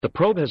The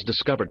probe has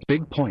discovered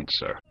big points,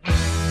 sir.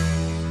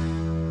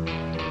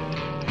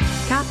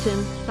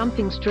 Captain,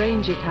 something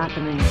strange is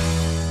happening.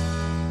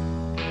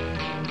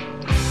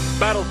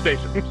 Battle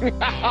station.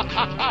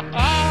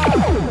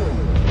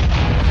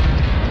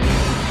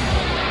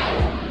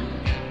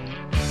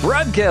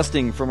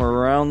 Broadcasting from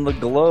around the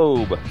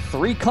globe,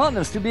 3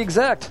 continents to be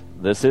exact,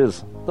 this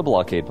is the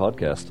Blockade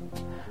Podcast.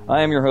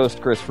 I am your host,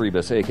 Chris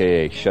Freebus,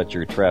 a.k.a. Shut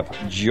Your Trap.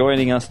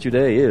 Joining us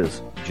today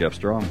is Jeff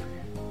Strong.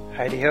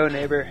 Heidi-ho,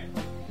 neighbor.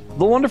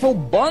 The wonderful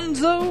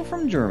Bonzo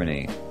from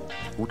Germany.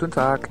 Guten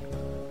Tag.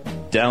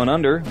 Down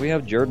under, we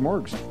have Jared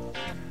Morgs.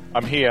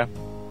 I'm here.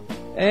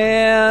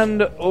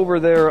 And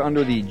over there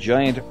under the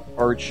giant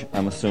arch,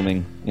 I'm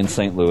assuming, in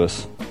St.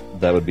 Louis,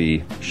 that would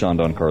be Sean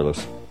Don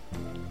Carlos.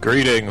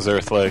 Greetings,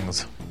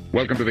 Earthlings.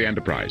 Welcome to the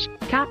Enterprise.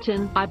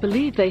 Captain, I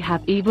believe they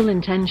have evil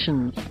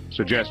intentions.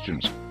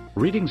 Suggestions.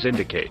 Readings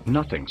indicate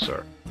nothing,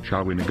 sir.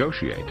 Shall we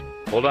negotiate?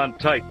 Hold on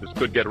tight. This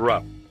could get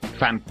rough.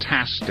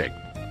 Fantastic.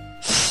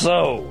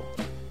 So,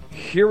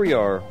 here we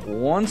are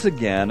once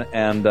again,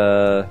 and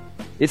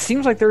it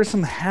seems like there are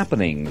some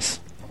happenings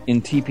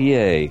in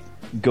TPA.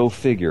 Go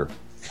figure.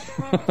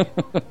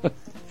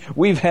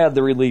 We've had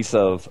the release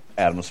of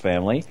Addams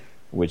Family,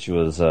 which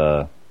was,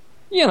 I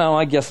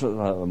guess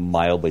a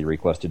mildly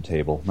requested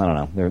table. I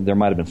don't know. There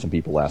might have been some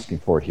people asking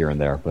for it here and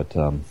there, but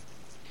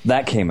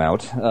that came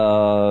out.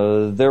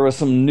 There was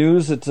some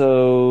news that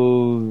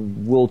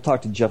we'll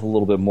talk to Jeff a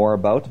little bit more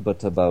about,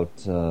 but about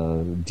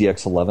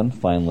DX11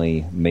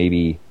 finally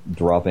maybe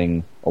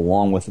dropping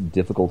along with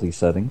difficulty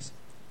settings.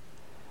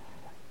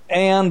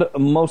 And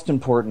most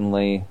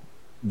importantly,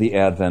 the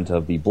advent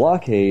of the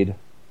Blockade,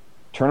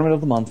 Tournament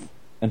of the Month,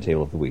 and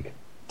Tale of the Week.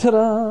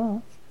 Ta-da!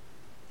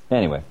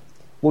 Anyway,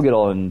 we'll get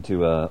all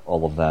into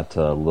all of that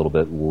a little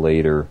bit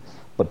later.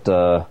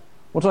 But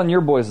what's on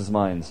your boys'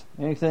 minds?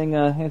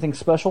 Anything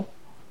special?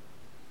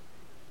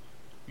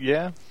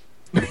 Yeah.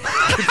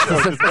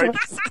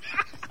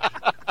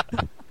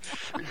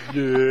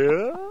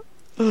 Yeah.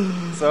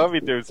 So I've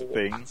been doing some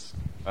things.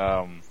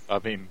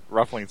 I've been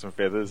ruffling some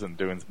feathers and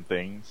doing some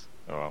things.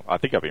 Well, I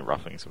think I've been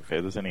ruffling some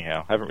feathers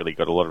anyhow. I haven't really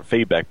got a lot of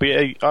feedback. But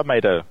yeah, I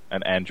made an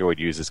Android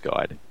user's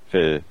guide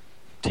for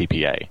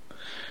TPA.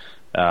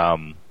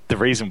 The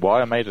reason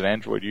why I made an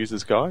Android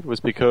user's guide was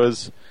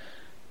because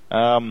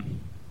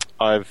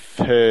I've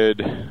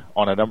heard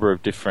on a number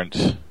of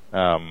different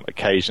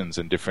occasions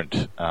and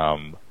different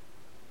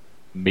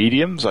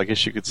mediums, I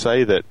guess you could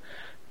say, that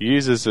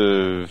users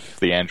of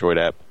the Android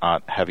app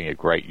aren't having a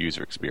great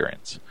user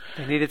experience.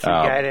 They needed some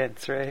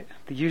guidance, right?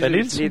 The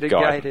users needed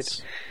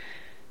guidance.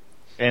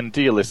 And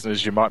dear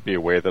listeners, you might be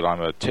aware that I'm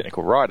a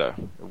technical writer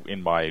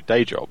in my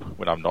day job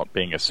when I'm not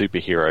being a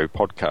superhero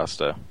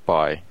podcaster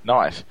by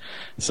night.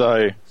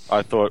 So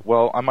I thought,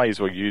 well, I may as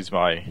well use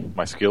my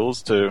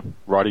skills to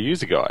write a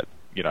user guide,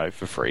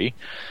 for free,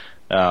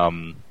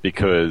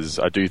 because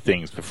I do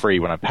things for free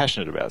when I'm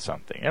passionate about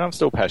something, and I'm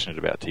still passionate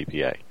about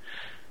TPA.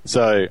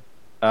 So,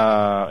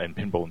 and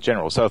pinball in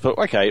general. So I thought,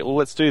 okay, well,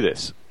 let's do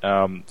this.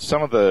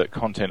 Some of the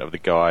content of the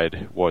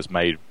guide was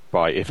made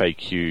by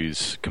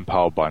FAQs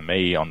compiled by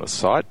me on the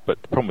site,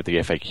 but the problem with the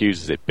FAQs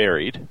is they're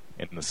buried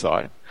in the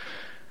site,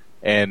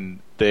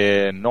 and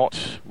they're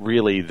not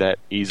really that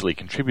easily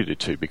contributed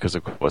to because,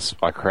 of course,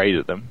 I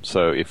created them.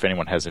 So if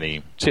anyone has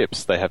any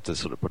tips, they have to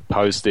sort of put a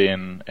post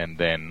in, and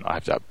then I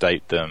have to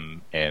update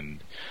them, and,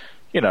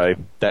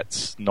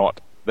 that's far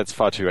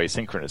too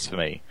asynchronous for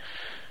me.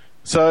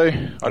 So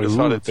I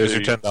decided there's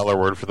your $10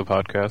 word for the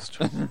podcast.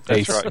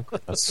 That's right.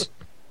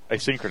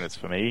 Asynchronous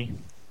for me.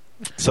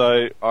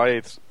 So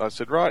I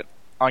said, right,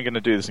 I'm going to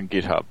do this in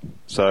GitHub.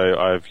 So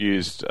I've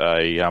used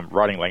a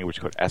writing language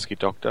called ASCII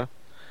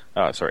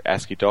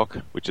Doc,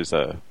 which is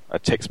a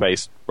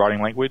text-based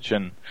writing language,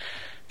 and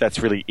that's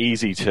really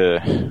easy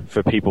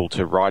for people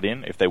to write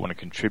in if they want to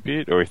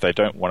contribute, or if they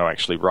don't want to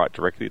actually write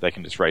directly, they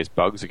can just raise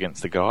bugs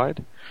against the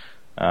guide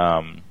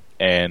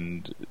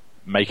and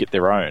make it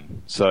their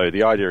own. So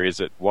the idea is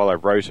that while I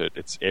wrote it,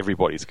 it's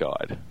everybody's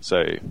guide.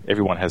 So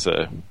everyone has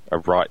a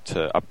right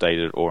to update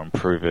it or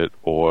improve it,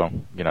 or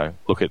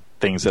look at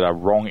things that are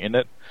wrong in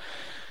it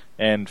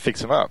and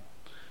fix them up.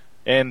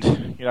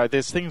 And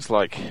there's things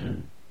like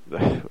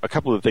a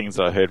couple of things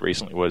that I heard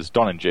recently was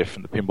Don and Jeff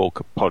from the Pinball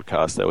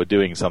Podcast. They were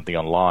doing something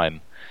online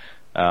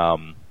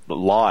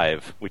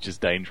live, which is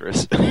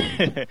dangerous.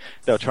 They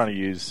were trying to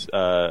use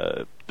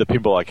the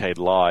Pinball Arcade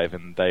live,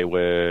 and they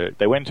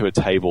went to a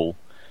table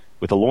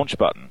with a launch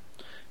button,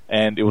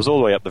 and it was all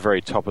the way up the very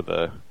top of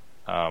the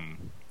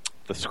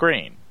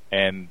screen,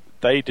 and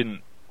they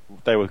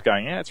were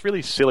going, yeah, it's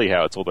really silly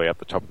how it's all the way up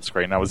the top of the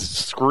screen. And I was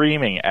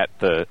screaming at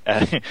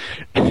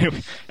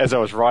as I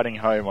was riding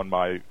home on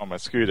my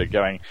scooter,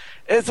 going,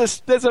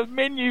 there's a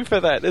menu for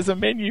that. There's a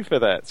menu for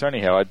that. So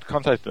anyhow, I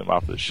contacted them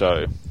after the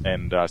show,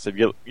 and I said,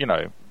 you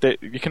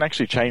can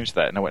actually change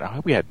that. And I went,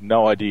 oh, we had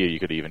no idea you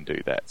could even do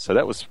that. So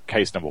that was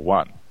case number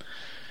 1.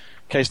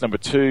 Case number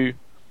 2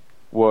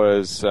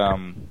 was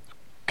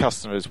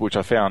customers, which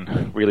I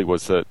found really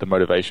was the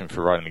motivation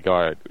for writing the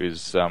guide,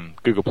 is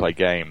Google Play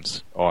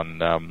Games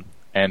on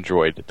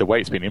Android, the way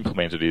it's been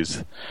implemented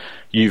is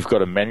you've got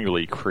to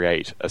manually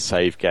create a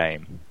save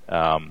game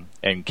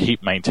and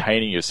keep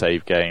maintaining your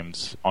save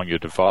games on your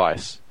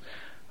device.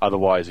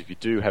 Otherwise, if you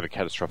do have a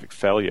catastrophic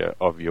failure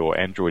of your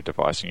Android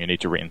device and you need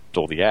to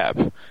reinstall the app,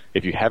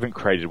 if you haven't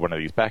created one of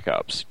these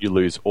backups, you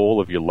lose all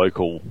of your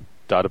local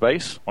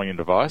database on your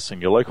device,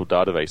 and your local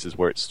database is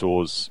where it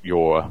stores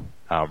your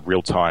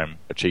real-time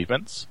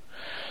achievements.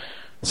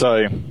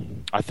 So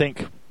I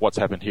think what's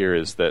happened here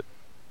is that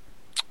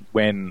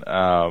when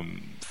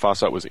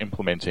Farsight was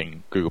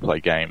implementing Google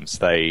Play Games,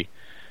 they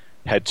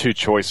had two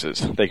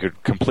choices. They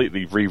could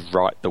completely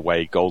rewrite the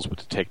way goals were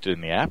detected in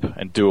the app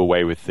and do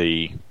away with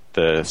the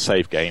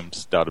save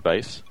games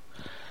database,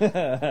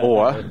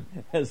 or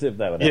as if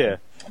that would happen.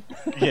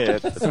 Yeah,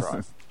 that's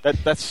right.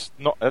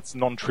 That's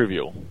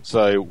non-trivial.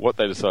 So what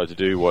they decided to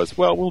do was,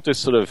 well, we'll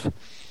just sort of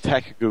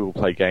tack Google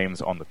Play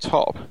Games on the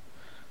top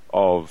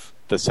of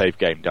the save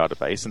game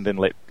database, and then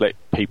let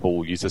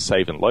people use the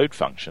save and load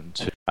function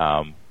to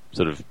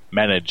sort of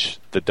manage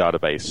the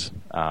database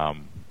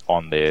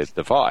on their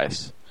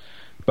device.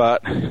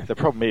 But the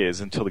problem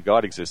is, until the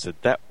guide existed,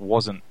 that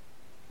wasn't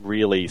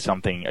really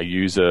something a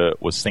user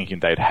was thinking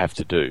they'd have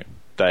to do.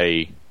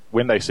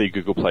 When they see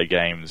Google Play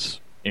Games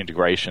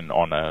integration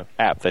on an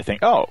app, they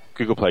think, oh,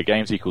 Google Play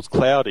Games equals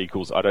cloud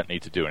equals I don't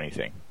need to do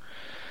anything.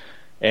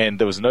 And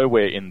there was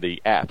nowhere in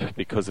the app,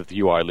 because of the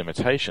UI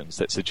limitations,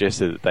 that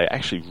suggested that they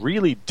actually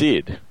really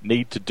did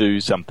need to do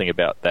something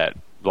about that,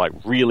 like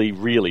really,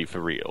 really for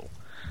real.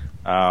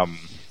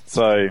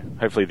 So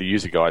hopefully the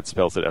user guide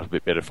spells it out a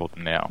bit better for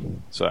them now.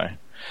 So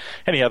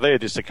anyhow, there are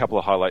just a couple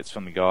of highlights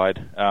from the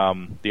guide.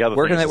 The other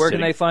where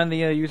can they find the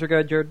user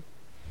guide, Jared?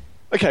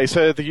 Okay,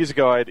 so the user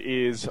guide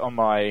is on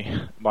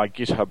my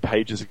GitHub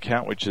Pages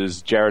account, which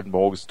is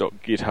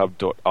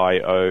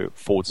jaredmorgs.github.io/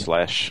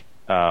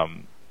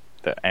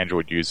 the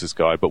Android users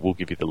guide, but we'll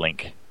give you the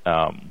link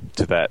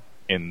to that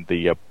in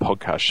the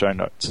podcast show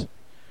notes.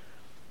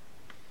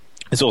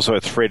 There's also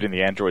a thread in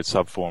the Android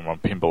subforum on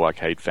Pinball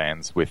Arcade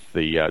Fans with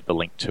the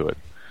link to it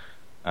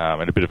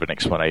and a bit of an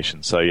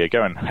explanation. So yeah,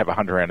 go and have a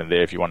hunt around in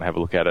there if you want to have a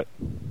look at it.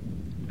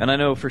 And I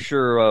know for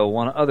sure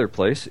one other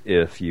place,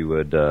 if you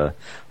would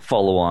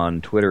follow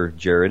on Twitter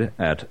Jared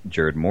at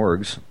Jared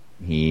Morgs,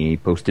 he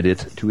posted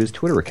it to his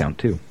Twitter account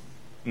too.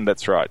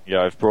 That's right.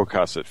 Yeah, I've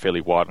broadcast it fairly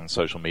wide on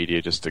social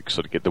media just to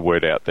sort of get the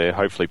word out there.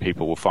 Hopefully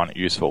people will find it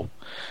useful.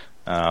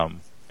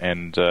 And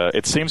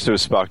it seems to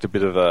have sparked a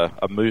bit of a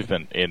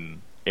movement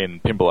in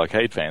Pinball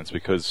Arcade Fans,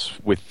 because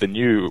with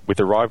the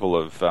arrival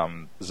of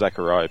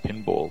Zaccaria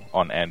Pinball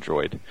on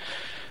Android,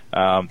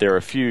 there are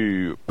a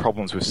few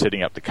problems with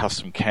setting up the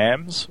custom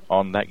cams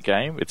on that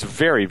game. It's a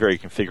very, very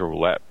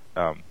configurable app,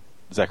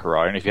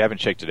 Zaccaria, and if you haven't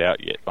checked it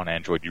out yet on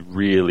Android, you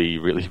really,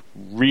 really,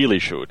 really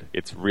should.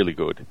 It's really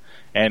good.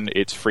 And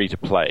it's free to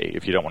play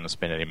if you don't want to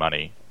spend any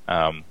money.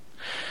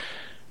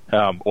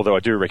 Although I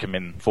do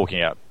recommend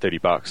forking out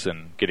 $30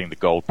 and getting the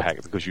gold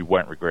pack, because you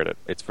won't regret it.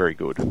 It's very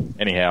good.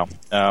 Anyhow,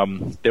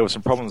 there were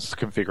some problems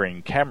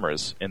configuring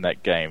cameras in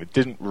that game. It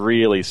didn't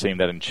really seem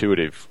that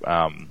intuitive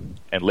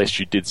unless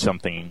you did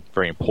something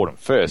very important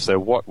first. So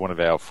what one of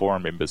our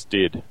forum members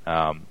did,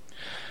 Baron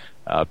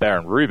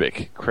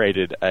Rubik,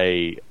 created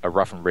a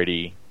rough and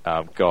ready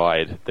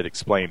guide that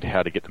explained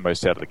how to get the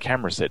most out of the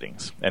camera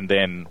settings. And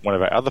then one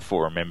of our other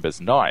forum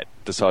members, Knight,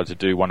 decided to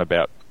do one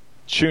about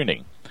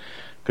tuning,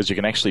 because you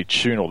can actually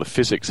tune all the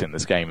physics in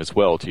this game as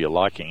well to your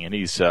liking, and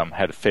he's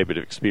had a fair bit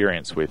of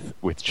experience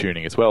with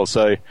tuning as well.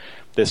 So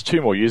there's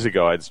 2 more user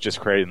guides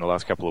just created in the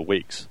last couple of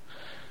weeks.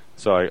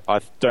 So I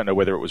don't know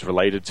whether it was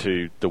related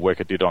to the work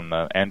I did on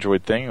the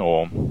Android thing,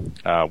 or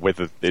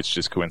whether it's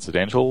just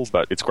coincidental,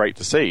 but it's great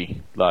to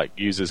see like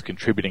users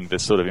contributing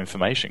this sort of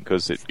information,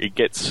 because it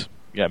gets,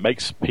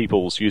 makes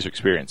people's user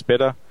experience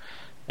better,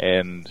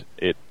 and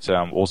it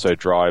also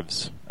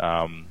drives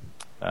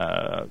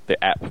the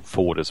app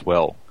forward as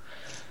well.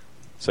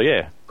 So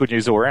yeah, good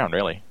news all around,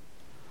 really.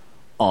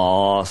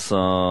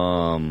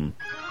 Awesome.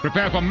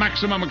 Prepare for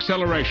maximum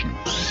acceleration.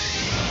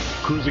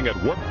 Cruising at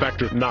warp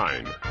factor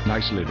 9.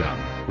 Nicely done.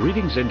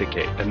 Readings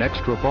indicate an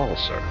extra ball,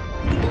 sir.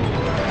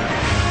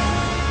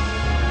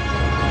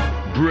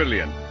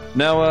 Brilliant.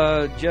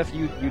 Now, Jeff,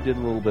 you did a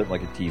little bit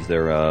like a tease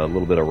there, a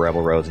little bit of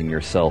rabble-rousing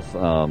yourself.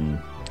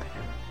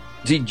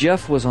 See,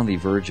 Jeff was on the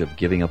verge of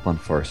giving up on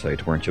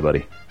Farsight, weren't you,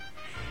 buddy?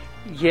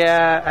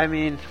 Yeah, I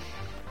mean,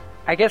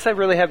 I guess I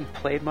really haven't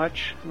played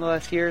much in the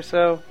last year or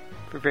so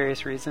for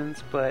various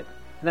reasons, but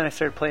then I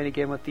started playing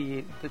again with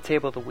the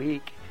Table of the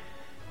Week.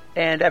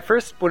 And at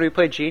first, when we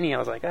played Genie, I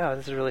was like, oh,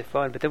 this is really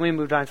fun. But then we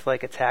moved on to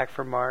like Attack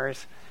from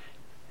Mars,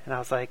 and I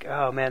was like,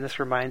 oh man, this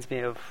reminds me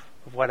of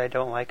what I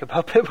don't like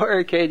about Pinball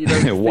Arcade.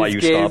 Why these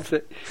you games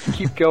stopped? that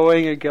keep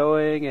going and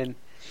going, and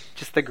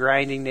just the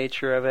grinding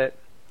nature of it.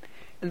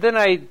 And then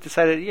I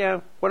decided,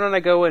 why don't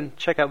I go and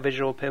check out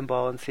Visual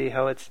Pinball and see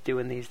how it's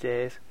doing these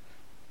days.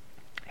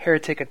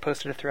 Heretic had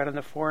posted a thread on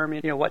the forum,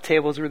 what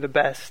tables were the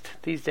best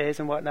these days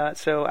and whatnot.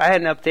 So I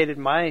hadn't updated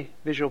my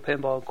Visual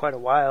Pinball in quite a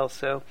while,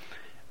 so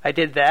I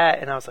did that,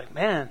 and I was like,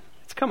 man,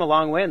 it's come a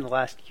long way in the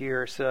last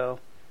year or so.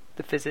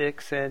 the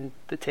physics and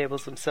the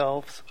tables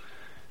themselves,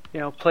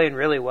 playing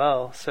really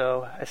well.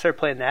 So I started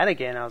playing that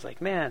again. I was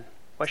like, man,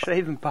 why should I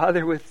even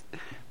bother with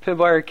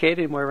Pinball Arcade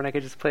anymore when I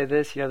could just play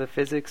this? The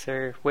physics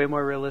are way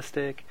more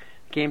realistic.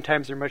 Game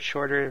times are much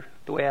shorter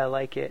the way I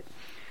like it.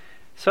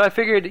 So I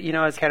figured,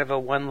 as kind of a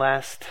one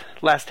last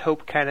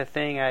hope kind of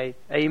thing, I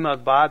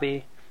emailed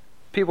Bobby.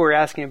 People were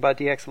asking about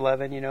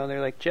DX11,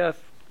 they're like,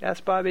 Jeff,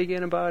 ask Bobby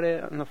again about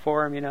it on the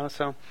forum,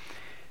 So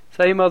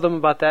I emailed them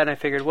about that, and I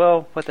figured,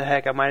 well, what the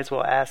heck, I might as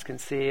well ask and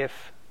see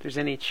if there's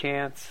any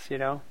chance,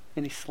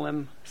 any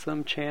slim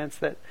chance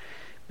that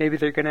maybe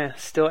they're going to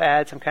still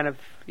add some kind of,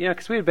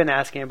 because we've been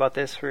asking about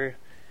this for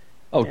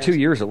 2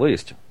 years at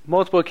least.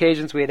 Multiple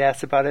occasions we had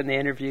asked about it in the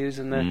interviews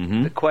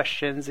and the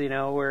questions,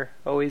 we're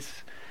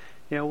always,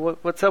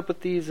 what's up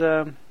with these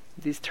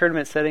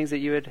tournament settings that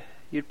you'd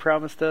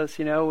promised us,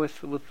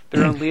 with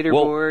their own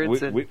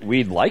leaderboards. Well,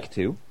 we'd like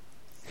to.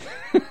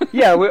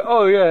 Yeah,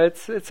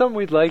 it's something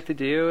we'd like to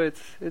do.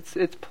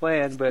 It's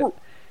planned, but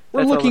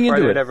we're that's looking all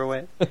the into farther it. It ever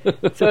went.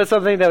 So it's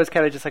something that was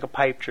kind of just like a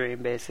pipe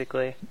dream,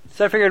 basically.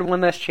 So I figured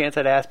one last chance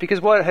I'd ask,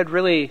 because what had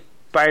really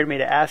inspired me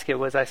to ask it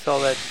was I saw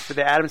that for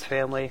the Addams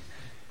Family,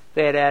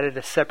 they had added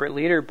a separate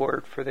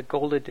leaderboard for the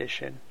Gold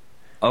Edition.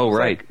 Oh,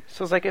 right.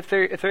 So it's like if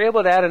they're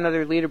able to add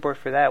another leaderboard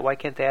for that, why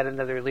can't they add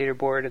another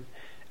leaderboard, and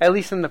at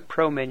least in the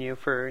Pro menu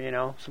for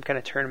some kind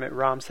of tournament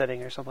ROM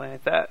setting or something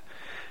like that?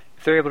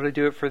 If they're able to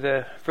do it for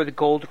the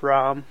Gold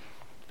ROM,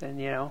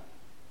 then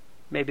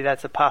maybe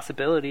that's a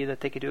possibility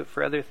that they could do it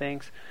for other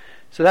things.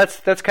 So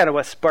that's kind of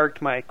what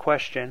sparked my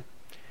question.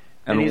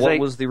 And what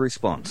was the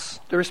response?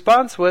 The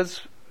response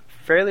was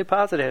fairly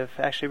positive,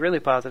 actually really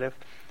positive.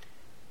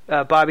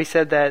 Bobby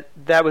said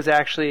that was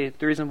actually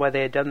the reason why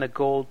they had done the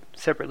Gold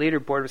separate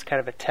leaderboard, was kind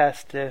of a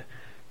test to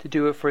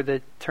do it for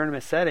the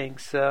tournament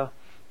settings. So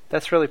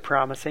that's really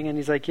promising. And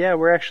he's like, yeah,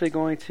 we're actually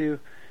going to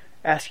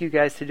ask you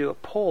guys to do a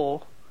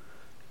poll,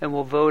 and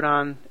we'll vote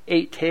on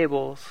 8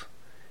 tables,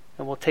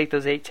 and we'll take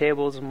those 8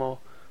 tables and we'll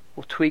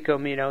tweak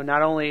them,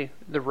 not only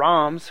the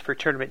ROMs for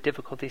tournament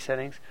difficulty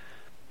settings,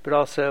 but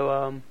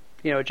also,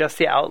 adjust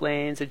the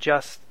outlanes,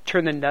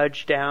 turn the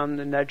nudge down,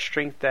 the nudge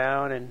strength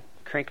down, and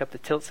crank up the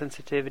tilt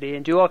sensitivity,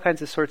 and do all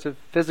kinds of sorts of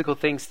physical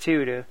things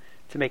too to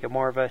make it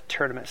more of a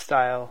tournament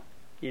style,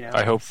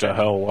 I hope to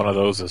hell one of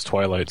those is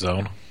Twilight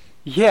Zone.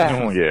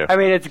 Yeah. Oh, yeah. I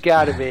mean, it's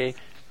got to be.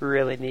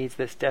 Really needs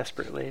this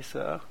desperately,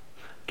 so...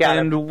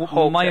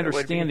 My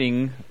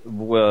understanding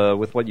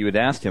with what you had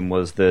asked him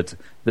was that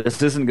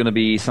this isn't going to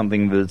be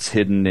something that's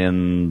hidden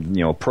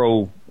in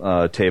Pro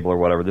table or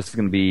whatever. This is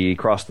going to be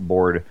across the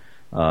board.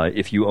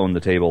 If you own the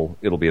table,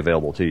 it'll be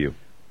available to you.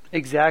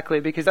 Exactly,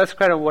 because that's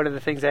kind of one of the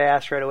things I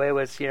asked right away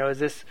was, is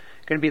this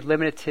going to be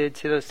limited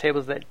to those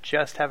tables that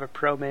just have a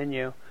Pro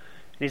menu? And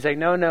he's like,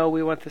 no,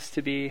 we want this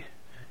to be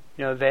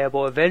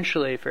available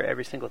eventually for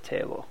every single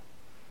table.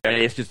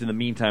 It's just in the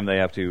meantime they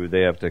have to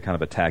kind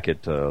of attack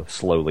it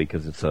slowly,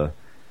 because it's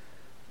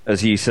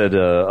as he said,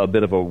 a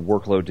bit of a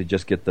workload to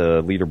just get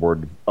the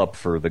leaderboard up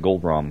for the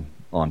Gold ROM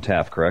on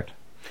TAF, correct?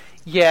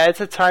 Yeah, it's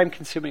a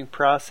time-consuming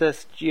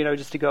process,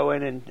 just to go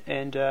in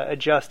and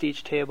adjust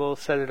each table,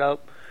 set it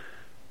up.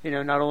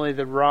 Not only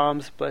the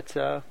ROMs, but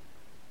the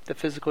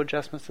physical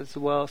adjustments as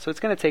well. So it's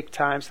going to take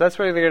time. So that's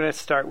why they're going to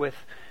start with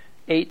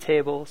 8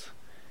 tables.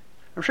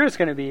 I'm sure it's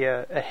going to be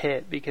a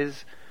hit,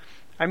 because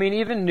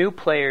even new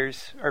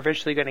players are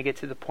eventually going to get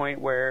to the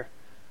point where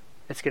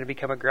it's going to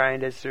become a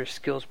grind as their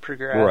skills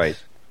progress.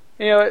 Right.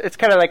 It's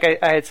kind of like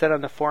I had said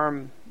on the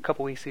forum a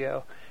couple weeks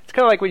ago. It's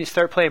kind of like when you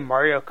start playing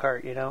Mario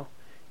Kart, You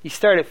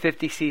start at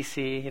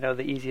 50cc,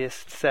 the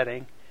easiest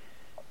setting.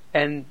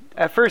 And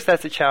at first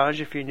that's a challenge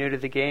if you're new to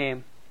the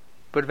game.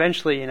 But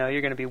eventually,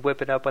 you're going to be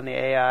whipping up on the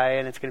AI,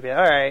 and it's going to be,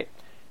 all right,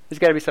 there's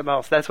got to be something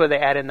else. That's why they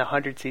add in the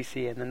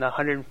 100cc and then the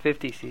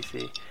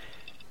 150cc.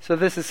 So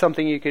this is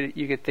something you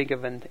could think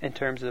of in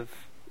terms of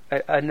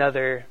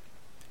another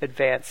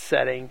advanced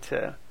setting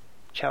to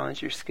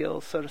challenge your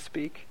skills, so to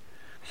speak.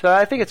 So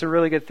I think it's a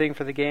really good thing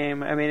for the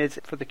game. It's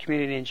for the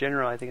community in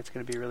general. I think it's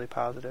going to be really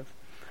positive.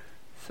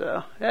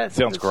 So yeah,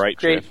 sounds great.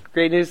 Jeff.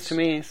 Great news to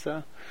me.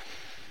 So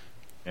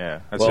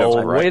yeah, that sounds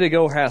great. Way to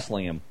go,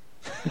 hassling him.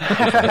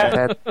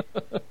 I'll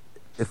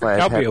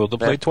be able to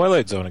play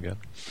Twilight Zone again.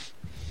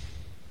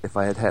 If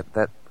I had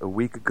that a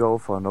week ago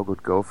for No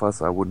Good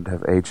Gophers, I wouldn't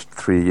have aged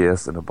 3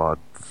 years in about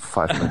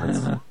 5 minutes.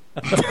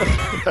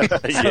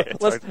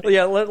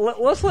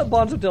 Let's let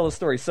Bonzo tell the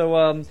story.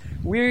 So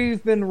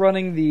we've been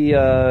running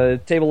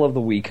the Table of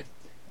the Week,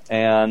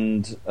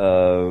 and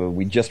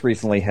we just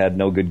recently had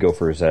No Good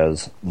Gophers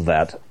as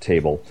that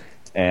table,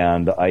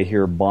 and I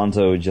hear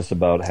Bonzo just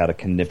about had a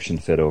conniption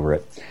fit over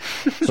it.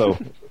 So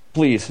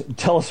please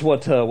tell us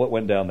what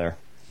went down there.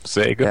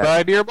 Say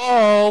goodbye to your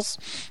balls.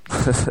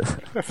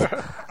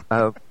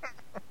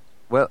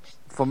 Well,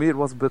 for me it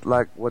was a bit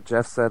like what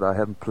Jeff said. I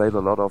hadn't played a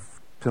lot of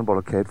Pinball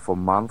Arcade for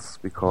months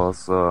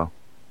because I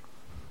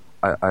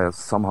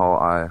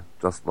somehow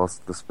just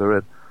lost the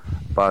spirit.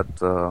 But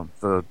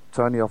the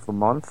tourney of the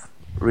month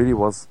really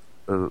was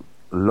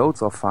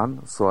loads of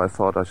fun, so I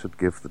thought I should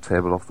give the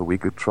Table of the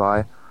Week a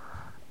try.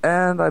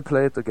 And I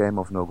played a game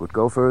of No Good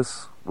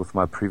Gophers, with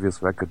my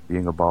previous record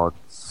being about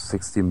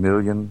 60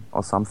 million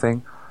or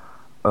something.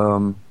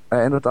 I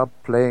ended up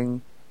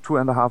playing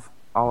 2.5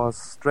 hours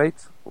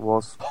straight,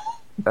 was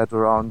at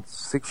around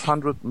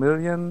 600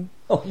 million,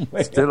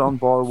 still on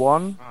ball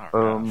one.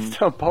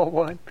 Still on ball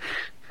one.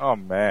 Oh,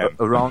 man.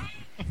 Around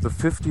the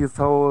 50th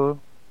hole,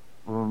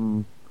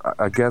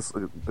 I guess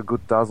a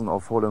good dozen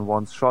of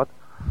hole-in-ones shot.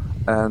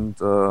 And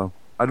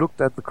I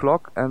looked at the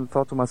clock and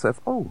thought to myself,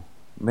 oh,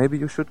 maybe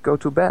you should go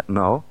to bed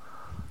now,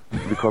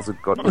 because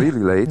it got really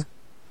late.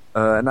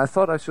 And I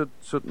thought I should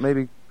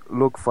maybe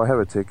look for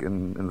Heretic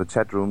in the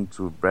chat room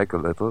to break a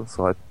little,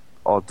 so I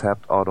all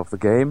tapped out of the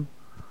game.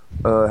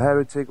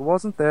 Heretic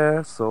wasn't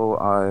there, so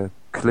I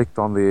clicked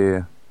on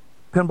the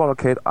Pinball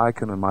Arcade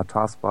icon in my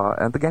taskbar,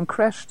 and the game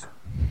crashed.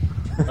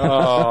 And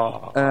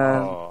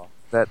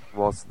that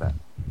was that.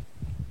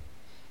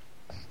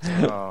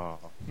 Oh.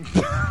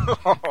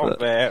 Oh,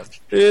 man.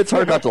 It's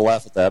hard not to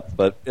laugh at that,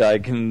 but I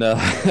can,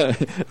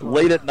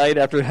 late at night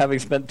after having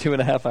spent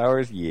 2.5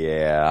 hours,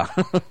 yeah.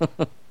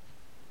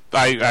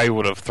 I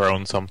would have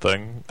thrown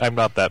something. I'm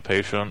not that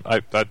patient.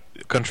 That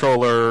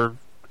controller,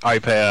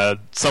 iPad,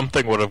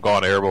 something would have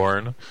gone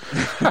airborne.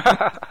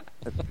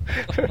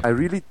 I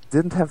really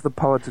didn't have the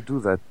power to do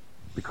that,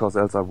 because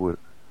else I would.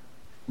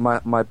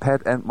 My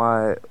pad and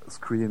my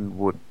screen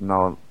would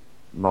now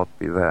not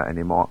be there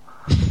anymore.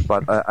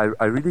 But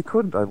I really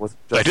couldn't. I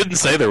didn't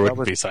say there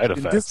wouldn't be side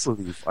effects. In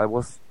disbelief. I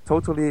was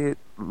totally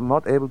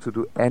not able to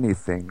do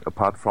anything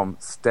apart from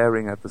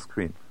staring at the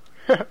screen.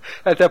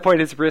 At that point,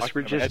 his wrists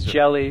were just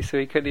jelly, so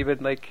he couldn't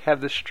even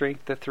have the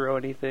strength to throw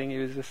anything. He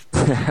was just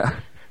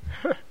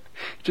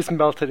just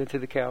melted into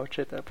the couch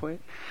at that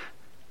point.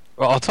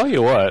 Well, I'll tell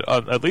you what.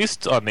 At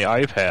least on the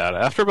iPad,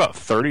 after about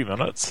 30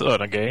 minutes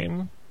on a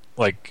game,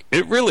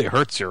 it really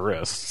hurts your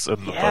wrists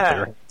and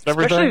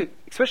everything.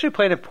 Especially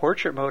playing in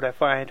portrait mode, I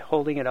find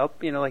holding it up,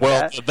 that.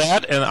 Well,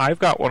 that, and I've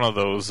got one of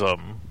those,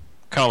 kind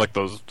of like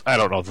those. I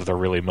don't know that they're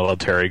really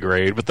military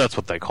grade, but that's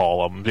what they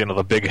call them.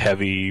 The big,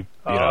 heavy,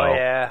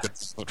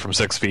 it's from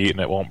 6 feet and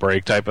it won't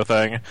break type of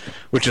thing,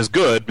 which is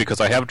good because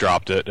I have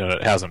dropped it and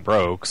it hasn't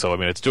broke. So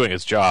it's doing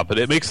its job, but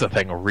it makes the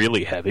thing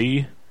really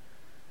heavy.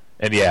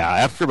 And yeah,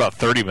 after about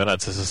 30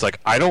 minutes, it's just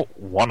I don't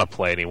want to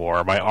play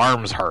anymore. My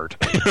arms hurt.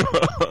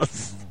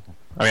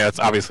 That's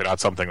obviously not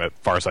something that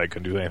Farsight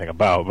can do anything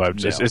about,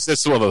 but it's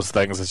just one of those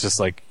things. It's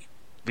just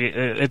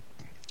it.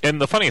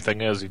 And the funny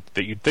thing is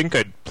that you'd think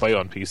I'd play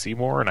on PC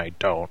more, and I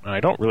don't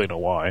really know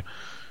why.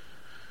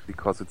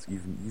 Because it's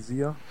even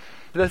easier?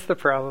 That's the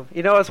problem.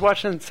 I was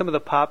watching some of the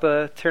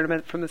Papa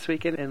tournament from this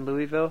weekend in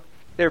Louisville.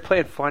 They were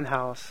playing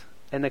Funhouse,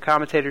 and the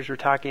commentators were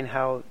talking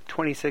how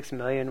 26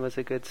 million was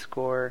a good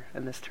score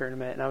in this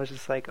tournament, and I was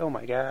just like, oh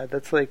my god,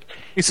 that's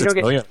 26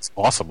 million is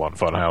awesome on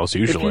Funhouse,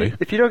 usually.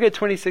 If you don't get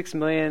 26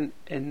 million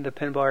in the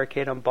Pinball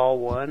Arcade on ball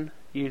one,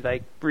 you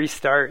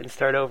restart and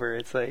start over.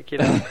 It's it's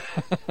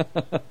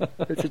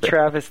a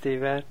travesty,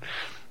 man.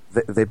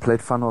 They played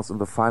Funhouse in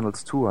the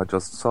finals too. I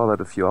just saw that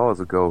a few hours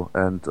ago,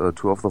 and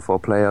 2 of the 4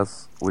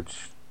 players,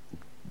 which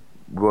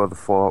were the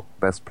 4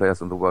 best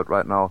players in the world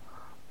right now,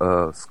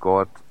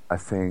 scored, I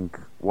think,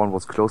 one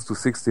was close to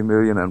 60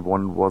 million and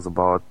one was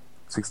about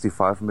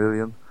 65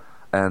 million.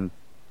 And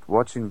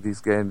watching these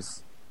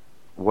games,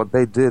 what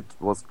they did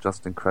was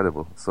just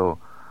incredible. So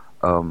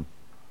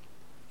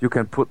you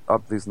can put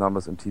up these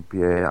numbers in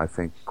TPA, I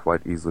think,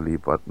 quite easily,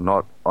 but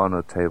not on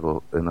a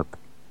table in a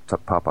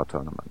Papa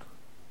tournament.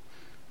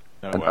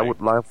 No way. I would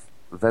love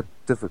that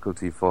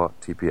difficulty for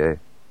TPA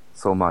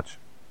so much.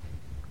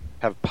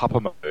 Have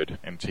Papa mode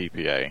in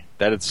TPA.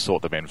 That'd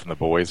sort them in from the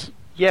boys.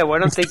 Yeah, why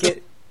don't they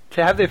get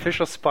to have the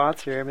official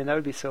sponsor? That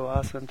would be so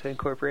awesome to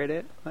incorporate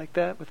it like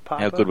that with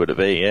Papa. How good would it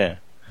be? Yeah.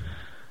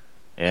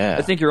 Yeah.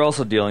 I think you're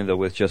also dealing though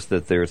with just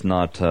that there's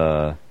not,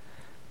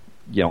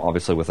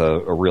 obviously with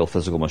a real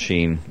physical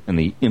machine and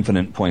the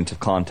infinite points of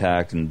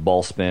contact and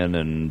ball spin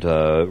and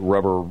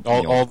rubber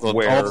all the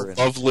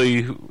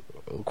lovely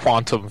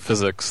quantum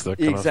physics.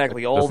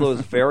 Exactly, all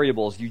those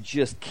variables you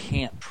just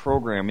can't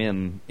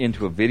program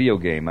into a video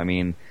game.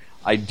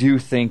 I do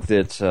think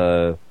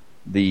that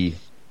the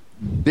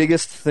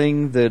biggest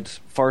thing that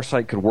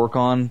Farsight could work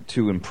on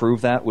to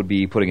improve that would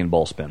be putting in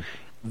ball spin.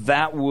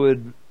 That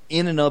would,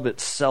 in and of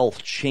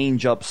itself,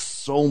 change up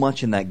so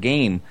much in that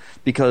game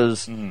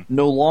because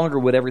no longer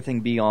would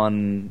everything be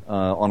on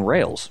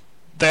rails.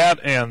 That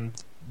and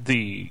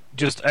I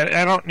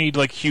don't need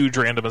huge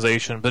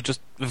randomization, but just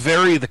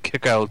vary the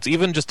kickouts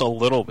even just a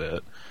little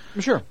bit.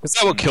 Sure, because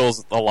that what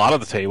kills a lot of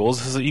the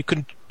tables is that you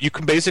can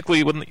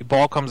basically, when the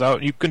ball comes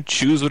out, you can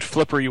choose which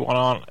flipper you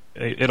want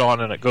it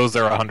on, and it goes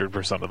there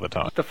 100% of the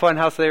time. The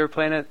Funhouse they were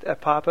playing at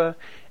Papa,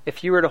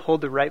 if you were to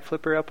hold the right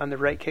flipper up on the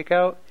right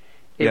kickout,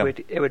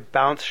 it would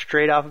bounce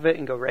straight off of it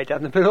and go right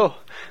down the middle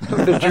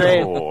of the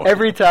drain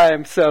every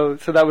time. So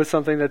that was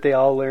something that they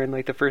all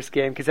learned the first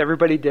game because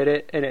everybody did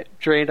it and it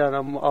drained on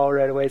them all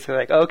right away. So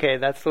okay,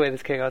 that's the way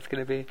this kickout's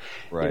going to be.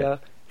 Right.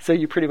 So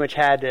you pretty much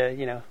had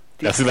to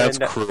Yeah, see, that's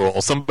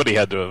cruel. Somebody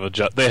had to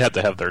have they had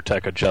to have their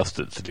tech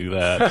adjusted to do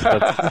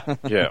that.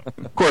 Yeah.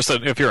 Of course,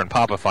 if you're in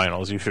Papa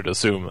Finals, you should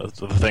assume that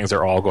the things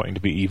are all going to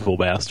be evil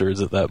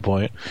bastards at that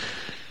point.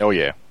 Oh,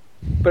 yeah.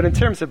 But in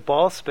terms of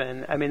ball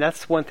spin, I mean,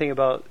 that's one thing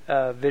about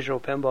visual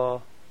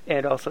pinball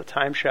and also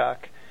Time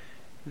Shock.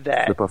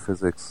 That flipper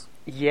physics.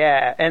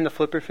 Yeah, and the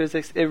flipper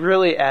physics. It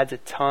really adds a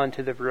ton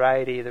to the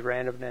variety, the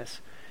randomness.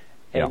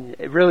 And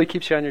it really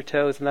keeps you on your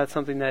toes, and that's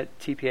something that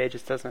TPA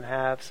just doesn't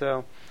have.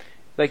 So,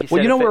 like you said...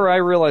 Well, you know where I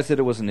realized that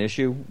it was an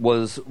issue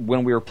was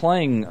when we were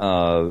playing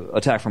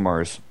Attack from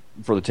Mars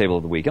for the Table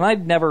of the Week. And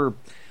I'd never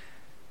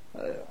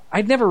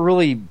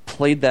really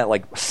played that,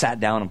 like, sat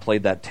down and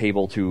played that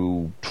table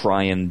to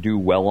try and do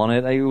well on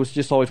it. It was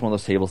just always one of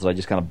those tables that I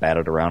just kind of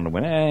batted around and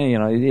went,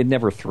 it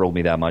never thrilled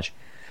me that much.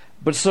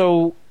 But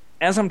so,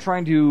 as I'm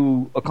trying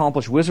to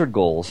accomplish wizard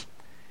goals,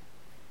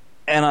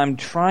 and I'm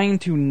trying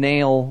to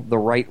nail the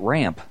right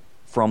ramp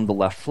from the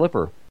left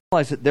flipper, I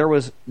realized that there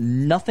was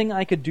nothing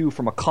I could do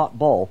from a caught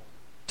ball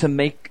to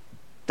make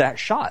that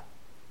shot.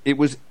 It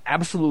was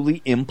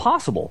absolutely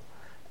impossible.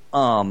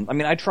 I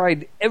mean, I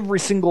tried every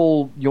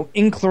single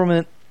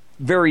increment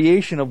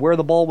variation of where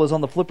the ball was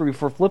on the flipper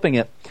before flipping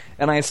it,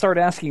 and I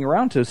started asking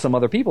around to some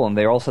other people, and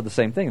they all said the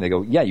same thing. They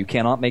go, yeah, you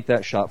cannot make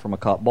that shot from a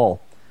caught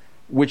ball,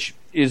 which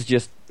is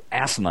just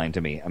asinine to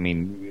me. I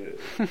mean,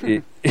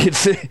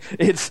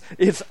 it's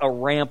a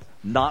ramp,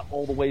 not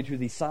all the way to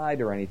the side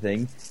or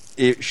anything.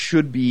 It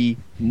should be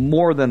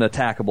more than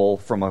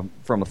attackable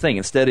from a thing.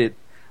 Instead,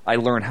 I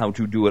learned how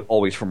to do it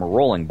always from a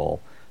rolling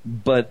ball.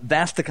 But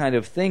that's the kind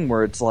of thing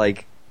where it's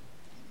like,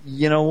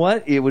 you know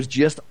what? It was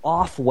just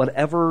off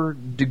whatever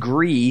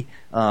degree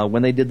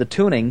when they did the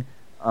tuning,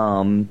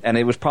 and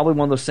it was probably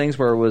one of those things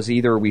where it was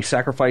either we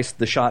sacrificed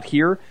the shot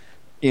here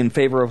in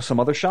favor of some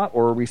other shot,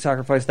 or we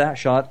sacrificed that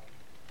shot.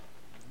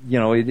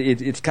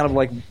 It's kind of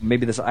like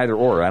maybe this either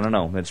or. I don't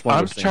know. It's one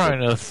of those things. I'm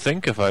trying to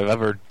think if I've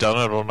ever done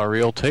it on a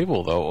real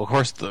table, though. Of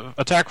course, the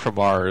Attack from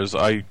Mars,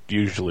 I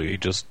usually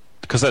just...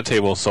 Because that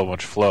table is so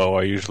much flow,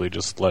 I usually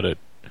just let it...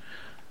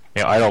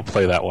 I don't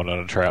play that one in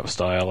a trap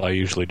style. I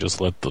usually just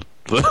let the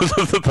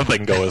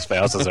thing go as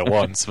fast as it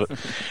wants. But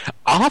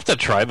I'll have to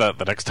try that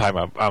the next time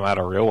I'm at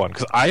a real one.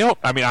 Because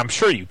I'm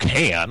sure you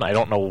can. I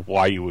don't know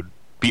why you would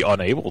be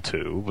unable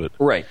to, but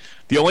right.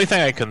 The only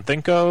thing I can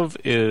think of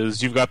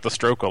is you've got the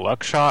stroke of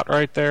luck shot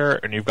right there,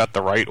 and you've got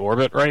the right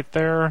orbit right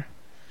there,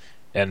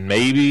 and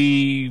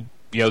maybe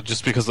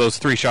just because those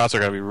three shots are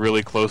going to be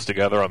really close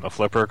together on the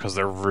flipper because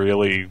they're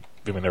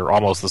they're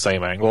almost the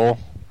same angle.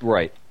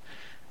 Right.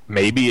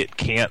 Maybe it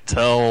can't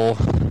tell.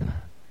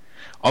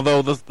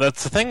 Although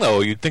that's the thing, though.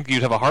 You'd think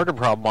you'd have a harder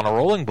problem on a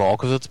rolling ball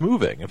because it's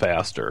moving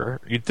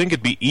faster. You'd think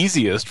it'd be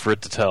easiest for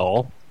it to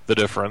tell the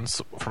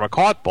difference from a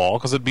caught ball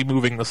because it'd be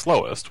moving the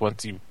slowest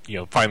once you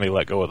finally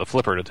let go of the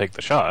flipper to take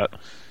the shot.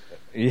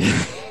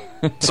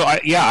 So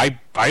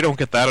I don't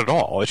get that at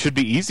all. It should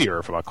be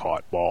easier from a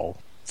caught ball.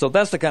 So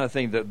that's the kind of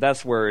thing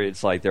that's where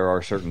it's like there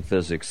are certain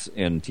physics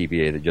in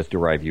TPA that just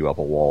drive you up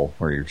a wall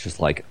where you're just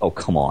like, oh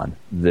come on,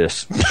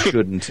 this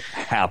shouldn't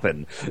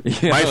happen.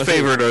 My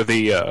favorite are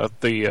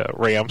the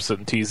ramps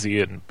in TZ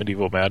and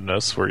Medieval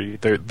Madness where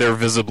they're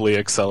visibly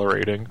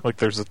accelerating, like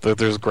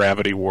there's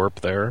gravity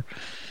warp there.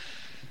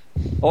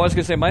 Oh, I was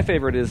going to say my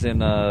favorite is in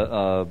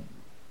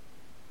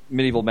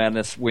Medieval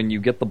Madness when you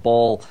get the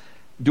ball,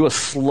 do a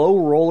slow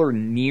roller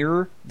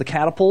near the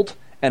catapult,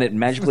 and it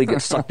magically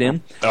gets sucked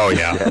in. Oh,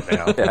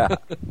 yeah.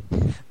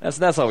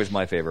 That's always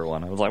my favorite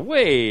one. I was like,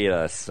 wait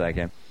a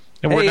second.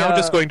 And we're now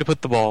just going to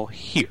put the ball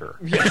here.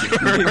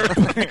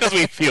 Because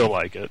we feel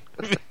like it.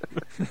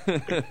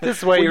 This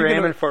is what you're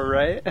aiming for,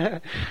 right?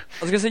 I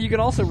was going to say, you can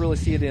also really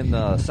see it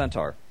in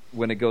Centaur.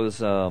 When it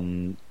goes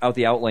out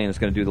the out lane, it's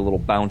going to do the little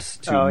bounce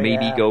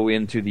to go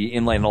into the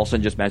in lane, and all of a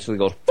sudden just magically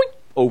goes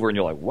over, and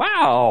you're like,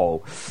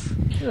 wow.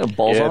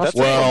 Balls on us.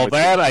 Well,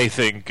 that I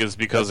think is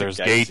because there's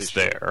gates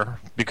there.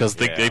 Because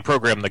they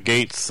program the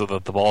gates so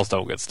that the balls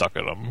don't get stuck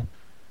in them.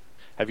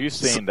 Have you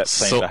seen that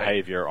same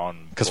behavior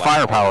on... Because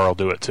Firepower will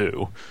do it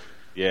too.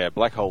 Yeah,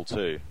 Black Hole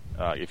too.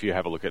 If you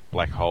have a look at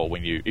Black Hole,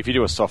 if you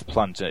do a soft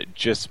plunge and it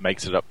just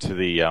makes it up to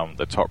the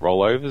top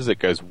rollovers, it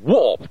goes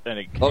warp and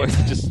it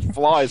just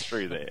flies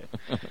through there.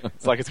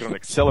 It's like it's got an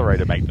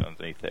accelerator magnet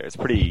underneath there. It's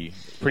pretty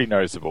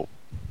noticeable.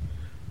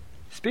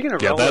 Speaking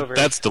of rollovers,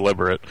 that's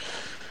deliberate.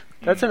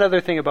 That's another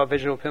thing about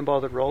visual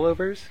pinball, the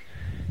rollovers.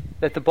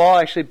 That the ball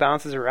actually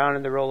bounces around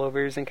in the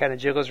rollovers and kind of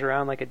jiggles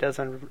around like it does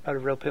on a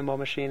real pinball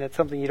machine. It's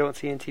something you don't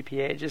see in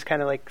TPA. It just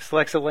kind of like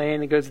selects a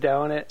lane and goes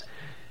down it.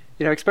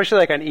 Especially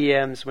like on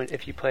EMs,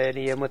 if you play an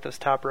EM with those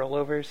top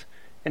rollovers.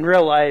 In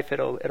real life,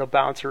 it'll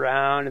bounce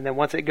around, and then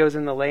once it goes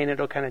in the lane,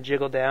 it'll kind of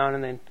jiggle down,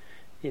 and then,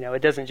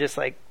 it doesn't just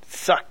like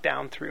suck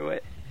down through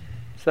it.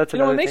 So that's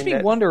another thing. It makes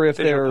me wonder if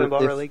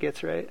pinball really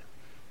gets right.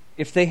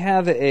 If they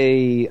have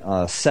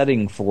a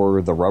setting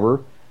for the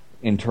rubber,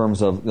 in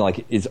terms of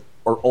like,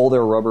 are all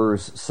their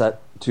rubbers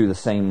set to the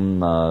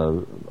same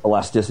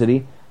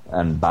elasticity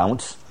and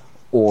bounce,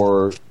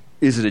 or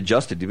is it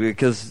adjusted?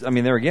 Because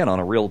there again, on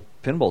a real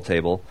pinball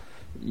table,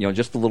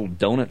 just the little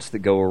donuts that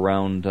go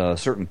around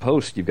certain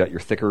posts. You've got your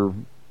thicker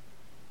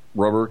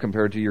rubber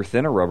compared to your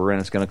thinner rubber, and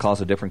it's going to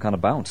cause a different kind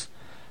of bounce.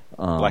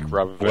 Like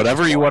rubber.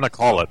 Whatever you want to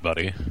call it,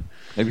 buddy.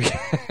 Maybe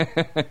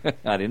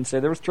I didn't say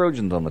there was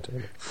Trojans on the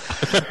table.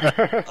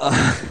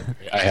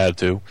 I had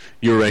to.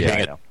 You were making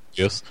it.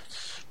 Yes.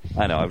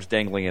 I know. I was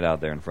dangling it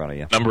out there in front of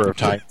you. Number of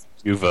times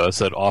you've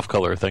said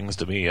off-color things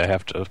to me, I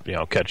have to,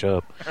 catch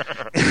up.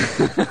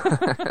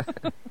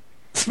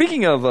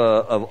 Speaking of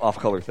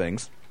off-color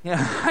things,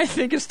 I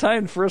think it's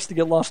time for us to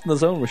get lost in the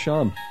zone with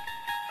Sean.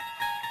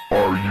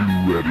 Are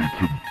you ready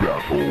to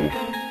battle?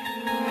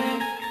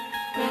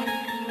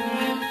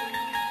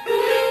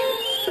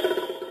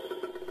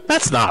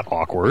 That's not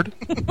awkward.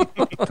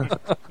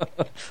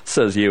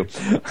 Says you.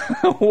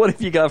 What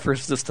have you got for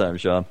us this time,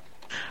 Sean?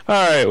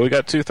 All right, we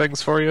got two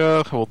things for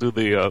you. We'll do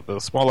the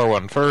smaller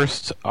one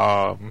first.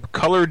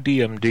 Color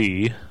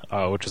DMD,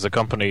 which is a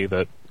company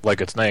that, like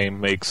its name,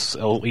 makes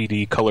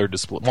LED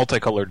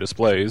multicolored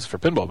displays for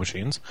pinball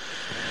machines,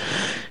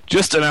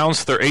 just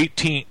announced their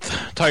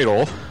 18th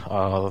title.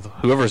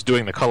 Whoever's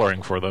doing the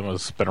coloring for them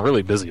has been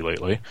really busy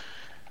lately,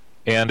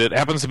 and it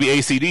happens to be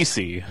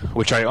AC/DC,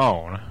 which I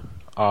own.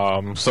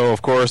 So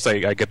of course I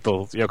get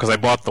the because I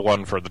bought the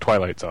one for the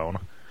Twilight Zone.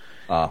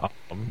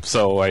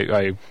 So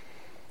I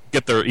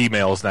get their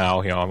emails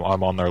now.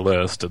 I'm on their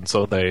list, and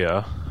so they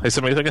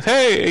send me thinking,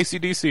 "Hey,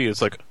 AC/DC."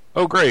 It's like,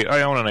 oh great,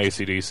 I own an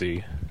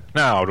AC/DC.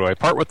 Now, do I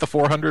part with the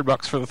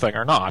 $400 for the thing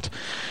or not?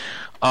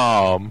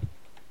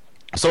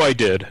 So I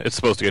did. It's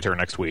supposed to get here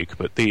next week,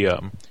 but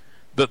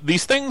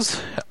these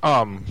things,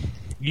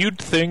 you'd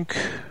think.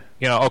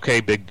 Okay,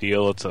 big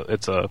deal. It's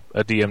a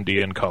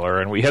DMD in color,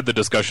 and we had the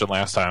discussion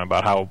last time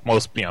about how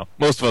most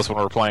of us when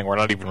we're playing, we're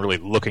not even really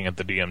looking at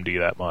the DMD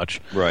that much.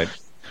 Right.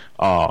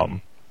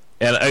 And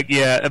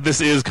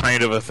this is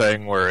kind of a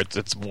thing where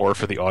it's more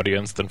for the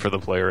audience than for the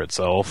player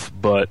itself.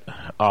 But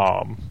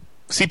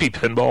CP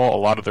Pinball, a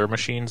lot of their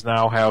machines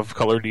now have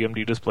color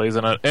DMD displays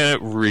in it, and it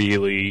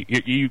really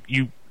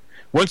you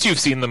once you've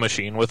seen the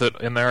machine with it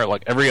in there,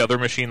 like every other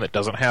machine that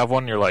doesn't have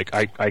one, you're like,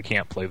 I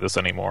can't play this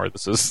anymore.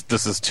 This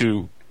is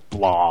too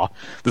blah.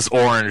 This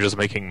orange is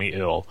making me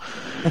ill.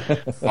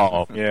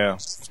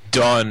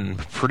 Done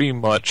pretty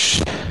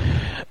much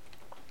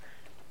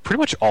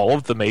all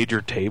of the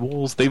major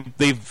tables. They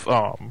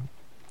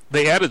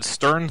added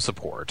Stern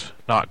support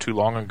not too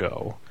long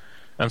ago,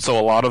 and so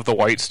a lot of the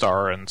White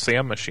Star and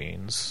SAM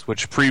machines,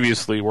 which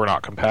previously were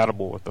not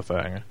compatible with the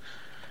thing,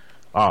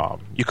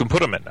 you can put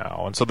them in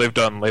now. And so they've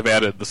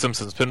added the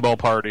Simpsons Pinball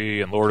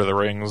Party and Lord of the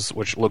Rings,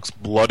 which looks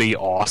bloody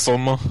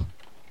awesome.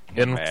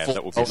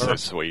 That would be so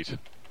sweet.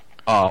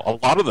 A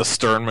lot of the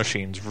Stern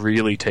machines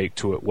really take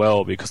to it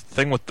well, because the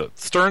thing with the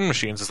Stern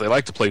machines is they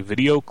like to play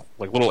video,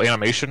 like little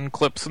animation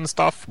clips and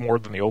stuff, more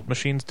than the old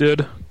machines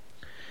did.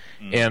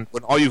 And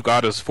when all you've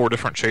got is 4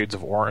 different shades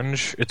of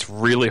orange, it's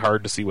really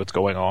hard to see what's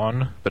going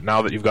on. But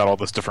now that you've got all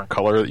this different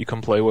color that you can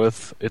play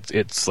with,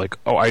 it's like,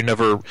 oh, I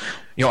never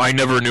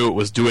knew it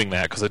was doing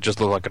that, because it just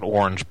looked like an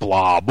orange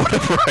blob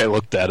whenever I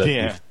looked at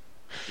it.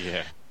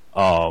 Yeah.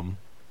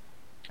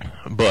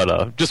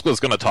 But just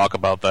was going to talk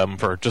about them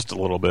for just a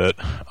little bit.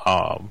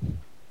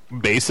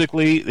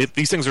 Basically,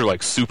 these things are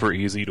like super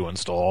easy to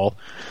install.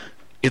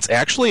 It's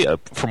actually,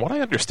 from what I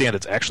understand,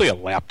 it's actually a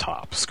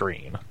laptop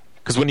screen.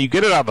 Because when you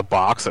get it out of the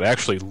box, it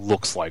actually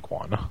looks like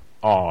one.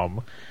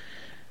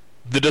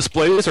 The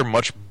displays are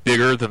much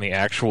bigger than the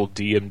actual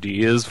DMD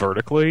is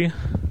vertically.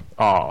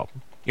 A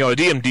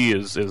DMD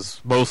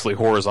is mostly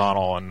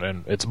horizontal,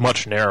 and it's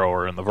much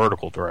narrower in the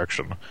vertical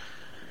direction.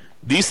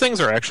 These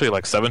things are actually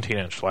like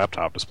 17-inch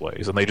laptop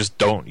displays, and they just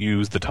don't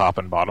use the top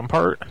and bottom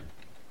part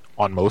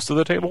on most of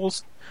the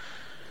tables.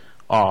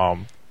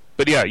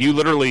 But yeah, you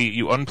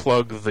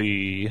unplug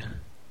the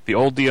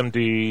old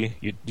DMD,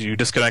 you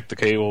disconnect the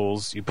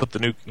cables, you put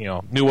the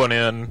new one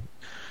in,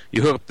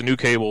 you hook up the new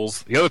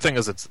cables. The other thing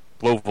is it's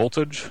low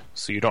voltage,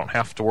 so you don't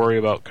have to worry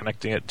about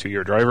connecting it to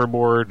your driver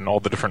board and all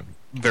the different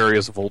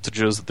various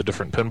voltages that the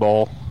different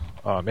pinball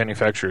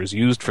manufacturers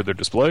used for their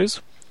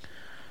displays.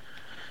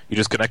 You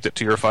just connect it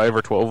to your 5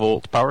 or 12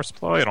 volt power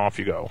supply, and off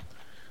you go.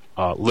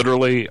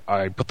 Literally,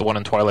 I put the one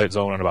in Twilight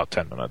Zone in about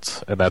 10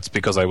 minutes, and that's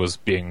because I was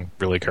being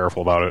really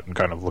careful about it and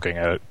kind of looking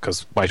at it,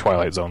 because my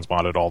Twilight Zone's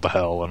modded all to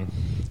hell, and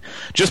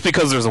just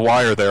because there's a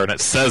wire there and it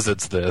says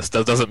it's this,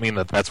 that doesn't mean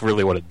that that's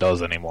really what it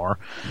does anymore.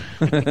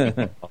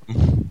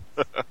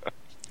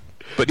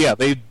 But yeah,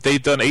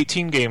 they've done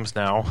 18 games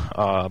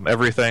now.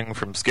 Everything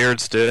from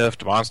Scared Stiff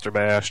to Monster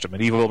Bash to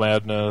Medieval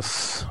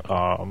Madness.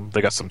 They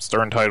got some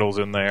Stern titles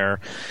in there,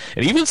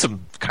 and even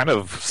some kind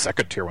of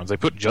second tier ones. They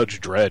put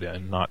Judge Dredd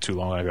in not too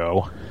long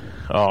ago,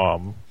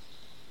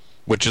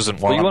 which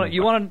isn't one. Well,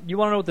 you want to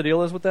know what the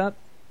deal is with that?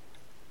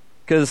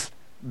 Because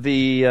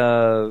the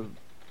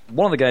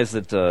one of the guys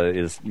that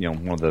is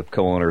one of the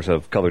co-owners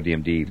of Color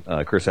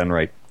DMD, Chris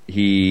Enright.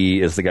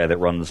 He is the guy that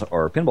runs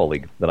our pinball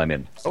league that I'm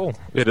in. Oh,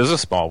 it is a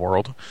small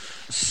world.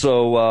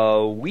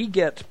 So we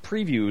get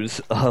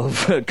previews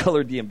of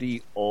Color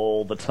DMD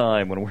all the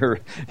time when we're.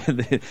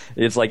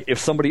 It's like if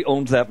somebody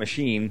owns that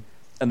machine,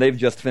 and they've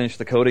just finished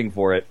the coding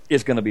for it,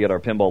 is going to be at our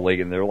pinball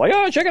league, and they're like,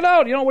 "Oh, check it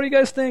out! What do you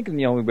guys think?"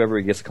 And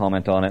everybody gets a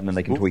comment on it, and then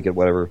they can tweak it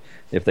whatever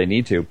if they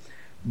need to.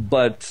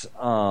 But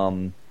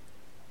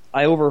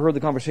I overheard the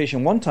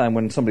conversation one time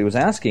when somebody was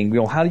asking,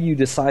 how do you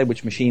decide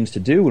which machines to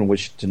do and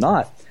which to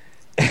not?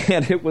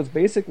 And it was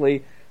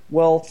basically,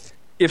 well,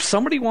 if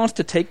somebody wants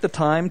to take the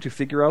time to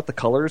figure out the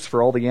colors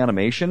for all the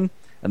animation,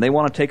 and they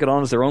want to take it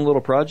on as their own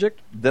little project,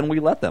 then we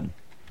let them.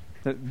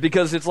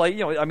 Because it's like,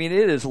 it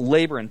is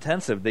labor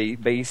intensive. They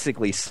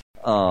basically,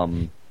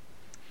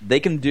 they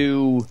can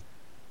do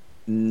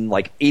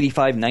like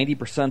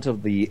 85-90%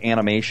 of the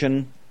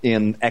animation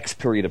in X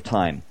period of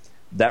time.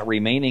 That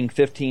remaining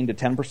 15 to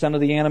 10%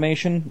 of the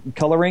animation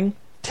coloring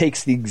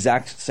takes the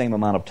exact same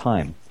amount of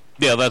time.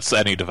 Yeah, that's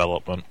any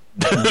development.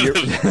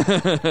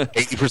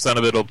 80%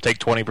 of it will take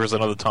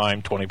 20% of the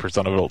time. 20%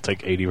 of it will take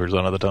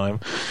 80% of the time.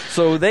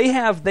 So they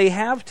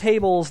have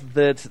tables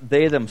that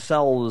they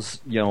themselves,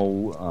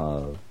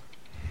 have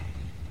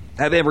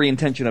every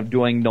intention of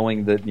doing,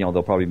 knowing that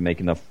they'll probably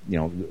make enough,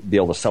 be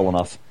able to sell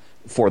enough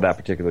for that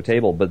particular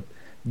table. But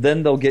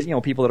then they'll get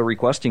people that are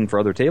requesting for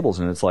other tables,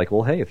 and it's like,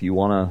 well, hey, if you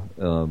want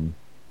to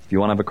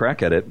have a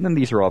crack at it, and then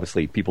these are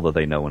obviously people that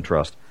they know and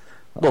trust.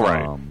 Well,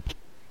 right.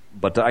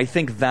 But I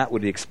think that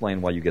would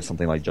explain why you get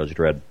something like Judge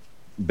Dredd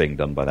being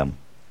done by them.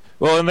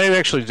 Well, and they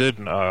actually did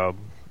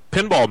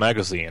Pinball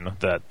Magazine,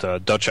 that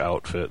Dutch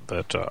outfit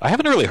that I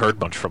haven't really heard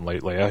much from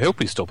lately. I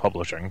hope he's still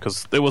publishing,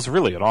 because it was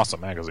really an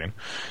awesome magazine.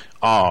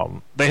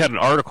 They had an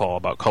article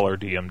about Color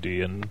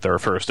DMD in their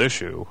first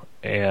issue,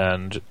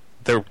 and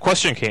their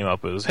question came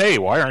up as, hey,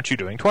 why aren't you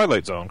doing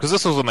Twilight Zone? Because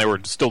this was when they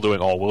were still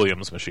doing all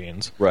Williams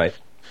machines. Right.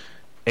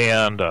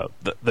 And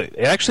they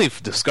actually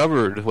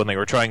discovered when they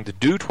were trying to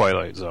do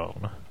Twilight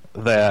Zone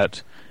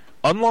that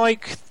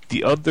unlike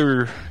the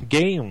other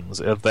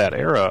games of that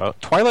era,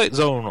 Twilight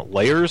Zone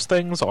layers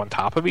things on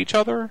top of each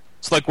other.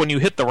 It's like when you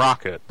hit the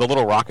rocket, the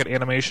little rocket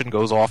animation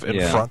goes off in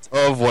front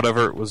of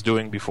whatever it was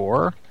doing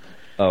before.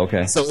 Oh,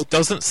 okay. So it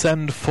doesn't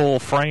send full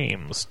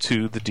frames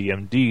to the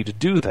DMD to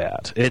do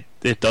that.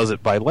 It does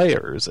it by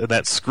layers, and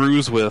that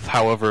screws with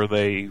however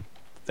the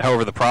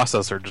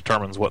processor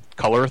determines what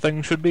color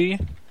thing should be.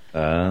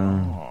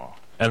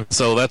 And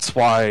so that's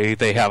why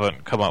they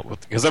haven't come up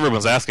with, because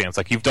everyone's asking, it's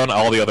like, you've done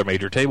all the other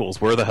major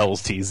tables, where the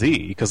hell's TZ?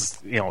 Because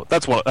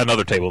that's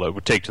another table that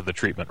would take to the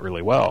treatment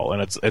really well,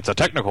 and it's a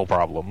technical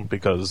problem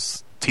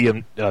because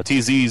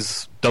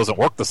TZ's doesn't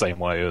work the same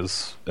way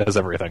as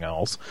everything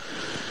else.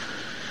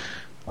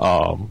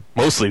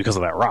 Mostly because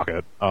of that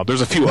rocket. There's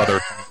a few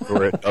other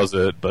where it does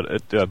it, but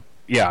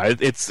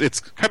it's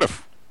kind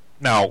of,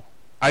 now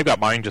I've got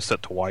mine just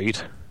set to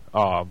white.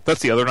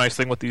 That's the other nice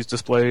thing with these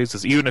displays,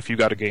 is even if you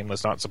got a game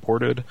that's not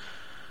supported,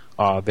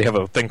 they have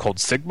a thing called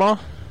Sigma,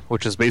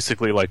 which is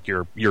basically like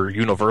your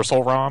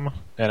universal ROM,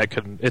 and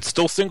it's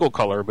still single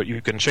color, but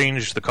you can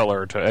change the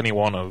color to any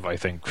one of, I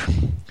think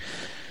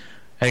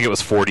it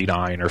was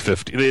 49 or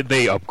 50.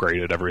 They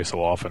upgrade it every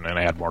so often and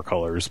add more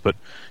colors, but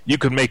you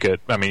can make it,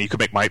 you can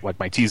make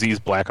my TZ's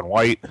black and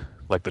white,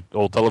 like the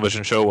old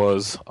television show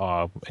was,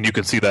 and you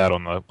can see that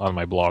on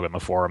my blog on the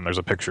forum. There's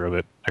a picture of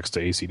it next to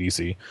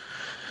AC/DC.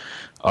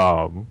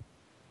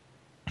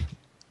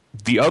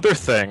 The other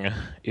thing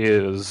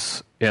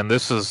is, and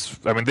this is,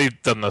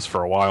 they've done this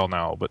for a while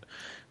now, but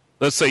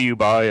let's say you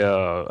buy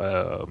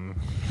a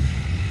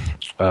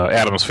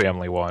Addams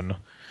Family one,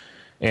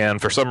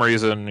 and for some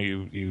reason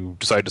you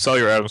decide to sell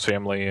your Addams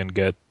Family and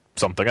get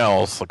something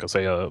else, like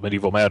say a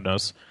Medieval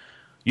Madness.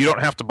 You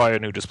don't have to buy a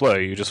new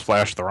display, you just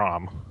flash the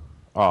ROM.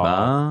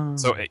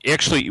 So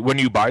actually, when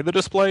you buy the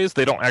displays,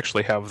 they don't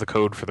actually have the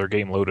code for their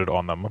game loaded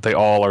on them. They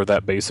all are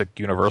that basic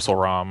universal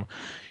ROM,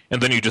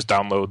 and then you just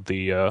download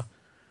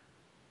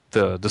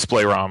the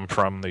display ROM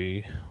from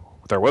their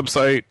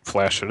website,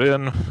 flash it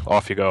in,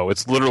 off you go.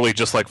 It's literally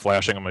just like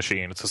flashing a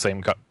machine. It's the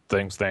same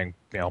thing.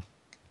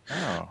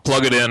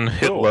 Plug it in,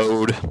 hit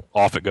load,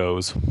 off it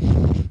goes.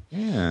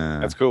 Yeah,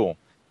 that's cool.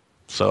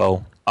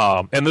 So.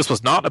 And this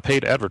was not a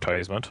paid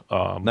advertisement.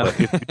 But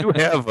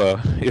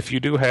if you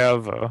do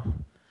have a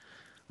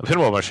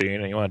pinball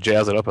machine and you want to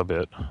jazz it up a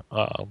bit,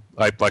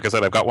 like I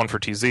said, I've got one for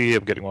TZ.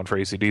 I'm getting one for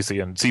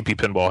AC/DC, and CP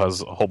Pinball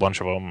has a whole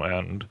bunch of them,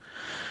 and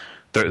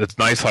it's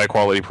nice, high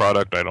quality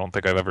product. I don't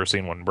think I've ever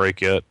seen one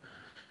break yet.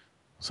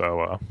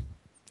 So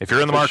if you're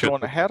in the market,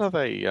 Sean, how do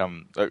they?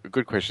 A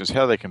good question is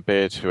how do they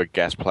compare to a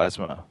gas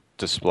plasma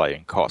display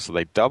in cost? Are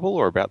they double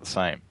or about the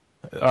same?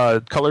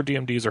 Color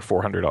DMDs are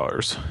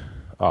 $400.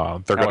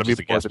 They're going to be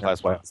the gas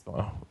plasma.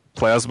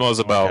 Plasma is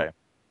about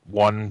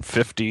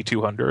 $150,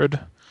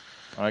 $200.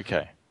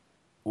 Okay.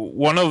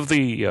 One of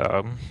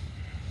the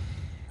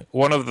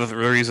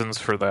reasons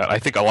for that, I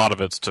think a lot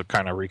of it's to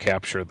kind of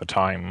recapture the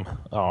time.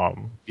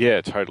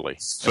 Totally.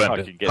 Spent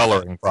in the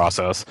coloring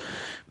process.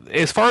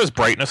 As far as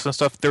brightness and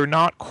stuff, they're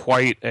not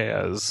quite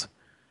as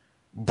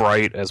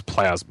bright as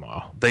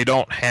plasma. They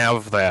don't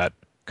have that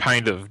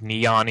kind of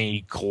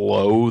neon-y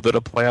glow that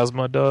a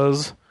plasma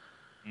does.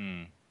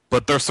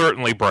 But they're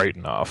certainly bright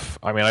enough.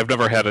 I've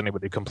never had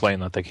anybody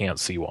complain that they can't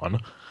see one.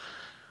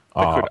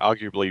 That could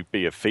arguably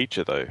be a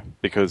feature, though,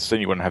 because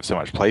then you wouldn't have so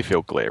much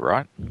playfield glare,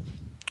 right?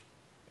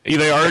 Yeah,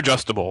 they are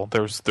adjustable.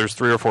 There's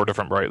 3 or 4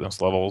 different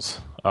brightness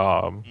levels.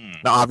 Now,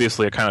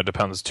 obviously, it kind of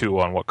depends, too,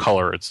 on what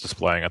color it's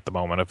displaying at the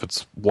moment. If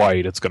it's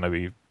white, it's going to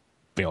be,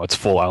 it's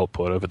full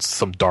output. If it's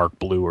some dark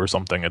blue or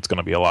something, it's going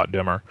to be a lot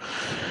dimmer.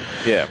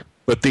 Yeah.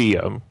 But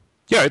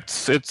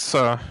it's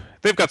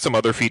they've got some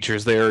other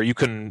features there. You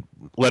can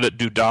let it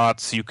do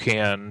dots. You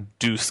can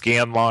do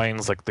scan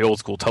lines like the old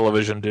school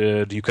television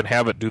did. You can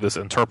have it do this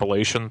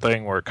interpolation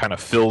thing where it kind of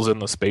fills in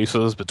the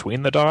spaces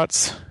between the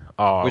dots.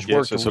 Which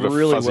worked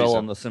really well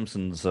on the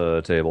Simpsons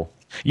table.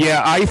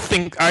 Yeah,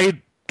 I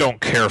don't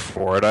care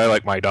for it. I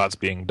like my dots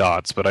being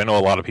dots, but I know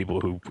a lot of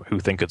people who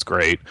think it's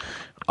great.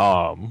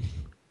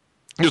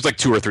 There's like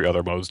 2 or 3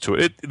 other modes to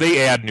it.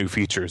 They add new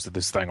features to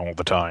this thing all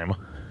the time.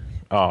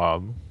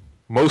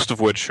 Most of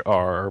which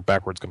are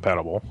backwards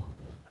compatible.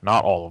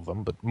 Not all of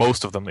them, but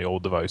most of them the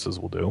old devices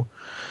will do.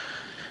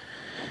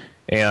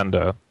 And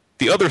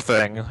the other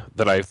thing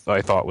that I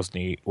thought was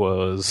neat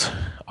was,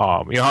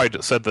 how I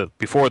just said that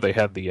before they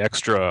had the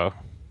extra,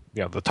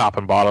 the top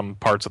and bottom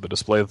parts of the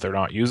display that they're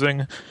not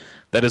using?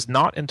 That is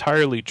not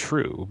entirely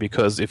true,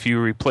 because if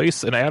you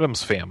replace an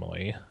Addams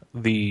Family,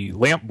 the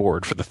lamp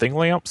board for the Thing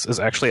lamps is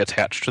actually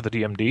attached to the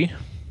DMD.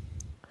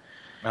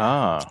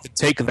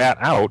 Take that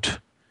out,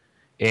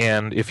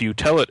 and if you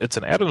tell it it's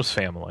an Addams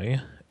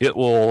Family, it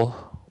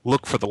will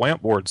look for the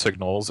lamp board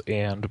signals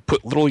and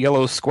put little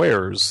yellow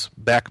squares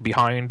back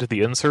behind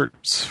the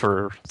inserts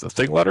for the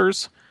Thing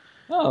letters.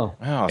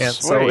 And sweet.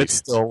 So it's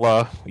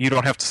still, you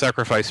don't have to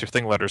sacrifice your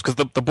Thing letters, because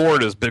the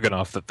board is big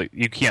enough that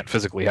you can't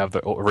physically have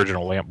the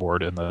original lamp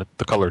board and the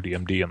color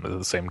DMD at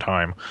the same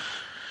time.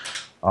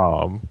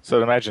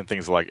 So imagine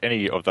things like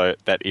any of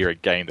that era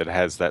game that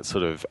has that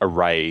sort of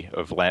array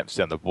of lamps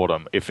down the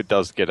bottom. If it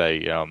does get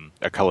a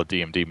color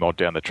DMD mod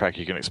down the track,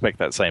 you can expect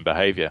that same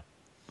behavior.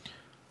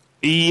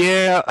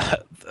 Yeah,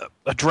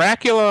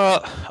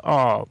 Dracula,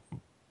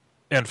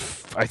 and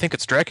I think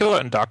it's Dracula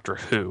and Doctor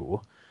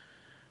Who.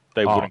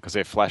 They wouldn't, because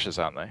they're flashes,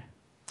 aren't they?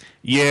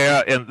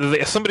 Yeah,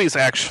 and somebody's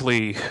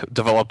actually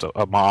developed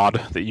a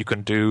mod that you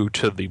can do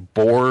to the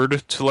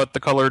board to let the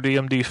color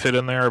DMD fit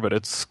in there, but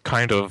it's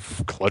kind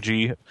of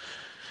kludgy.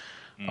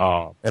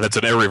 And it's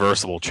an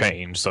irreversible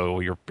change, so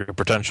you're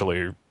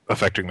potentially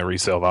affecting the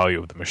resale value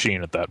of the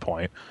machine at that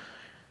point.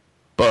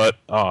 But,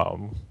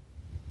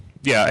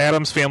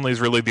 Addams Family is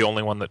really the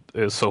only one that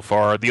is so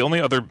far. The only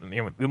other,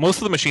 most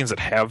of the machines that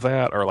have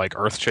that are like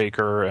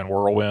Earthshaker and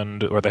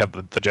Whirlwind, or they have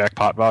the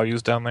jackpot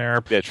values down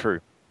there. Yeah,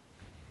 true.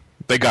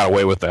 They got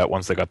away with that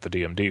once they got the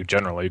DMD,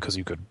 generally, because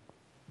you could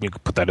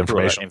put that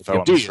information info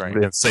on the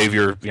string and save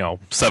your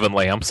 7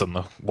 lamps and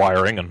the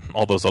wiring and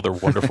all those other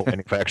wonderful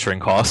manufacturing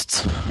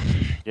costs.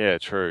 Yeah,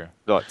 true.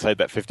 Like, save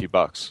that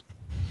 $50.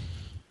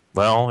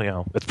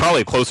 Well, it's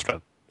probably closer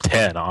to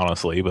 10,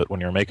 honestly, but when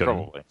you're making,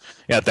 probably.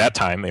 Yeah, at that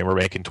time they were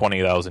making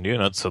 20,000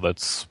 units, so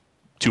that's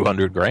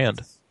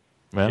 $200,000.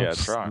 Yeah,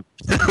 that's right.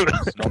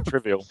 It's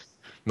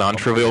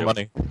non-trivial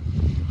money.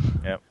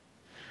 Yep.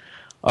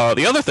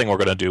 The other thing we're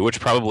going to do, which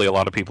probably a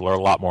lot of people are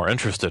a lot more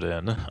interested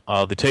in,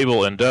 the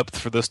table in depth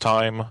for this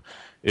time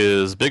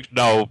is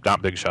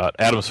not Big Shot,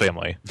 Addams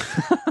Family.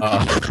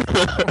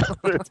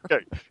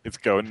 It's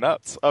going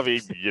nuts. I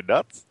mean, you're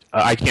nuts.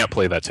 I can't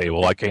play that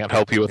table. I can't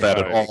help you with that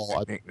at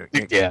all.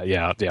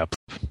 Yeah.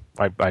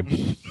 I'm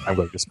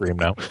going to scream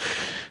now.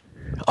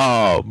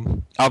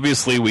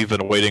 Obviously, we've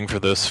been waiting for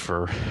this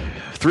for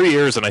 3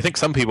 years, and I think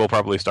some people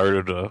probably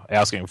started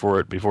asking for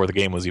it before the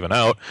game was even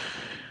out.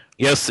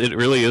 Yes, it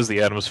really is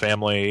the Addams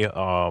Family.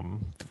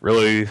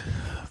 Really,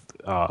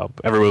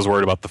 everyone's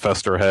worried about the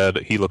Fester head.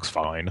 He looks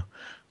fine.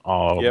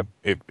 Yep.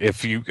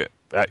 If you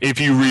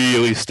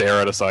really stare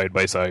at a side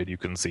by side, you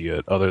can see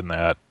it. Other than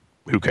that,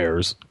 who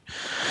cares?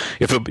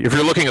 If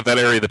you're looking at that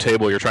area of the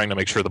table, you're trying to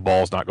make sure the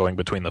ball's not going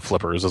between the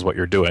flippers, is what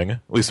you're doing.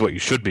 At least what you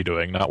should be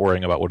doing, not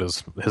worrying about what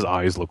his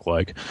eyes look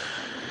like.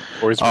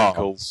 Or his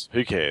wrinkles.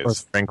 Who cares? Or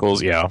his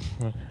wrinkles, yeah.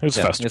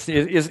 Fester.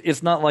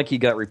 It's not like he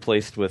got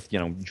replaced with,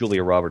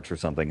 Julia Roberts or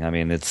something. I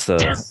mean, it's...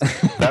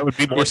 that would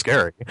be more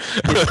scary.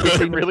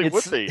 It really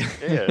would be,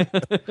 yeah.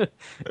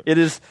 It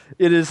is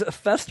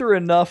Fester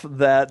enough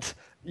that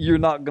you're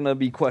not going to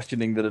be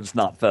questioning that it's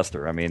not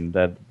Fester. I mean,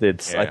 I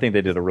think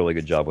they did a really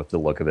good job with the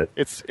look of it.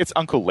 It's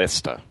Uncle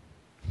Lester.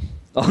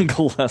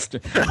 Uncle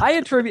Lester.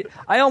 I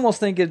almost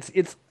think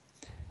it's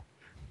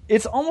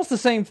almost the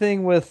same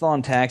thing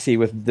on Taxi,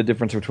 with the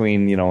difference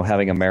between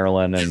having a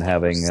Marilyn and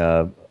having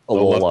a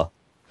Lola.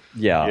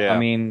 Yeah, I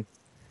mean,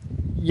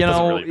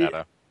 Doesn't really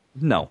matter.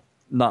 No,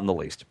 not in the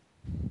least.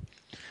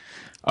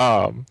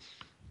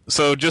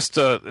 So just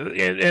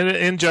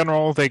in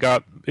general, they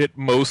got it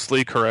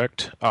mostly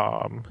correct.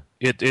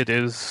 They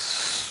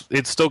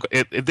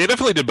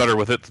definitely did better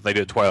with it than they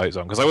did Twilight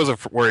Zone, because I was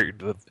worried,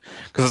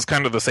 because it's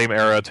kind of the same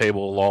era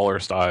table, Lawler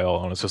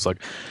style, and it's just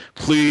like,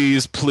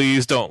 please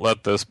don't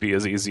let this be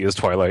as easy as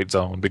Twilight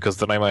Zone, because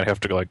then I might have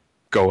to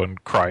go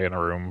and cry in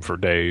a room for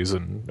days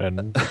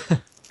and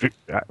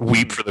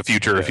weep for the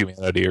future of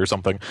humanity or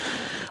something.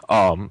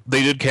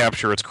 They did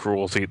capture its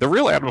cruelty. The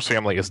real Addams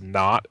Family is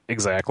not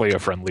exactly a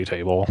friendly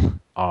table.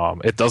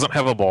 It doesn't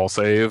have a ball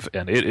save,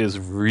 and it is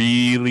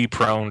really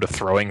prone to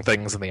throwing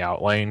things in the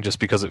outlane just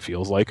because it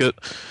feels like it.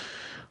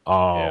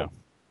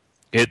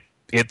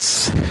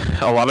 It's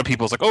a lot of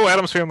people's like, oh,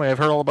 Addams Family, I've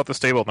heard all about this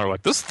table, and they're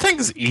like, this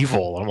thing's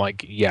evil. And I'm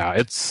like, yeah,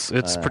 it's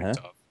pretty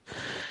tough.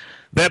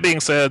 That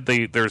being said,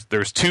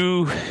 there's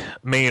two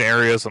main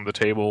areas on the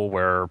table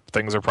where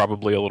things are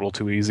probably a little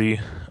too easy.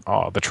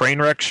 The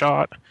train wreck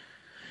shot.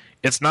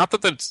 It's not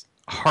that it's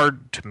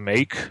hard to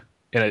make,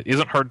 and it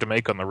isn't hard to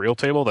make on the real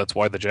table. That's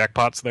why the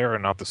jackpot's there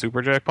and not the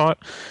super jackpot.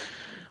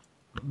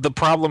 The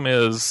problem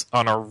is,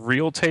 on a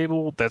real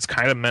table, that's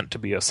kind of meant to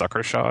be a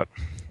sucker shot.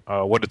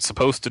 What it's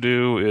supposed to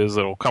do is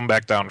it'll come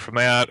back down from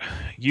that,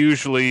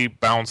 usually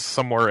bounce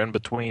somewhere in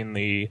between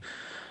the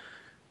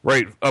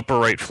upper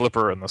right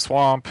flipper and the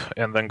swamp,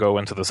 and then go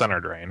into the center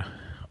drain.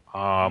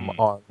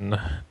 On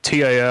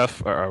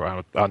TIF, or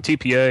on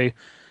TPA,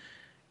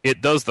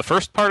 it does the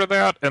first part of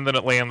that, and then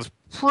it lands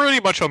pretty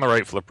much on the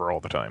right flipper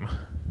all the time.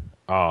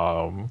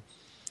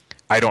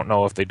 I don't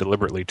know if they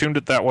deliberately tuned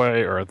it that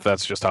way, or if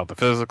that's just how the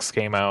physics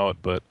came out,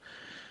 but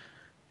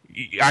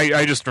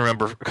I just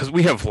remember, because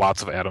we have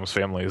lots of Addams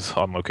Families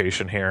on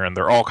location here, and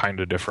they're all kind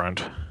of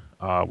different,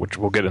 which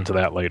we'll get into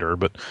that later,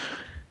 but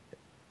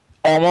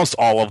almost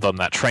all of them,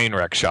 that train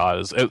wreck shot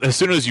is, as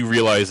soon as you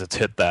realize it's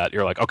hit that,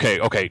 you're like,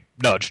 okay,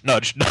 nudge,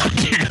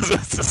 because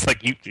it's just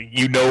like,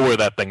 you know where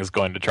that thing is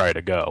going to try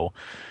to go,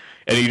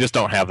 and you just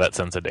don't have that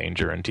sense of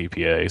danger in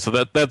TPA,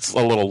 so that's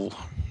a little,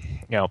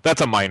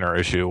 that's a minor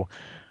issue.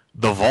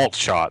 The vault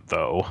shot,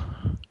 though,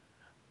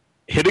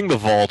 hitting the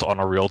vault on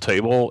a real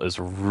table is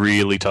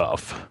really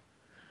tough.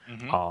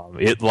 Mm-hmm.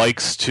 It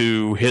likes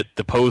to hit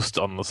the post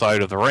on the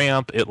side of the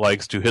ramp. It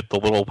likes to hit the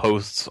little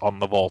posts on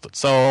the vault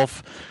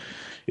itself.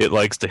 It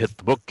likes to hit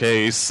the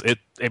bookcase.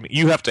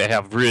 You have to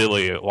have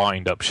really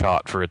lined up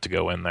shot for it to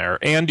go in there,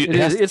 and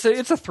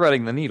it's a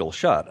threading the needle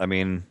shot. I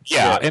mean,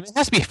 and it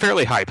has to be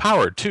fairly high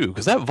powered too,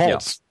 because that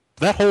vault's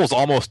that hole's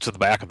almost to the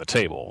back of the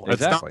table. Exactly.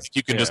 It's not like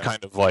you can just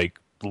kind of like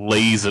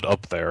lays it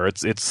up there.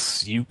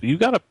 It's you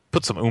got to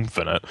put some oomph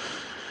in it.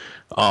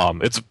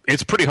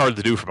 It's pretty hard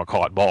to do from a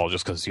caught ball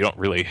just because you don't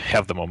really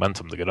have the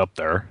momentum to get up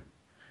there.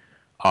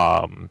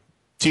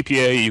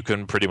 TPA, you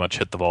can pretty much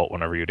hit the vault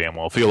whenever you damn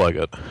well feel like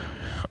it.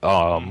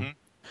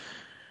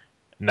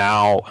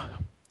 Now,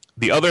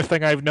 the other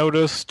thing I've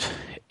noticed,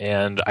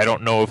 and I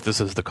don't know if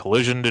this is the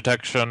collision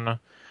detection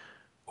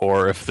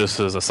or if this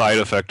is a side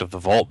effect of the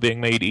vault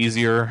being made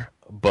easier,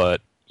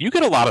 but you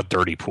get a lot of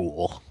dirty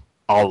pool.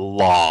 A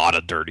lot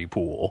of dirty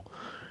pool.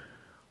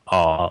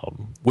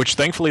 Which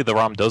thankfully the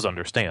ROM does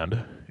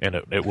understand, and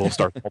it will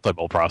start the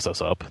multi-ball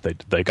process up.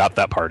 They got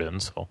that part in,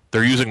 so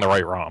they're using the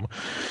right ROM.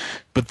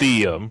 But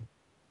I've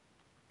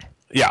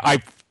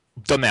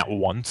done that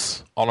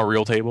once on a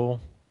real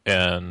table,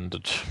 and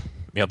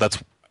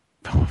that's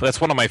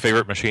one of my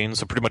favorite machines.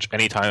 So pretty much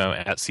any time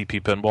I'm at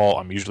CP Pinball,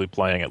 I'm usually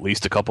playing at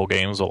least a couple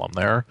games while I'm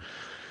there.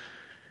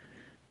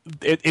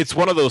 It's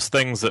one of those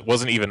things that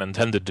wasn't even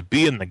intended to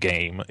be in the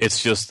game.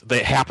 It's just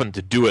they happened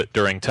to do it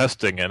during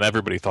testing, and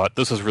everybody thought,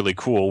 this is really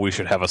cool, we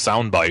should have a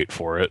soundbite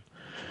for it.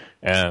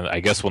 And I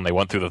guess when they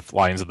went through the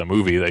lines of the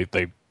movie,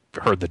 they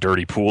heard the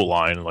dirty pool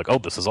line, and like, oh,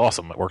 this is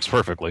awesome, it works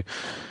perfectly.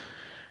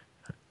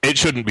 It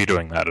shouldn't be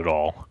doing that at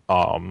all.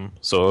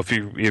 So if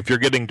you're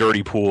getting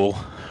dirty pool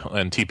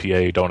and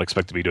TPA, don't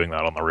expect to be doing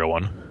that on the real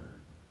one.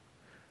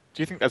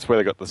 Do you think that's where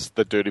they got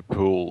the dirty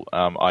pool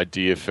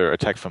idea for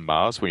Attack from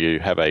Mars, where you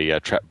have a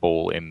trap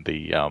ball in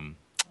the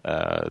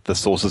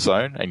saucer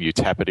zone and you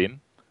tap it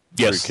in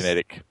through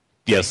kinetic?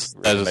 Yes,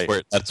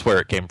 that's where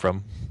it came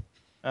from.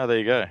 Oh, there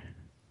you go.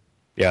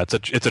 Yeah, it's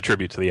a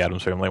tribute to the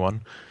Addams Family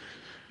one.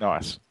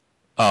 Nice.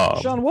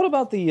 Sean, what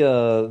about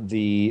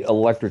the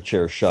electric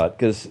chair shot?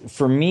 Because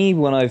for me,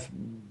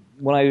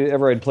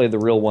 whenever I'd played the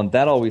real one,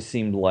 that always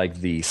seemed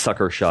like the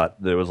sucker shot.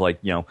 That was like,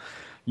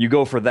 you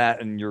go for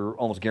that and you're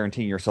almost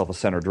guaranteeing yourself a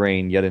center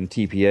drain, yet in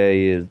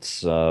TPA,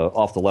 it's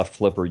off the left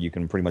flipper, you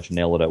can pretty much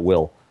nail it at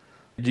will.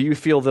 Do you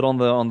feel that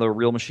on the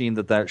real machine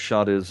that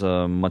shot is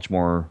much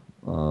more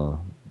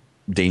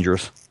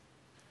dangerous?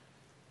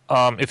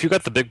 If you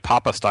got the big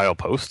Papa-style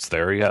posts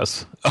there,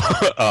 yes.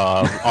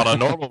 On a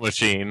normal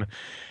machine,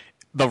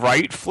 the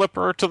right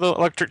flipper to the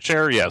electric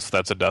chair, yes,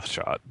 that's a death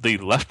shot. The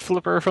left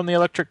flipper from the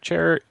electric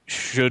chair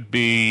should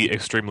be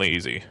extremely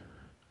easy.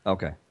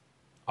 Okay.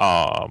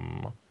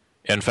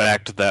 In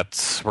fact,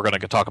 we're going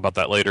to talk about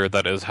that later.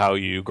 That is how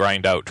you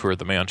grind out toward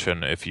the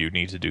mansion if you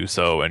need to do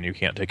so, and you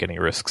can't take any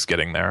risks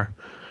getting there.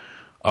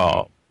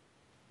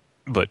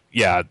 But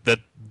yeah,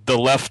 the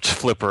left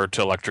flipper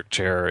to electric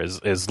chair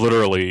is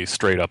literally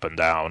straight up and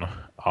down,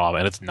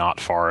 and it's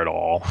not far at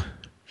all.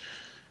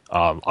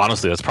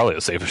 Honestly, that's probably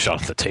the safest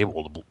shot at the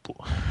table.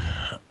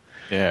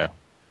 Yeah.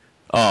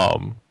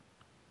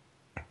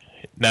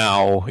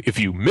 Now, if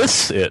you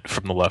miss it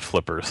from the left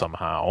flipper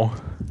somehow,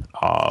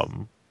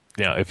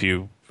 if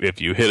you hit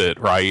it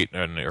right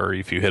or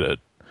if you hit it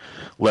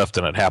left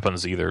and it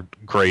happens to either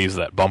graze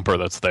that bumper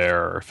that's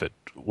there, or if it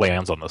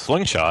lands on the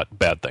slingshot,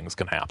 bad things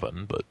can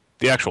happen, but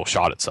the actual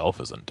shot itself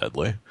isn't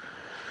deadly.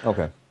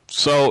 Okay.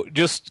 So,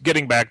 just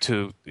getting back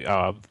to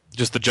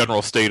just the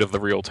general state of the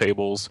real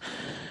tables.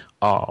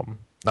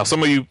 Now,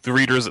 some of you, the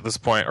readers at this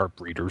point, are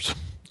readers.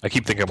 I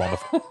keep thinking I'm on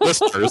the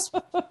listeners.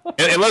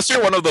 Unless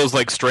you're one of those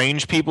like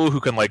strange people who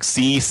can like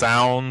see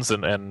sounds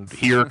and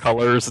hear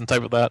colors and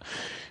type of that.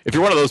 If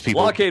you're one of those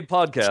people, Blockade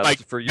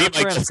Podcast for your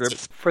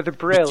transcript for the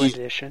Braille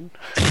edition.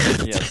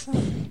 Yes.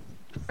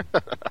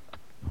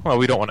 Well,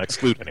 we don't want to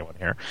exclude anyone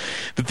here.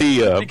 But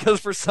because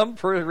for some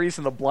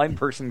reason a blind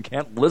person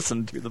can't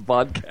listen to the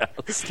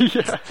podcast.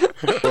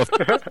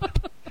 Yeah.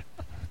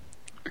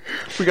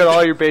 We got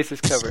all your bases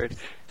covered.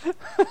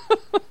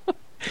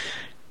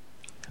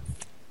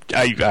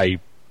 Anyway,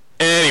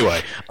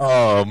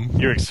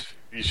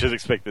 you should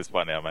expect this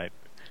by now, mate.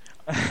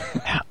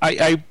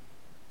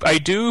 I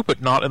do,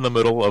 but not in the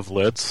middle of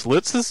Litz.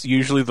 Litz is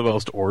usually the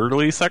most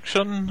orderly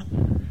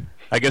section.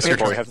 I guess you're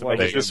going to have to make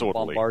it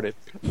disorderly. Bombard it.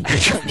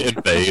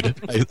 Invade.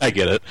 I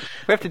get it.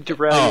 We have to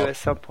derail you at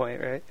some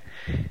point, right?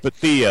 But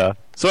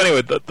so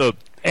anyway, the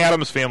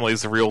Addams family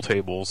is the real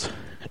tables.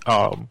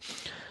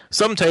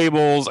 Some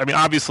tables, I mean,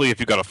 obviously, if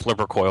you've got a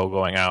flipper coil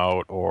going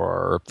out,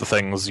 or the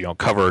thing's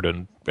covered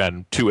in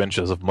 2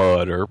 inches of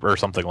mud, or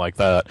something like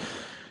that,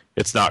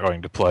 it's not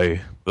going to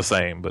play the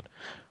same. But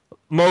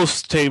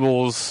most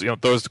tables,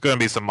 there's going to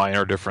be some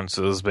minor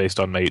differences based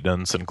on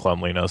maintenance and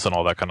cleanliness and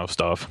all that kind of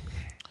stuff.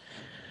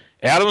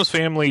 Addams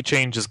family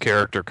changes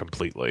character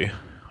completely.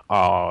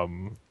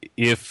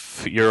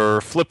 If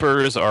your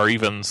flippers are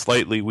even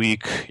slightly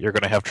weak, you're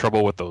going to have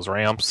trouble with those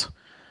ramps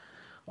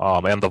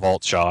and the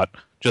vault shot,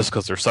 just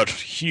because they're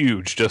such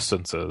huge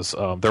distances.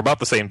 They're about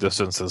the same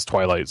distance as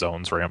Twilight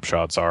Zone's ramp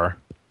shots are.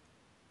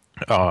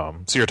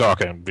 So you're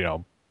talking,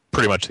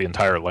 pretty much the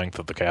entire length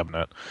of the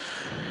cabinet.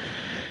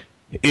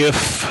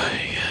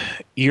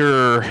 If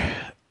your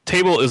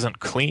table isn't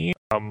clean,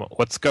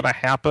 what's going to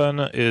happen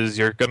is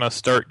you're going to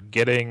start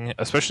getting,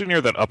 especially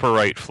near that upper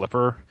right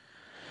flipper,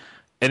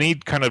 any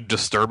kind of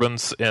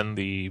disturbance in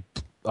the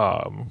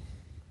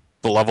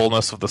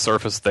levelness of the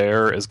surface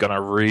there is going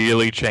to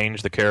really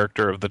change the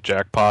character of the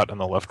jackpot and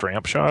the left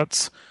ramp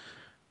shots,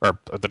 or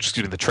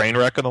the train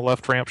wreck and the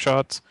left ramp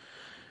shots,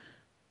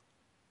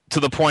 to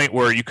the point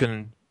where you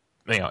can,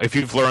 if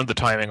you've learned the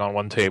timing on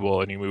one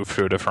table and you move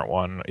to a different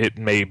one, it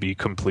may be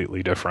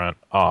completely different.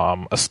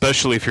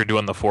 Especially if you're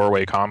doing the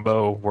 4-way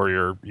combo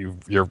where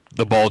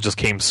the ball just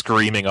came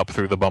screaming up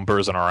through the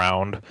bumpers and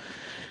around.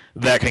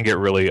 That can get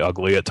really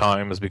ugly at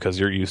times because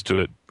you're used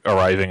to it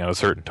arriving at a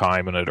certain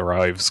time and it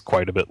arrives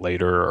quite a bit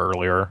later or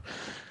earlier,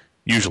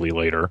 usually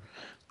later.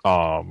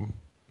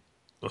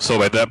 So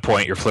by that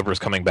point, your flipper's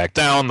coming back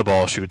down, the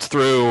ball shoots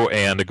through,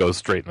 and it goes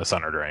straight in the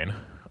center drain.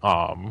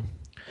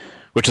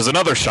 Which is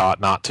another shot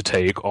not to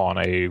take on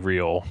a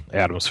real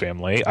Addams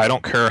family. I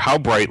don't care how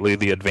brightly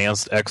the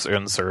advanced X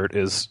insert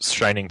is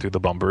shining through the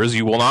bumpers,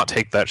 you will not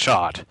take that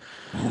shot.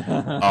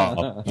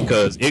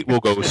 Because it will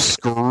go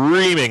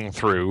screaming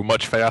through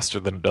much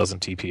faster than it does in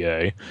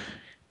TPA.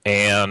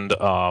 And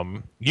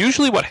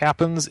usually what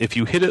happens, if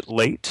you hit it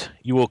late,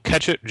 you will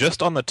catch it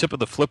just on the tip of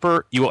the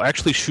flipper. You will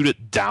actually shoot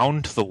it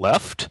down to the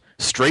left,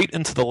 straight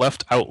into the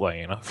left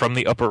outlane from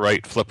the upper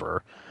right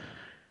flipper.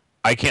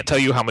 I can't tell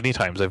you how many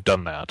times I've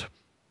done that,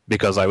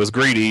 because I was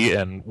greedy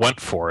and went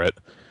for it.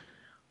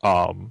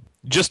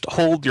 Just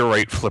hold your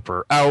right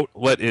flipper out,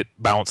 let it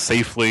bounce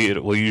safely.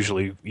 It will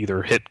usually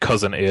either hit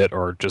cousin it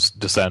or just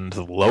descend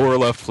to the lower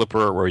left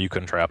flipper where you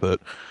can trap it.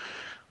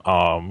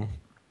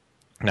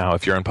 Now,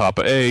 if you're in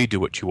Papa A, do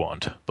what you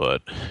want.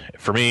 But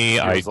for me,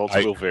 the results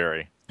will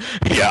vary.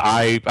 Yeah,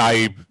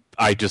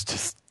 I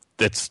just,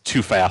 it's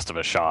too fast of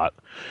a shot.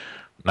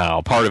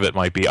 Now, part of it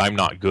might be I'm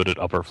not good at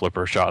upper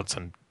flipper shots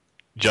in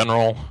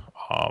general.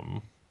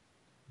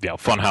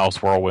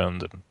 Funhouse,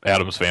 Whirlwind, and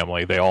Addams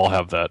family, they all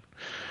have that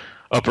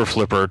upper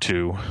flipper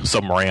to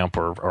some ramp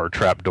or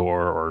trap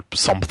door or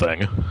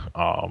something.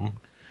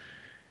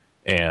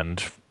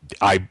 And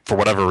I, for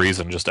whatever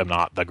reason, just am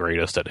not the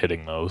greatest at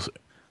hitting those.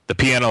 The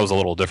piano is a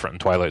little different in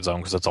Twilight Zone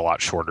because it's a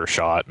lot shorter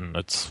shot, and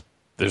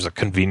there's a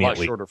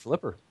conveniently... A lot shorter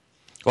flipper.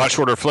 A lot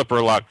shorter flipper,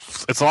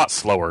 it's a lot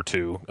slower,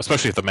 too,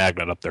 especially if the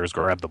magnet up there is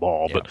grab the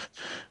ball. Yeah.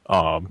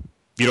 But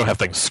you don't have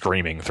things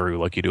screaming through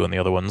like you do in the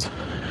other ones.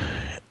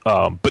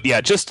 But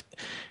yeah, just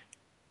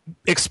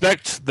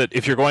expect that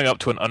if you're going up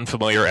to an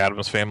unfamiliar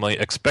Addams family,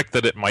 expect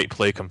that it might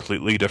play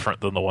completely different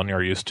than the one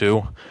you're used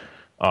to.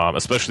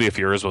 Especially if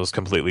yours was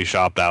completely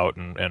shopped out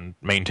and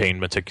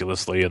maintained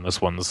meticulously, and this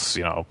one's,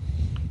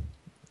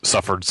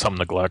 suffered some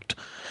neglect.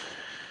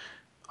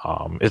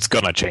 It's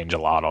going to change a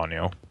lot on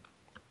you.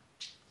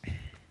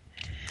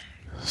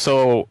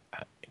 So,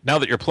 now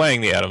that you're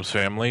playing the Addams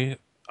family,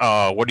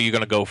 what are you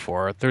going to go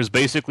for? There's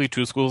basically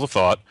 2 schools of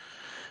thought,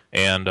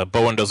 and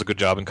Bowen does a good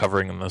job in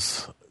covering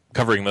this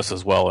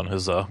as well in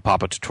his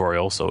Papa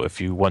tutorial, so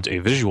if you want a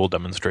visual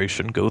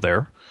demonstration, go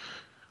there.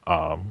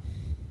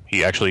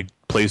 He actually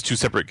plays 2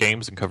 separate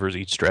games and covers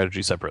each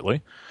strategy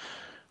separately.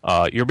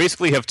 You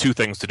basically have 2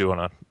 things to do on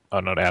a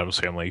on an Addams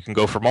Family. You can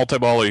go for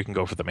multi-ball or you can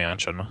go for the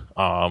Mansion.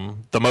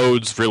 The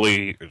modes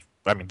really,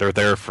 I mean, they're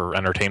there for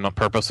entertainment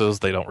purposes.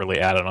 They don't really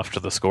add enough to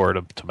the score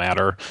to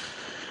matter.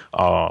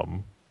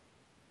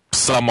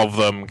 Some of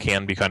them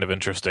can be kind of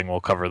interesting. We'll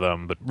cover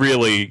them, but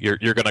really, you're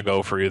going to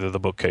go for either the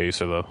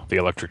bookcase or the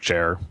electric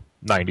chair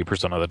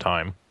 90% of the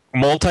time.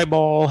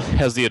 Multi-ball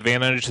has the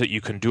advantage that you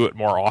can do it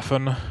more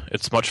often.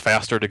 It's much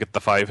faster to get the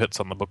 5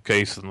 hits on the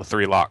bookcase and the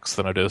 3 locks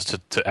than it is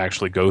to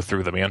actually go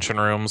through the mansion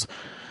rooms.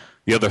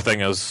 The other thing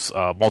is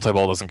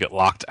multi-ball doesn't get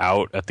locked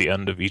out at the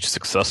end of each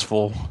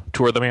successful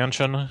tour of the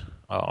mansion,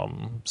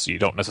 so you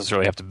don't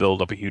necessarily have to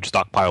build up a huge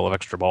stockpile of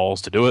extra balls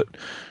to do it.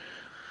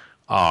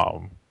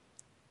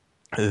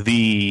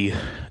 The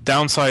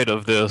downside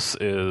of this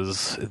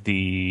is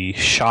the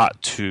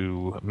shot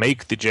to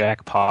make the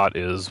jackpot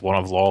is one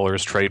of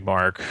Lawler's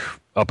trademark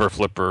upper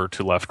flipper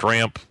to left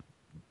ramp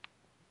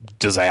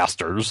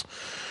disasters.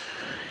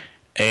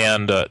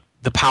 And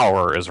the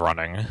power is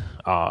running.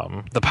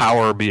 The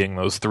power being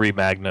those 3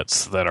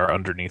 magnets that are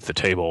underneath the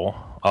table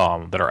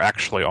that are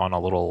actually on a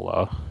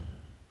little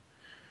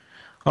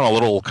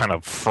kind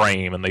of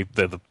frame, and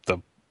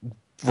the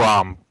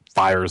ROM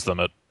fires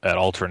them at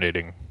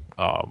alternating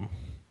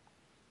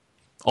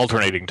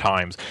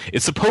times.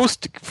 It's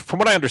supposed to, from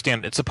what I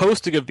understand, it's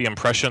supposed to give the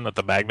impression that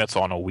the magnet's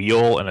on a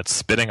wheel and it's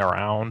spinning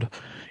around.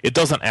 It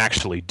doesn't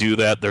actually do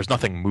that. There's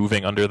nothing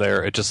moving under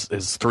there. It just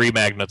is 3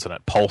 magnets and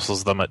it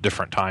pulses them at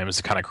different times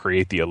to kind of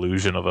create the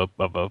illusion of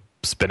a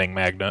spinning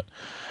magnet.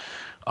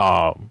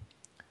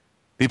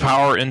 The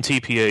power in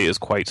TPA is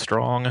quite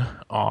strong.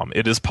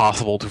 It is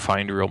possible to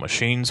find real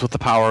machines with the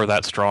power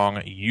that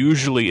strong.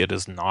 Usually it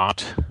is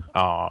not.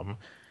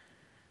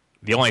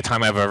 The only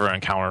time I've ever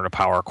encountered a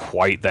power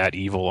quite that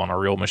evil on a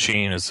real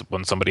machine is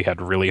when somebody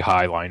had really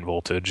high line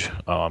voltage.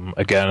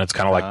 Again, it's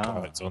kind of like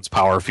Twilight Zone's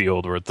power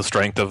field, where the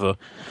strength of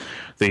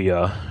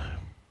the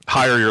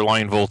higher your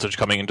line voltage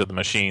coming into the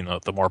machine,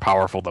 the more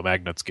powerful the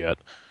magnets get.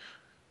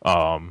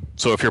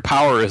 So if your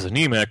power is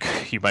anemic,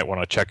 you might want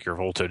to check your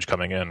voltage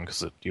coming in,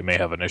 because you may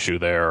have an issue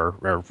there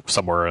or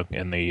somewhere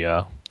in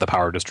the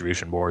power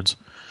distribution boards.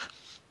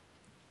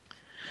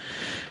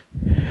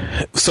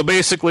 So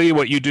basically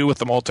what you do with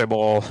the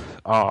multi-ball,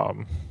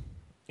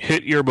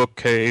 hit your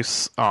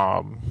bookcase.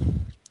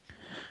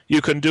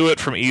 You can do it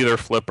from either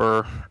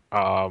flipper.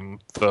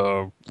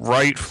 The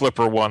right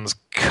flipper one's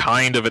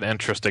kind of an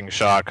interesting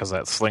shot because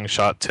that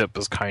slingshot tip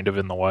is kind of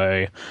in the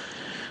way.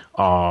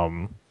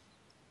 On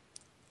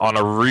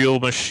a real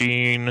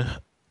machine,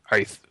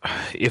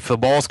 if the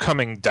ball's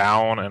coming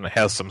down and it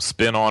has some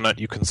spin on it,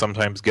 you can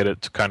sometimes get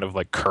it to kind of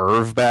like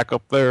curve back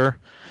up there.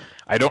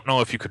 I don't know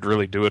if you could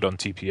really do it on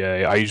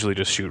TPA. I usually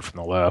just shoot from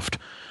the left.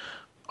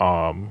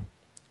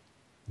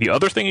 The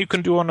other thing you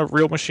can do on a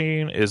real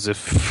machine is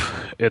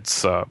if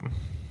it's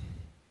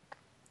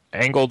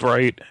angled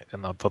right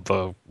and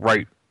the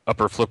right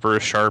upper flipper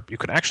is sharp, you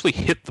can actually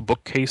hit the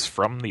bookcase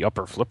from the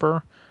upper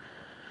flipper.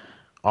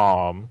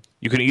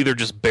 You can either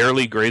just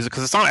barely graze it,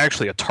 because it's not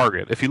actually a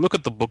target. If you look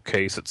at the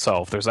bookcase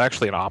itself, there's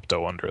actually an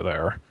opto under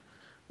there.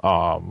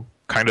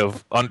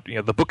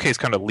 The bookcase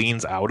kind of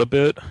leans out a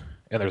bit,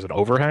 and there's an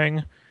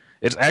overhang.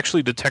 It's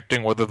actually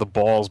detecting whether the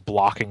ball's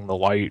blocking the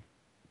light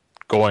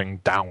going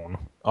down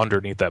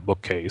underneath that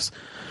bookcase.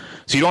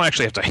 So you don't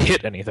actually have to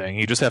hit anything.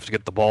 You just have to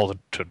get the ball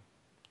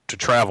to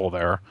travel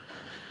there.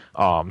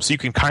 So you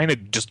can kind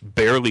of just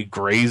barely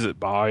graze it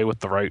by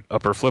with the right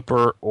upper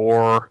flipper,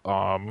 or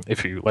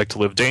if you like to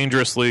live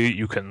dangerously,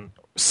 you can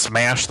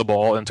smash the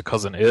ball into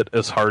Cousin It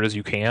as hard as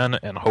you can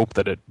and hope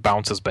that it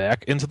bounces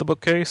back into the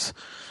bookcase.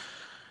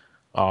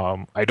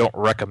 I don't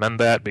recommend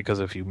that, because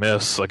if you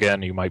miss,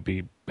 again, you might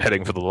be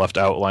heading for the left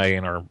out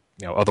lane, or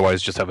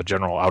otherwise just have a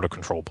general out of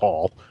control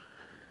ball.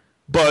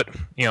 But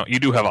you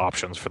do have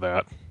options for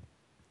that.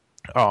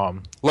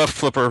 Lower left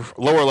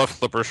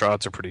flipper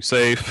shots are pretty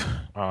safe.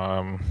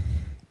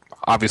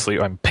 Obviously,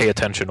 pay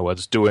attention to what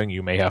it's doing.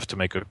 You may have to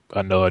make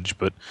a nudge,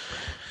 but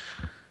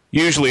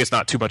usually it's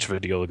not too much of a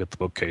deal to get the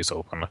bookcase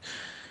open.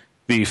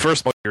 The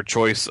first one, your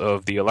choice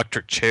of the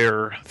electric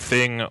chair,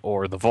 Thing,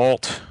 or the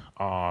vault.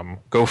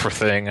 Go for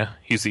Thing.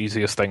 He's the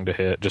easiest thing to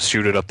hit. Just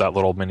shoot it up that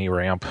little mini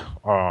ramp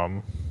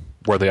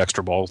where the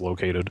extra ball is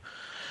located,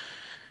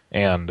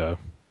 and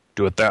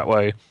do it that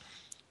way.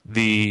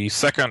 The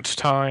second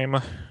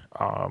time,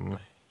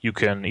 you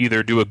can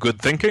either do a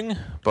good thinking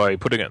by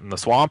putting it in the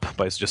swamp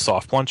by just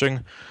soft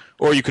plunging,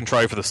 or you can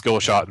try for the skill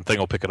shot and Thing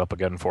will pick it up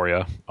again for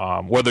you.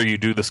 Whether you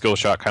do the skill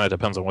shot kind of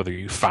depends on whether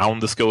you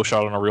found the skill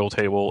shot on a real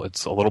table.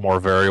 It's a little more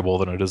variable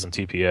than it is in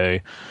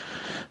TPA.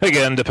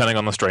 Again, depending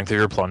on the strength of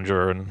your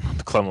plunger and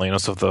the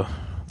cleanliness of the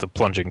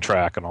plunging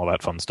track and all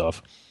that fun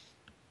stuff.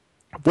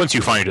 Once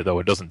you find it, though,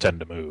 it doesn't tend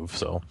to move.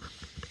 So,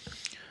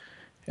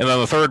 and then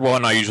the third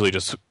one, I usually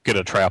just get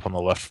a trap on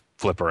the left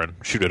flipper and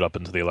shoot it up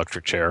into the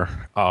electric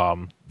chair.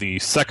 The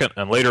second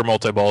and later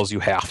multi-balls, you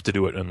have to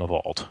do it in the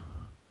vault.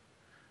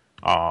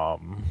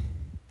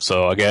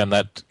 So again,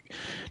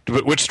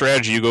 which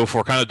strategy you go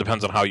for kind of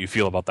depends on how you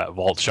feel about that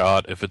vault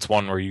shot. If it's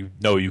one where you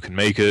know you can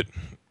make it,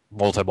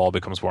 multi-ball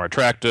becomes more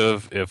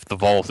attractive, if the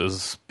vault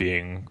is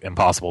being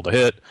impossible to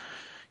hit,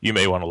 you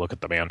may want to look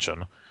at the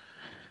mansion.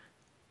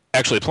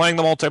 Actually playing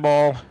the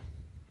multi-ball,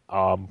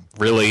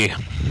 really,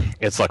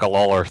 it's like a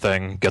Lawler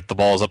thing. Get the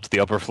balls up to the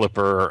upper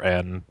flipper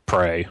and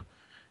pray.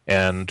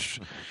 And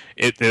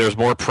there's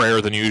more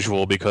prayer than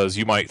usual because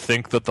you might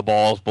think that the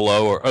ball's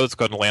below or, it's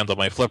going to land on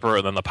my flipper,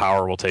 and then the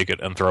power will take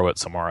it and throw it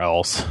somewhere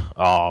else.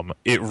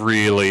 It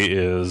really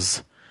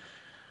is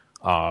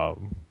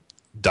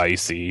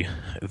dicey.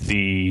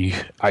 The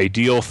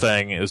ideal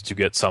thing is to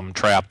get some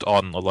trapped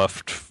on the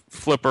left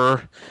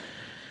flipper.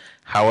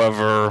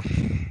 However,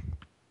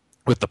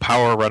 with the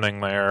power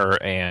running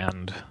there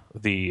and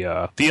the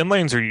in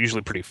lanes are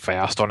usually pretty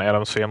fast on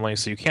Addams Family,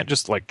 so you can't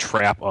just like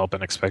trap up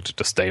and expect it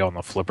to stay on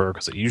the flipper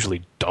because it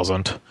usually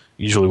doesn't.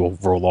 Usually will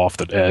roll off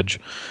the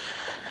edge.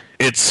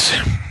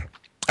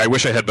 I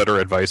wish I had better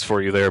advice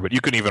for you there, but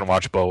you can even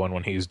watch Bowen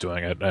when he's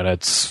doing it, and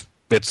it's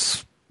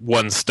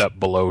one step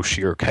below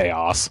sheer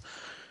chaos.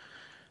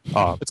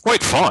 It's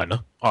quite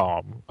fun.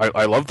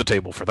 I love the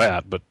table for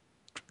that, but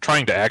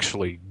trying to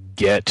actually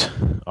get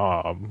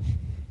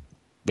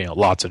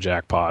lots of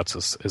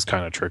jackpots is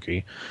kind of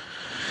tricky.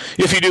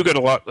 If you do get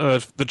a lot,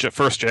 the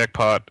first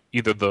jackpot,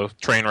 either the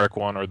train wreck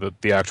one or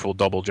the actual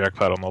double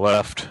jackpot on the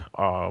left,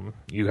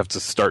 you have to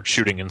start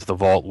shooting into the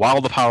vault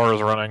while the power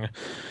is running.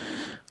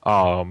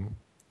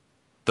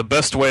 The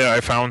best way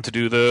I found to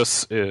do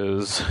this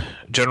is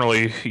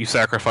generally you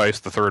sacrifice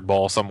the third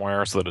ball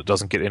somewhere so that it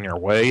doesn't get in your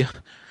way.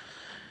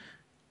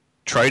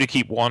 Try to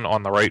keep one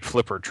on the right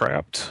flipper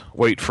trapped.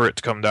 Wait for it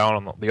to come down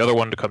on the other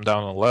one to come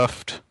down on the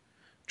left.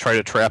 Try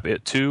to trap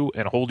it too,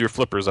 and hold your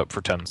flippers up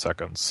for 10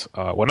 seconds.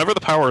 Whenever the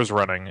power is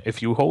running,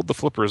 if you hold the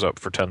flippers up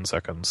for 10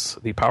 seconds,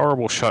 the power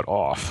will shut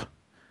off.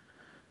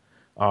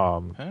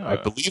 I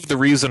believe the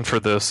reason for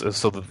this is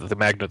so that the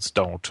magnets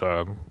don't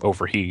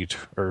overheat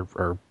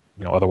or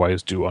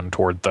otherwise do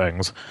untoward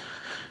things.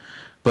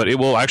 But it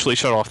will actually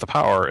shut off the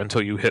power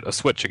until you hit a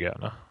switch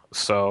again.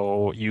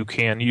 So you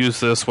can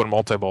use this when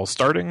multi-ball is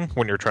starting,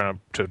 when you're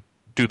trying to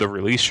do the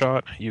release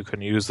shot. You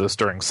can use this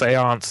during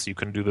Seance. You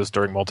can do this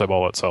during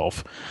multi-ball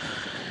itself.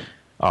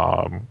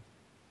 And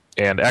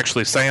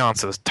actually,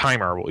 Seance's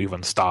timer will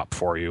even stop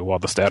for you while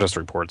the status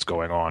report's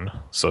going on.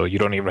 So you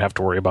don't even have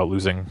to worry about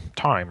losing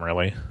time,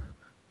 really.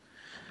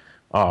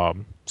 So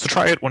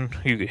try it when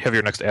you have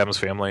your next Addams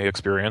Family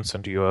experience,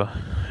 and you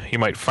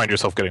might find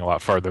yourself getting a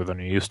lot farther than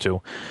you used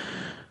to.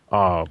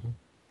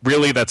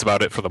 Really, that's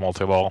about it for the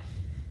multi-ball.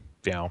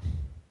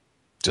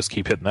 Just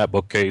keep hitting that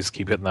bookcase,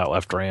 keep hitting that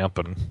left ramp,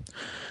 and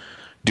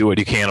do what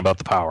you can about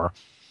the power.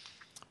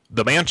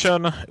 The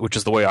mansion, which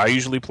is the way I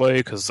usually play,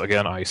 because,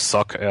 again, I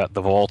suck at the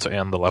vault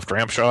and the left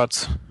ramp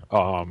shots,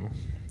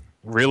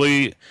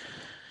 really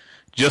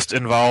just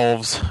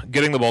involves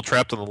getting the ball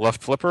trapped on the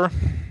left flipper,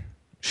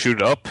 shoot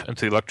it up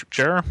into the electric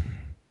chair,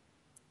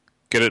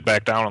 get it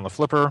back down on the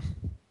flipper,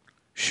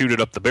 shoot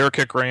it up the bear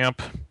kick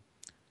ramp,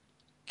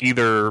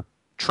 either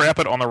trap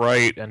it on the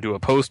right and do a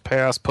post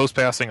pass. Post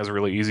passing is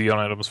really easy on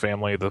Addams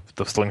Family. The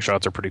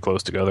slingshots are pretty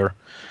close together.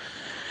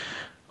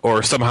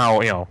 Or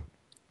somehow,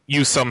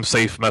 use some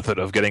safe method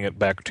of getting it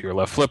back to your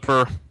left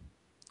flipper.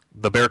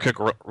 The bear kick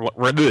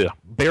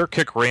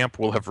ramp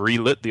will have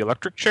relit the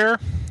electric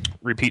chair.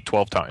 Repeat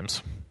 12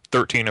 times.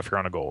 13 if you're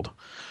on a gold.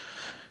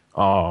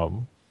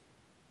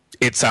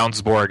 It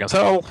sounds boring as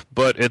hell,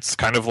 but it's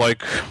kind of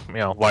like,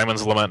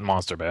 Lyman's Lament and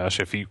Monster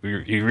Bash. If you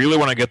really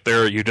want to get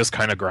there, you just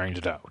kind of grind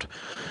it out.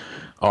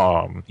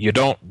 You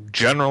don't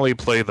generally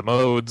play the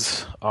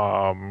modes.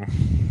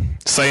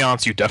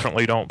 Seance you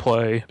definitely don't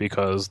play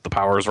because the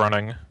power is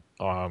running,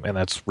 and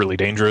that's really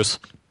dangerous.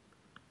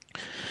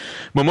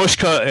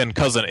 Mamushka and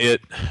Cousin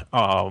It,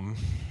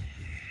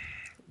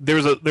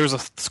 there's a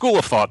school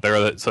of thought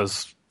there that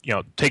says,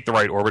 take the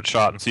right orbit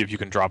shot and see if you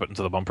can drop it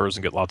into the bumpers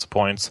and get lots of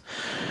points.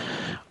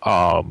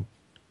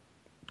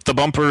 The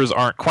bumpers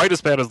aren't quite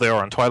as bad as they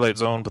are in Twilight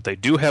Zone, but they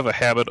do have a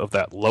habit of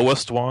that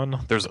lowest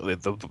one. There's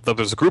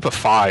a group of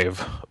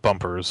 5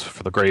 bumpers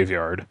for the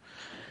graveyard,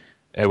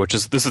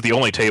 this is the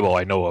only table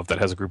I know of that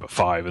has a group of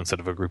 5 instead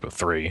of a group of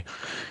 3.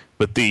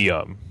 But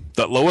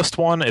that lowest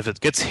one, if it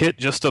gets hit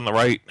just on the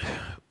right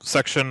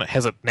section,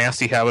 has a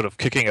nasty habit of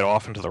kicking it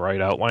off into the right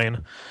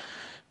outlane.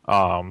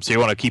 So you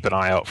want to keep an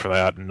eye out for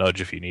that and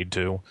nudge if you need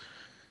to.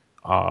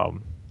 I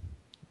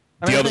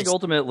think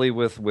ultimately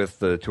with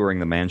the touring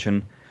the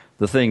mansion,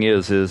 the thing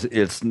is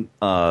it's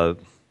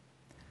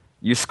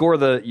you score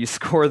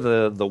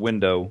the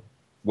window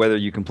whether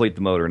you complete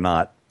the mode or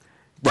not,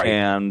 right?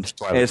 And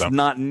it's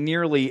not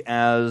nearly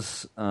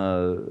as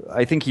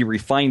I think he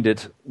refined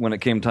it when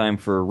it came time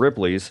for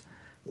Ripley's,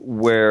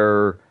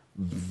 where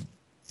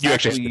you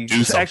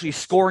actually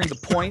scoring the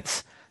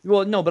points.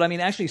 Well, no, but I mean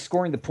actually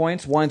scoring the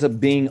points winds up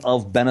being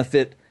of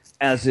benefit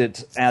as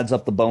it adds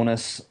up the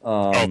bonus.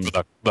 For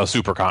the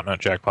supercontinent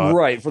jackpot.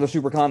 Right, for the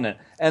supercontinent.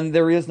 And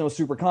there is no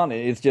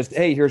supercontinent. It's just,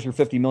 hey, here's your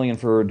 $50 million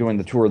for doing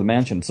the tour of the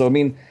mansion. So, I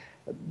mean,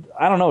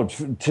 I don't know.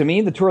 To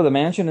me, the tour of the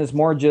mansion is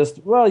more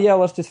just, well, yeah,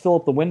 let's just fill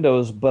up the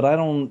windows, but I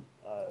don't...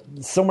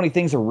 so many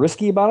things are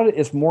risky about it.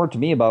 It's more, to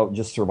me, about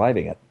just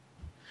surviving it.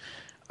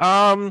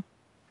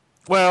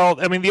 Well,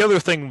 I mean, the other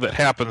thing that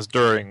happens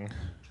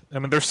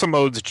there's some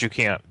modes that you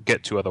can't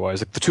get to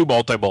otherwise. Like the 2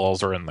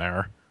 multi-balls are in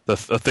there, the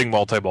thing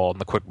multi-ball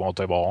and the quick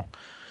multi-ball,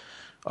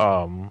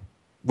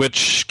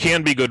 which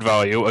can be good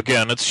value.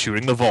 Again, it's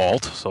shooting the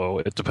vault, so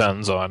it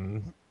depends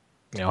on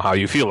how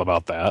you feel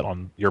about that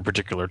on your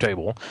particular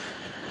table.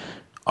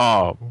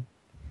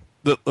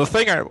 The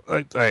thing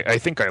I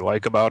think I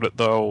like about it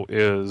though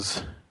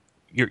is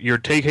you're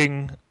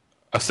taking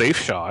a safe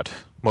shot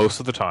most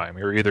of the time.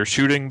 You're either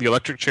shooting the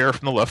electric chair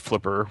from the left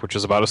flipper, which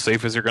is about as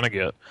safe as you're going to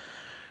get,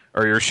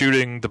 or you're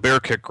shooting the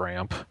bear kick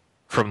ramp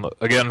from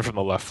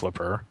the left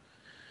flipper.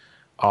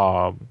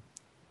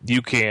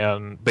 You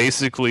can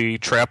basically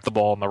trap the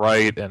ball on the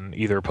right and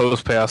either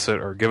post pass it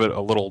or give it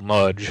a little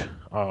nudge.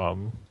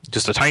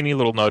 Just a tiny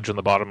little nudge in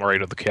the bottom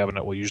right of the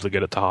cabinet will usually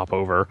get it to hop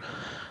over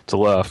to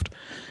left.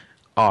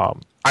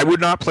 I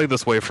would not play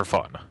this way for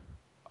fun.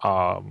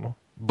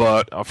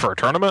 But for a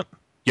tournament,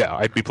 yeah,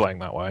 I'd be playing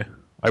that way.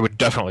 I would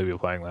definitely be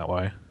playing that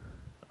way.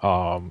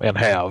 And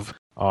have.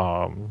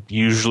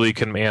 Usually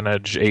can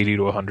manage 80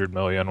 to 100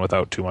 million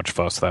without too much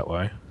fuss that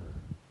way.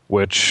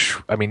 Which,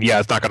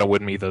 it's not going to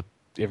win me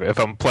if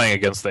I'm playing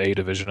against the A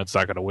division, it's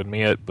not going to win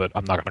me it, but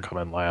I'm not going to come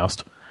in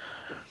last.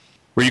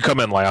 Where you come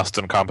in last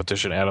in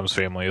competition, Addams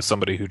Family is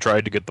somebody who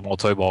tried to get the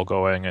multi-ball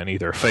going and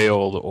either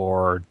failed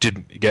or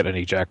didn't get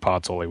any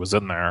jackpots while he was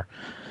in there.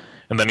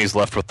 And then he's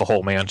left with the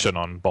whole mansion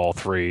on ball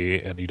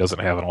 3, and he doesn't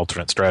have an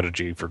alternate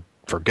strategy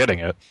for getting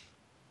it.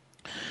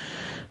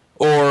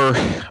 Or,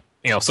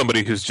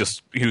 somebody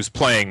who's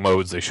playing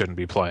modes they shouldn't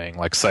be playing,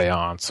 like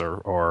Seance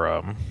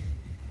or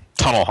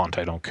Tunnel Hunt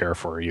I don't care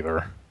for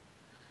either.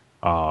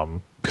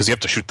 Because you have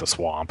to shoot the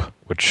swamp,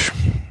 which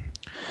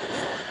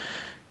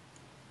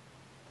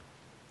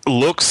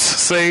looks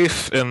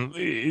safe, and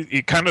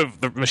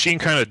the machine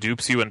kind of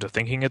dupes you into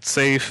thinking it's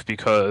safe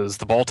because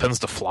the ball tends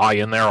to fly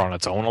in there on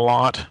its own a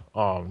lot,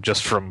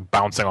 just from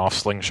bouncing off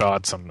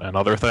slingshots and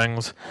other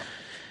things.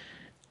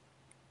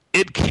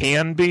 It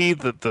can be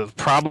that the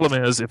problem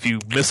is if you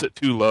miss it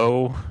too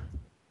low,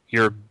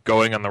 you're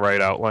going on the right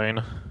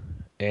outlane.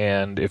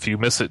 And if you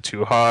miss it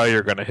too high,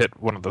 you're going to hit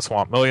one of the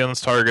Swamp Millions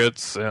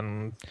targets,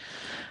 and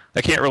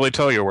I can't really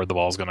tell you where the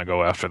ball's going to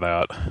go after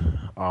that.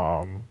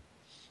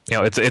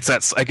 It's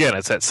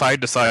that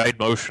side-to-side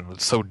motion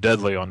that's so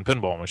deadly on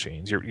pinball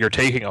machines. You're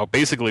taking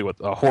basically with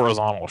a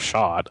horizontal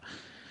shot,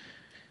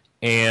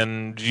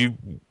 and you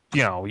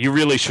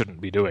really shouldn't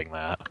be doing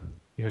that.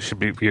 You should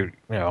be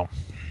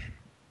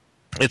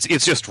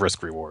it's just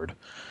risk reward.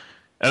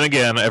 And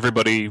again,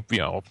 everybody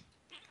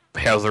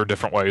has their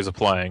different ways of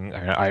playing.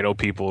 I know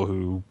people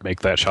who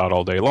make that shot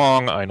all day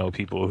long. I know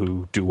people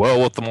who do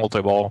well with the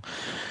multi-ball.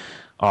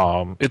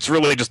 It's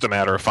really just a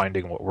matter of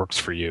finding what works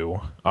for you.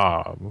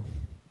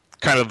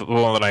 Kind of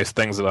one of the nice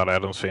things about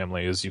Addams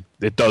Family is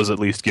it does at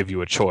least give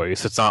you a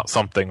choice. It's not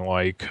something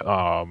like,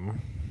 the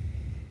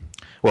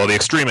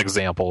extreme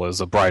example is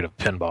a Bride of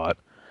Pinbot,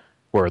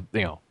 where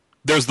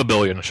there's the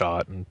billion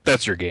shot and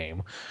that's your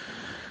game.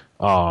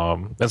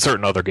 And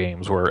certain other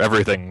games where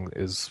everything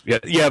is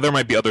there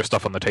might be other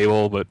stuff on the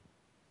table, but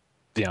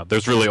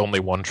there's really only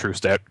one true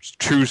strategy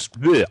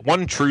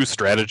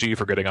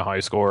for getting a high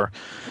score.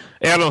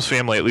 Addams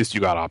Family, at least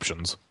you got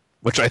options,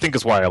 which I think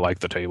is why I like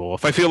the table.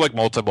 If I feel like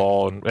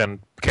multi-ball and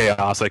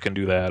chaos, I can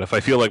do that. If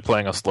I feel like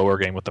playing a slower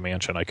game with the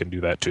mansion, I can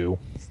do that too.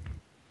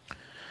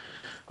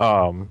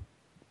 Kind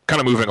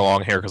of moving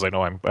along here because I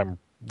know I'm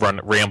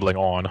rambling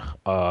on.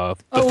 A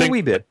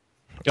wee bit.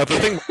 The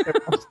thing.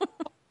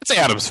 It's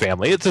Addams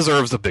Family. It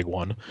deserves a big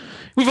one.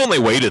 We've only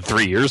waited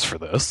 3 years for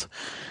this.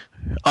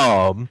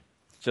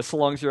 Just so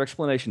long as your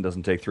explanation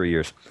doesn't take 3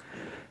 years.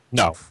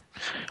 No.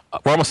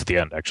 We're almost at the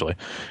end, actually.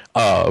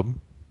 The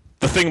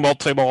Thing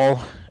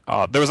multi-ball,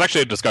 there was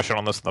actually a discussion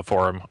on this in the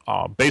forum.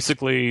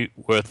 Basically,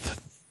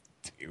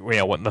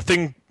 when the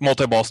Thing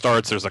multi-ball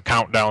starts, there's a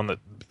countdown,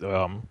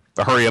 a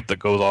hurry-up that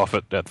goes off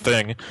at that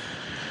Thing.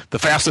 The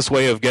fastest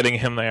way of getting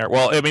him there...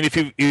 Well, if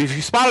you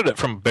spotted it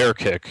from bear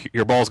kick,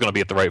 your ball's going to be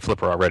at the right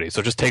flipper already.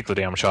 So just take the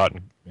damn shot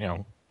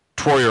and,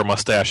 twirl your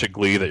mustache at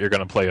glee that you're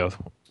going to play a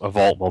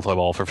vault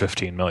multi-ball for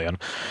 15 million.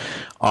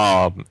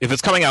 If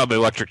it's coming out of the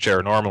electric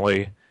chair,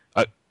 normally,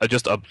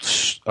 just a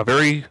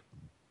very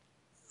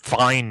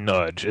fine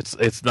nudge.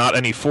 It's not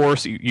any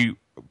force. You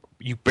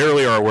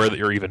barely are aware that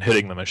you're even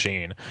hitting the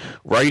machine.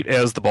 Right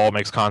as the ball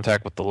makes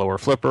contact with the lower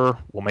flipper,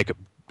 we'll make it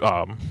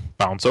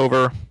bounce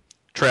over,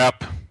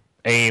 trap,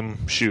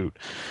 aim, shoot.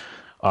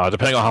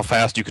 Depending on how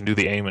fast you can do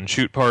the aim and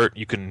shoot part,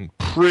 you can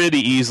pretty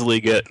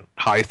easily get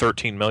high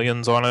 13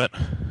 millions on it,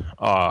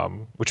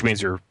 which means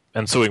your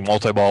ensuing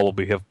multi-ball will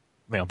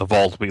the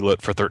vault will be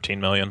lit for 13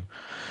 million.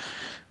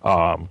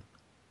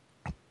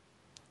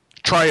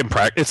 Try and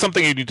practice. It's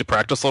something you need to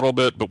practice a little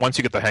bit, but once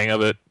you get the hang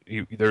of it,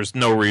 there's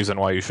no reason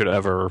why you should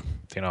ever,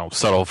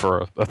 settle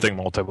for a Thing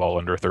multi-ball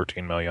under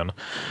 13 million.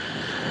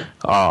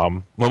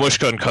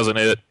 Mamushka and Cousin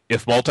It,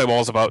 if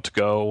multi-ball is about to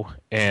go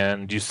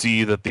and you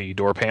see that the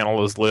door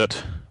panel is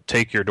lit,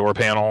 take your door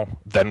panel,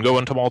 then go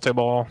into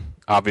multi-ball.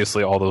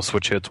 Obviously, all those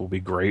switch hits will be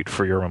great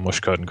for your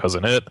Mamushka and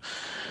Cousin It.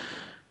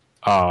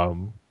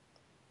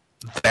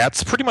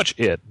 that's pretty much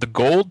it. The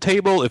gold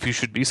table, if you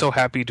should be so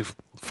happy to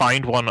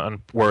find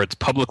one where it's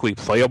publicly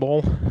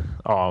playable,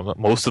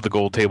 most of the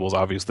gold tables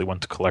obviously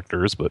went to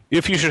collectors, but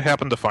if you should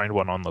happen to find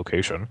one on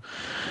location,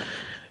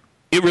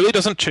 it really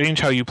doesn't change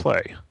how you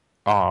play.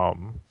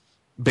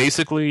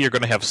 Basically, you're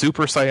going to have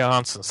Super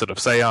Seance instead of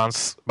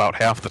Seance about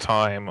half the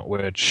time,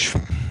 which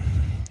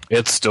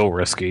it's still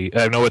risky.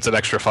 I know it's an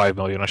extra $5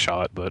 million a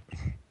shot, but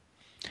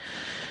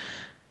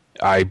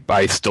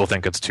I still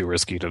think it's too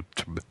risky to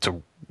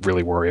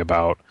really worry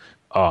about.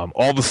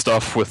 All the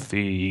stuff with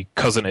the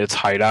Cousin It's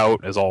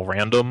hideout is all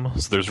random,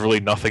 so there's really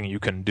nothing you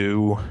can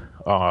do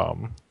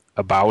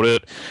about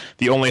it.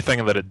 The only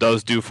thing that it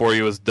does do for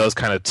you is does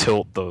kind of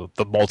tilt the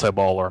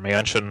multi-ball or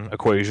mansion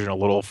equation a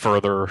little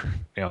further,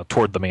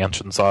 toward the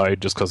mansion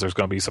side, just because there's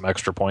going to be some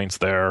extra points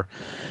there.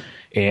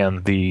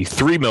 And the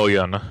 $3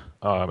 million,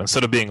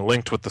 instead of being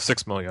linked with the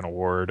 $6 million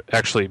award,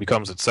 actually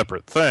becomes its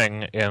separate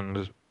thing.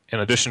 And in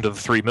addition to the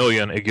 $3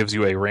 million, it gives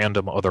you a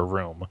random other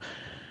room,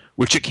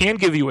 which it can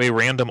give you a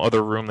random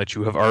other room that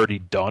you have already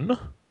done.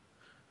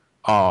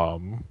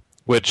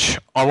 Which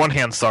on one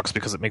hand sucks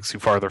because it makes you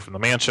farther from the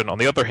mansion. On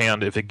the other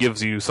hand, if it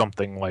gives you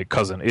something like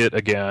Cousin It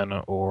again,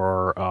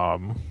 or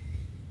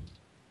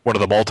one of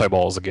the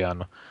multi-balls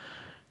again,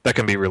 that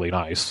can be really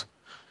nice.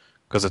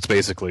 Because it's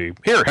basically,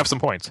 here, have some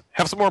points.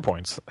 Have some more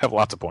points. Have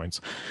lots of points.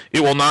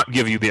 It will not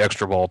give you the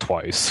extra ball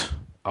twice.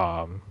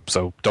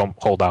 So don't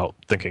hold out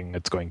thinking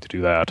it's going to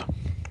do that.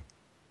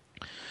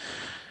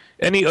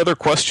 Any other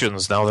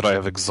questions now that I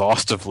have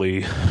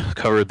exhaustively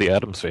covered the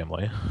Addams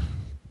Family?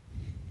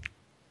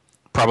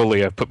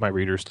 Probably I've put my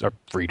readers.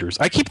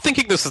 I keep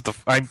thinking this is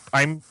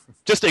I'm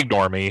just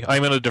ignore me.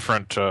 I'm in a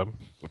different,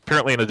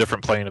 apparently in a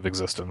different plane of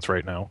existence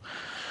right now.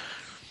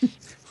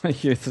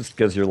 It's just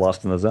because you're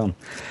lost in the zone.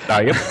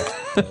 I am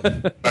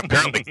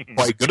apparently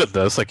quite good at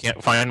this. I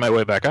can't find my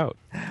way back out.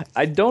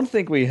 I don't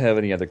think we have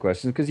any other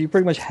questions because you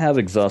pretty much have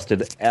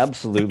exhausted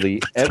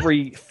absolutely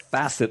every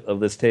facet of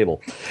this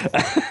table.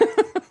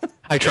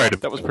 I tried.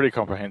 That was pretty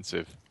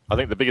comprehensive. I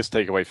think the biggest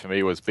takeaway for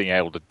me was being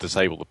able to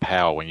disable the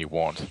power when you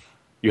want.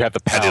 You have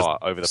the power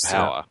over the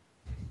power.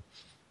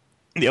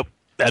 Yep,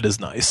 that is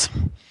nice.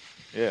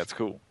 Yeah, it's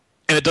cool.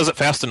 And it does it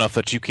fast enough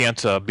that you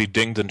can't be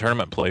dinged in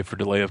tournament play for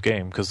delay of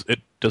game, because it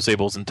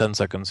disables in 10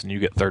 seconds and you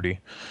get 30.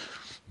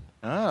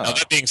 Now,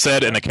 that being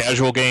said, in a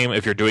casual game,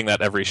 if you're doing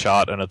that every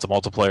shot and it's a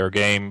multiplayer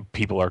game,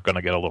 people are going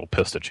to get a little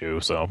pissed at you,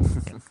 so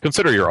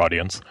consider your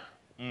audience.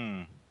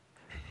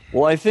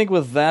 Well, I think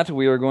with that,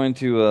 we are going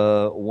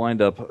to wind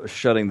up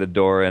shutting the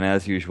door, and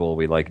as usual,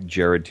 we'd like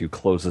Jared to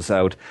close us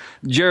out.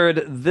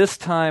 Jared, this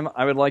time,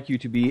 I would like you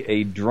to be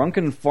a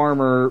drunken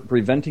farmer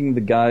preventing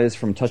the guys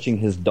from touching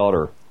his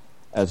daughter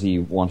as he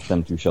wants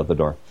them to shut the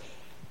door.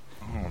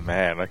 Oh,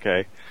 man,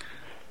 okay.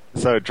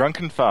 So,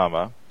 drunken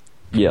farmer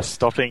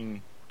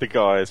stopping the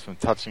guys from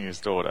touching his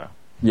daughter.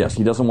 Yes,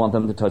 he doesn't want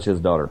them to touch his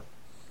daughter.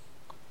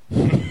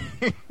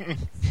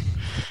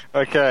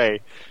 Okay.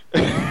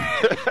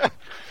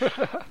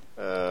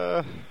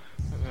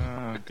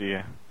 Oh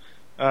dear.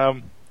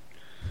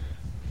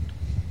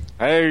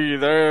 Hey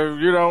there,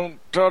 you don't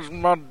touch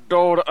my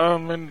daughter,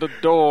 I'm in the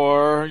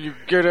door, you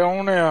get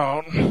on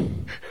out.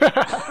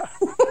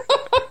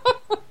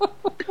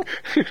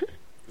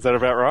 Is that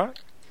about right?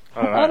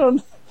 I don't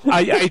know.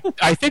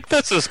 I think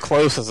that's as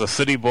close as a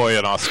city boy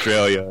in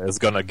Australia is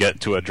going to get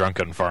to a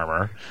drunken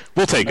farmer.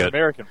 We'll take it. An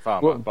American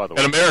farmer, by the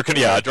way. An American,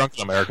 a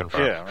drunken American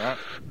farmer. Yeah,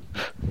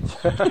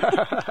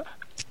 right.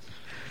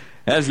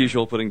 As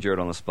usual, putting Jared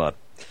on the spot.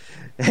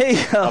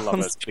 Hey, I love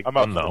it. I'm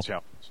up for the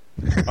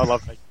challenge. I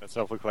love making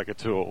myself look like a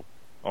tool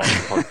on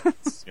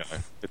podcasts.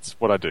 It's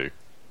what I do.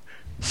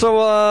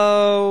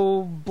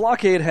 So,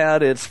 Blockade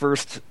had its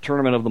first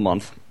tournament of the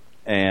month,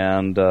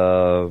 and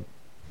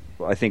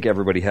I think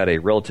everybody had a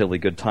relatively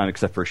good time,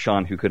 except for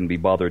Sean, who couldn't be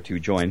bothered to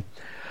join.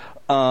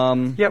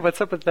 Yeah,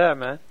 what's up with that,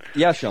 man?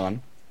 Yeah,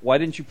 Sean, why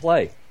didn't you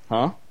play?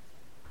 Huh?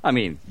 I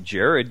mean,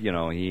 Jared,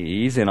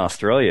 he's in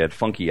Australia at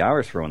funky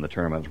hours for when the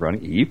tournament was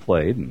running. He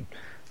played, and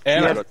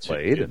I got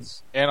played,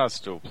 and I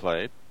still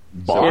played.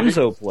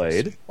 Bonzo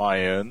played.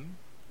 My own.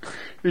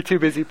 You're too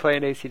busy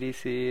playing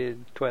AC/DC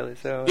and Twilight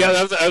Zone. Yeah,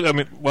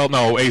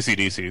 no,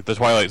 AC/DC. The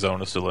Twilight Zone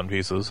is still in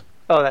pieces.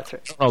 Oh, that's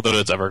right. I don't know that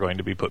it's ever going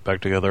to be put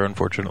back together,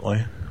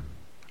 unfortunately.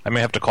 I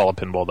may have to call a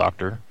pinball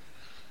doctor.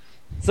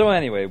 So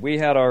anyway, we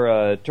had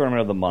our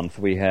tournament of the month.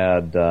 We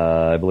had,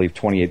 I believe,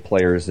 28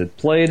 players that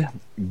played.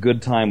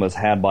 Good time was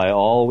had by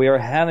all. We are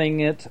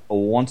having it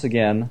once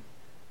again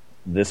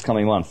this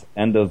coming month,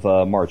 end of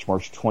March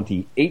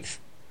 28th.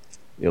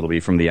 It'll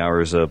be from the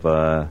hours of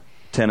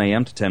 10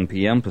 a.m. to 10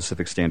 p.m.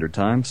 Pacific Standard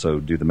Time,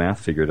 so do the math,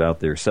 figure it out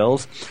there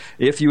yourselves.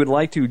 If you would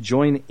like to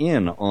join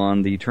in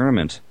on the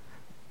tournament,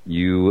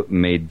 you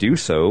may do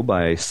so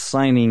by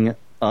signing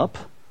up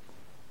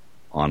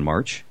on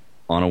March,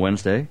 on a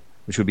Wednesday,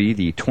 which would be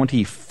the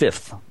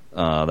 25th.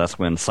 That's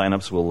when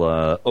signups will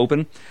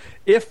open.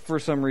 If for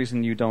some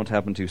reason you don't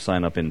happen to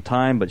sign up in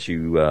time, but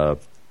you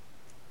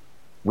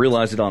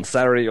realized it on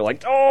Saturday, you're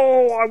like,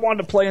 oh, I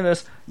wanted to play in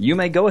this, you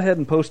may go ahead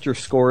and post your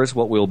scores.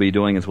 What we'll be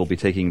doing is we'll be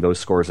taking those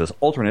scores as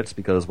alternates,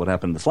 because what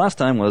happened this last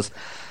time was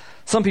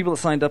some people that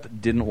signed up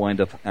didn't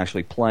wind up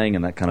actually playing,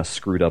 and that kind of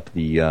screwed up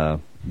the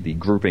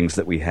groupings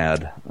that we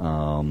had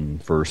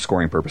for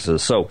scoring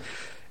purposes. So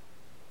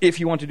if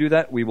you want to do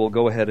that, we will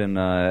go ahead and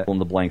fill in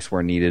the blanks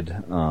where needed,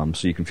 so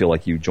you can feel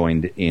like you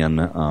joined in.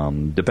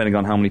 Depending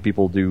on how many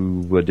people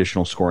do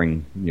additional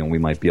scoring, we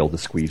might be able to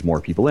squeeze more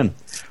people in.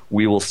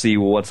 We will see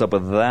what's up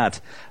with that.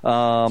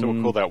 So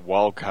we'll call that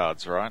wild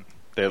cards, right?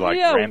 They're like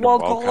random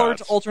wild cards.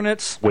 cards,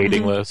 alternates,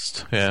 waiting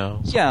list. Yeah.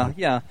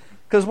 Yeah.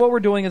 Because what we're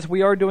doing is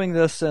we are doing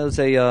this as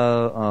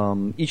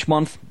a each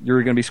month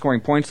you're going to be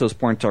scoring points. Those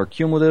points are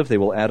cumulative. They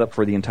will add up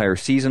for the entire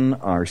season.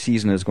 Our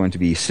season is going to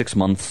be 6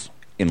 months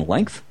in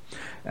length,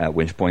 at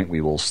which point we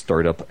will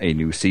start up a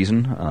new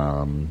season.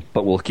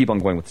 But we'll keep on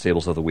going with the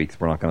tables of the week.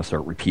 We're not going to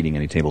start repeating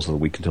any tables of the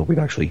week until we've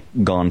actually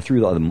gone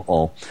through them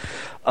all.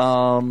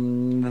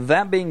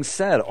 That being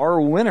said,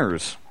 our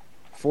winners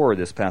for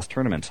this past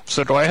tournament.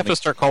 So do I have to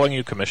start calling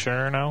you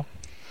Commissioner now?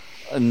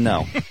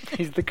 No.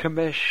 He's the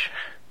commish.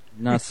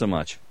 Not so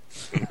much.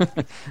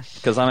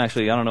 Because I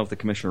don't know if the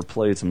Commissioner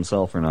plays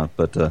himself or not.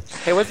 But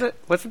hey,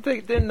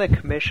 didn't the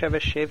commish have a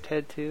shaved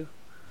head too?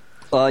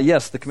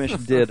 Yes, the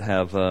commission did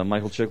have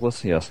Michael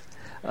Chiklis, yes.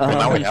 Well,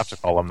 now we have to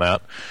call him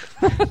that.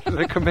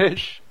 The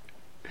commish.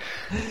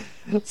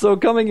 So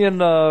coming in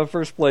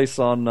first place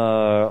on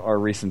our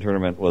recent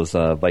tournament was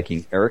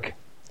Viking Eric.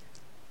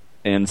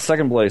 In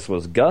second place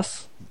was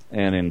Gus.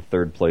 And in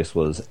third place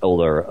was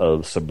Eldar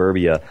of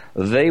Suburbia.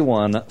 They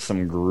won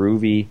some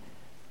groovy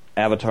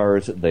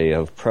avatars that they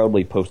have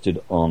proudly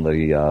posted on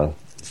the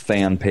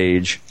fan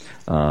page.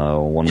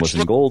 One was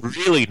in gold.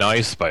 Really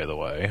nice, by the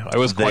way. I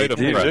was quite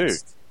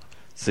impressed.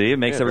 See, it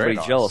makes everybody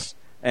jealous.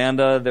 And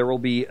there will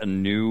be a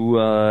new,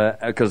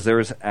 because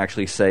there's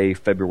actually, say,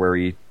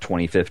 February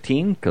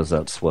 2015, because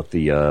that's what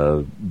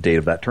the date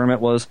of that tournament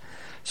was.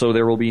 So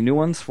there will be new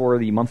ones for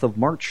the month of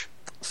March,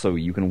 so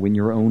you can win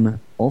your own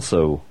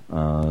also.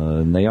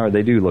 And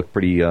they do look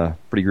pretty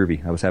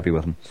groovy. I was happy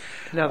with them.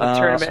 Now the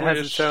tournament has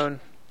its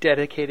own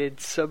dedicated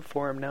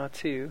subforum now,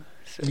 too.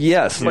 So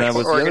yes, and that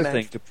was the other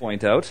thing to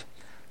point out.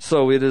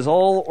 So it is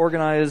all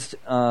organized,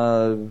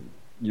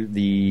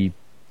 the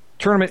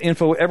tournament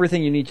info,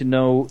 everything you need to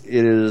know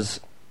is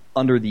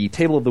under the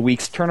Table of the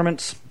Week's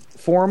Tournaments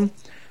forum.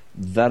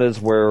 That is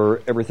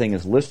where everything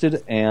is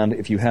listed, and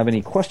if you have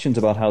any questions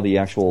about how the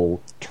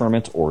actual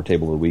tournament or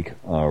Table of the Week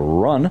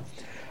run,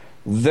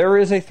 there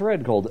is a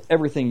thread called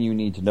Everything You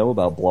Need to Know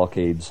About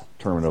Blockade's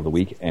Tournament of the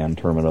Week and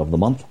Tournament of the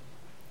Month.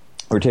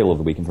 Or Table of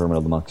the Week and Tournament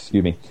of the Month,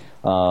 excuse me.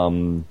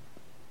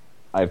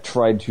 I've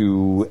tried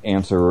to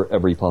answer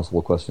every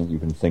possible question you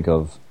can think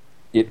of.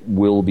 It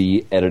will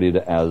be edited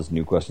as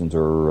new questions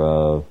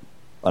are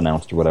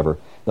announced or whatever.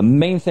 The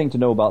main thing to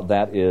know about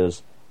that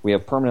is we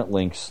have permanent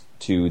links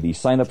to the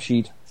sign-up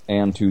sheet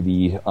and to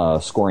the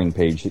scoring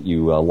page that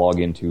you log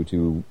into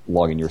to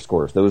log in your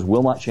scores. Those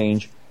will not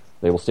change.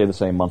 They will stay the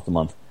same month to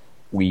month.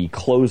 We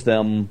close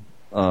them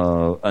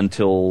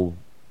until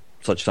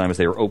such time as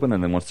they are open,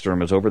 and then once the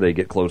tournament is over, they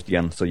get closed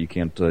again, so you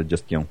can't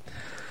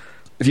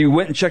if you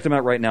went and checked them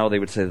out right now, they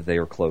would say that they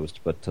are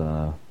closed. But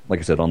like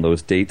I said, on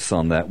those dates,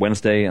 on that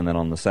Wednesday and then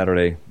on the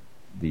Saturday,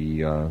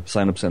 the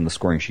sign-ups and the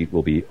scoring sheet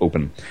will be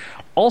open.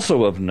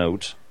 Also of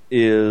note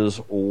is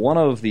one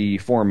of the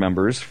forum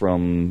members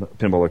from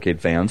Pinball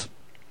Arcade Fans,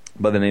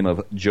 by the name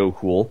of Joe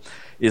Cool,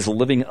 is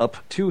living up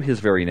to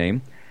his very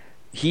name.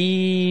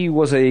 He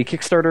was a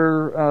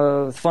Kickstarter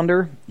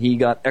funder. He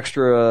got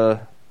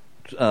extra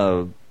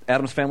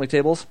Addams Family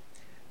tables.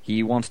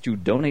 He wants to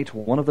donate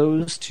one of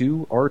those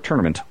to our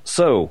tournament.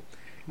 So,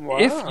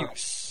 if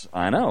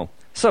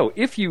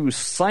you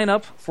sign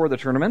up for the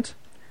tournament,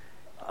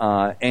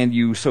 and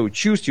you so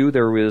choose to,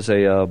 there is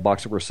a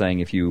box that we're saying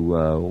if you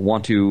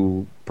want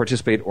to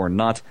participate or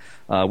not.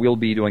 We'll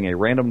be doing a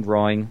random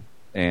drawing,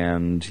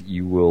 and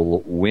you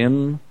will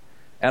win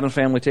Addams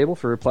Family table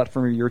for a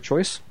platform of your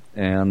choice.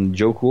 And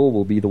Joe Cool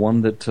will be the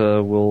one that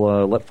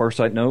will let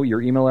Farsight know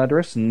your email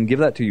address and give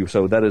that to you.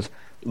 So that is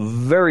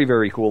very,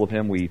 very cool of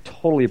him. We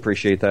totally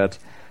appreciate that.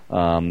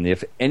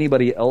 If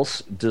anybody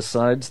else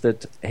decides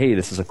that, hey,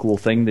 this is a cool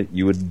thing that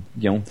you would,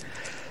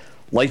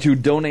 like to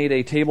donate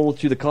a table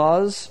to the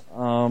cause,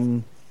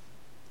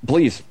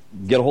 please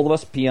get a hold of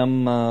us,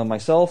 PM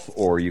myself,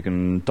 or you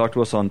can talk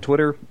to us on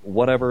Twitter,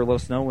 whatever, let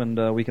us know,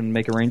 and we can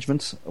make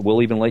arrangements.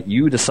 We'll even let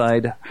you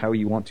decide how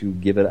you want to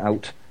give it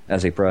out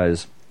as a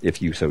prize,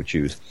 if you so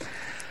choose.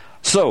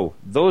 So,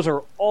 those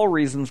are all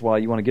reasons why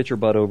you want to get your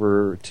butt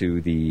over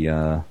to the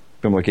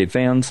Pinball Arcade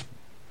Fans,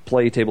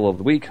 play Table of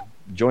the Week,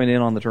 join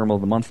in on the Tournament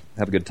of the Month,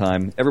 have a good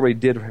time. Everybody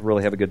did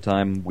really have a good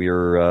time.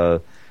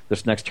 We're,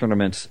 this next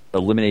tournament,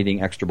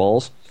 eliminating extra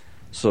balls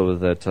so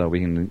that we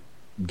can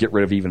get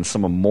rid of even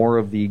some more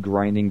of the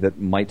grinding that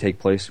might take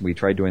place. We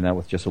tried doing that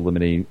with just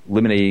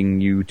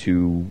eliminating you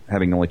to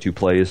having only 2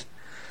 plays.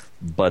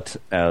 But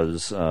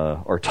as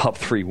our top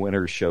 3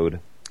 winners showed,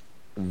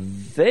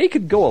 they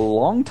could go a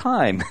long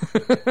time,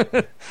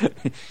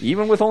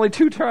 even with only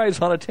 2 tries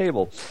on a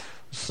table.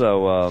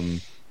 So,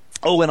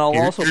 oh,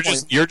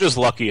 and you're just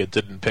lucky it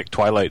didn't pick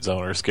Twilight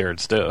Zone or Scared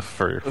Stiff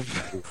for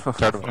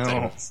tournament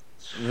tables.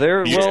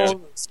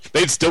 Well,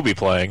 they'd still be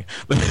playing.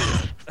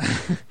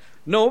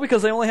 No,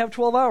 because they only have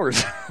 12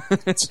 hours.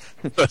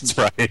 That's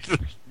right.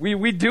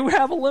 We do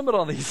have a limit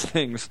on these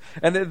things,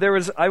 and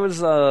I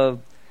was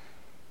on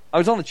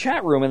the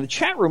chat room, and the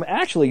chat room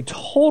actually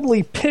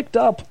totally picked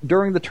up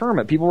during the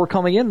tournament. People were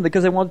coming in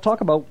because they wanted to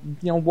talk about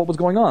what was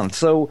going on.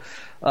 So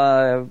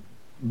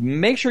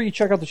make sure you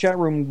check out the chat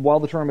room while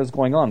the tournament is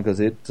going on because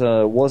it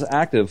was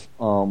active.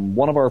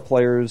 One of our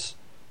players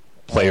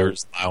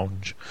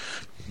lounge.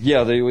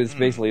 Yeah, it was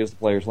the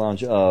players'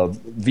 lounge.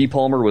 V.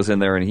 Palmer was in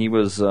there, and he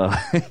was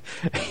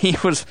he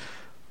was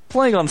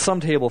playing on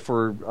some table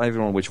for, I don't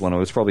know which one, it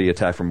was probably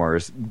Attack from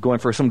Mars, going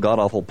for some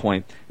god-awful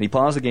point. And he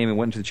paused the game and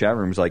went into the chat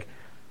room and was like,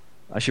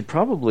 I should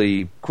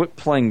probably quit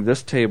playing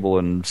this table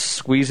and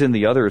squeeze in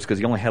the others because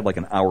he only had like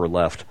an hour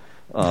left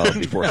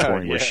before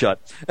scoring was shut.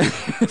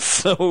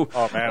 So,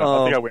 oh man,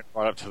 I think I went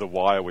right up to the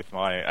wire with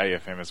my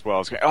AFM as well. I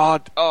was going,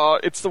 oh,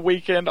 it's the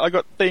weekend. I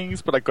got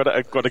things, but I got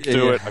to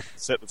do it. I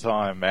set the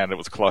time, man. It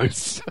was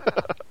close.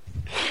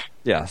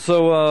 Yeah.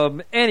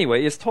 So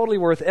anyway, it's totally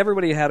worth.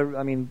 Everybody had.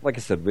 Like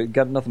I said, we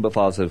got nothing but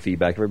positive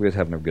feedback. Everybody was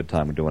having a good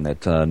time doing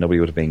it.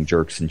 Nobody was being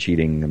jerks and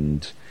cheating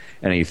and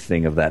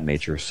anything of that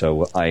nature.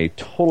 So I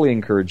totally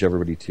encourage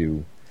everybody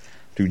to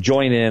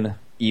join in.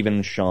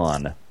 Even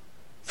Sean.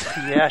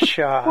 Yeah,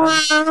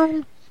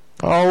 Sean.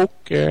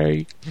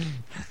 Okay.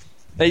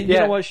 Hey, you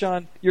know what,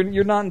 Sean?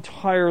 You're not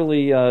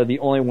entirely the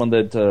only one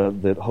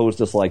that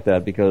hosed us like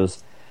that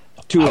because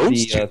two of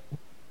the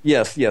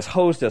yes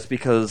hosed us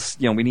because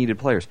we needed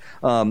players.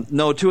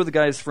 No, two of the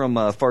guys from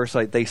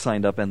Farsight, they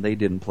signed up and they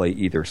didn't play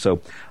either.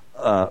 So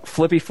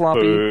Flippy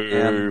Floppy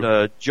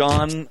and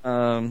John,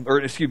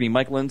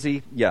 Mike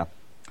Lindsay. Yeah,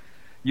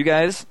 you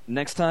guys,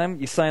 next time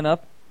you sign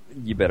up,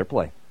 you better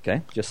play.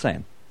 Okay, just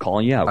saying.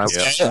 Calling you out.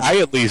 I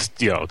at least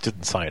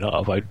didn't sign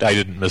up. I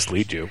didn't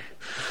mislead you.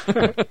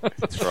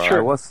 That's right. I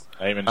was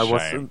in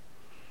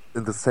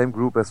the same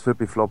group as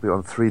Flippy Floppy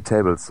on 3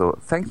 tables. So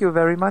thank you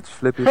very much,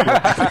 Flippy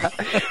Floppy.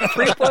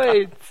 3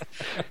 points.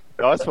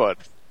 Nice one.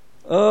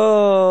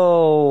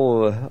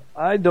 Oh,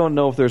 I don't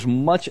know if there's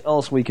much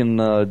else we can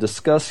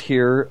discuss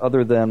here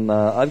other than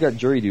I've got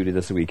jury duty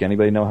this week.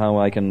 Anybody know how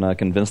I can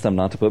convince them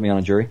not to put me on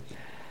a jury?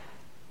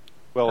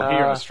 Well, here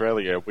in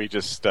Australia, we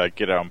just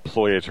get our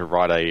employer to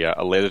write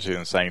a letter to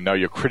them saying, no,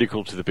 you're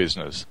critical to the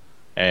business,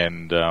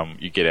 and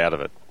you get out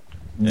of it.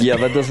 Yeah,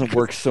 that doesn't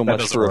work so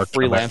much for a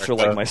freelancer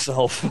like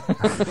myself.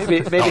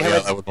 maybe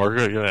that would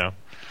work. Yeah.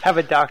 Have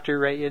a doctor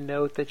write you a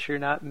note that you're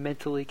not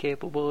mentally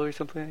capable or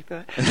something like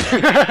that.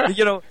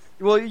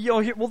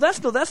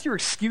 That's your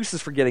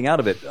excuses for getting out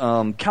of it.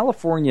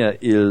 California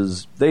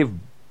they've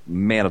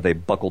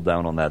buckled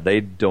down on that.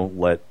 They don't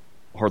let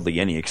hardly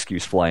any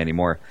excuse fly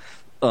anymore.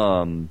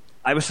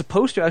 I was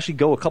supposed to actually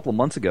go a couple of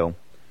months ago,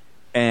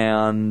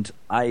 and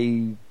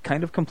I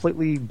kind of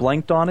completely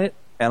blanked on it,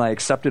 and I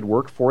accepted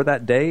work for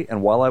that day,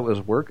 and while I was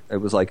at work, it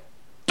was like,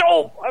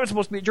 oh, I was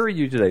supposed to be a jury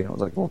duty today. I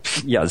was like, well,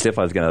 yeah, as if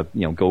I was going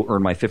to, go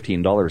earn my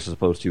 $15 as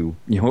opposed to,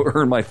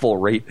 earn my full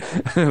rate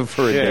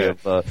for a day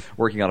of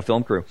working on a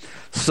film crew.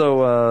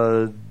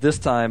 So this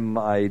time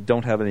I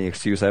don't have any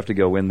excuse. I have to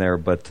go in there,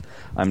 but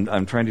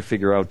I'm trying to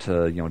figure out,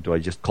 do I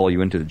just call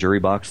you into the jury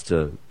box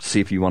to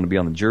see if you want to be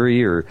on the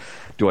jury, or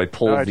do I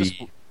pull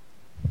just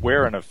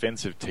wear an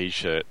offensive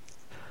T-shirt.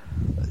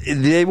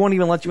 They won't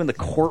even let you in the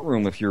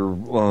courtroom if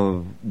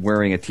you're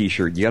wearing a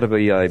T-shirt. You got to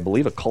be, I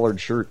believe, a collared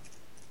shirt.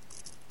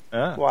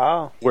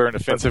 Wow. Wear an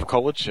offensive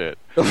collared shirt.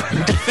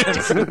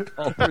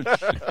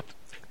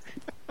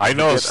 I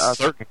know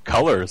certain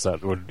colors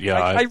that would,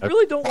 I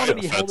really don't want to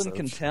be held in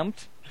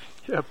contempt.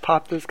 Yeah,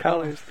 pop those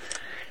colors.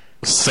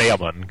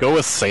 Salmon. Go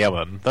with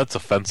salmon. That's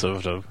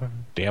offensive to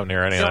damn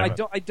near anything.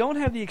 I don't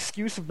have the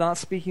excuse of not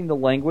speaking the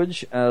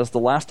language, as the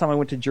last time I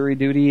went to jury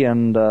duty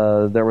and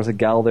there was a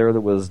gal there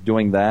that was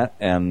doing that,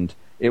 and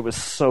it was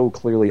so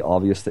clearly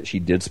obvious that she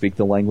did speak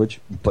the language,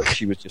 but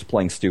she was just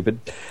playing stupid.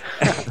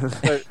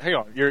 So, hang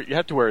on, you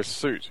have to wear a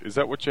suit. Is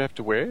that what you have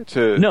to wear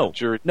to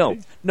jury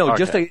duty? No.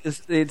 Okay.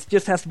 It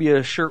just has to be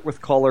a shirt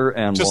with collar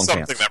and just long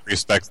pants. Just something that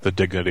respects the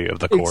dignity of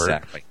the court.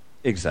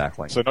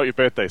 Exactly. So not your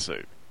birthday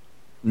suit.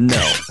 No.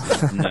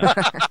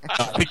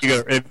 I think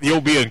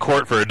you'll be in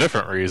court for a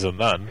different reason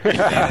then.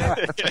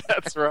 Yeah,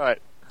 that's right.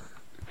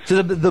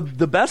 So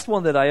the best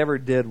one that I ever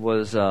did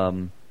was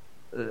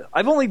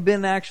I've only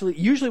been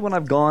usually when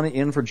I've gone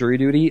in for jury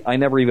duty, I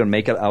never even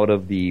make it out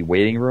of the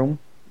waiting room.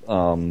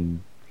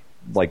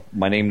 Like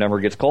my name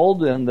never gets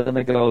called, and then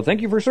they go,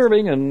 "Thank you for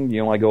serving," and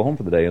I go home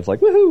for the day. It's like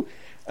woohoo.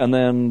 And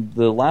then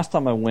the last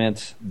time I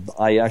went,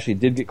 I actually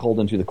did get called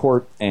into the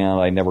court,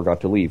 and I never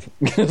got to leave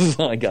because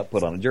I got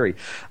put on a jury.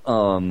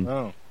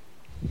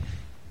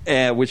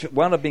 Which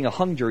wound up being a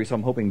hung jury, so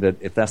I'm hoping that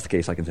if that's the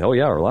case, I can say, oh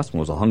yeah, our last one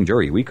was a hung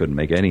jury. We couldn't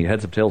make any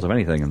heads or tails of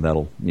anything, and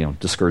that'll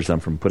discourage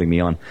them from putting me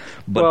on.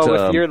 But,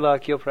 with your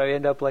luck, you'll probably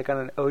end up like on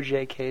an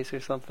OJ case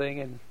or something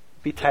and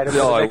be tied up for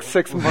the next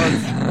 6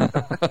 months.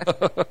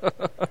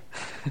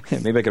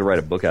 Maybe I could write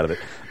a book out of it.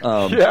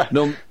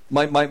 No,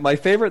 my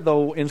favorite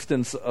though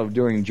instance of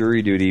doing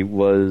jury duty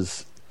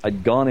was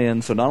I'd gone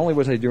in. So not only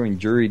was I doing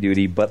jury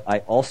duty, but I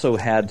also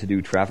had to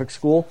do traffic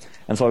school,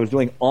 and so I was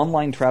doing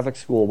online traffic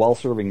school while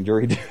serving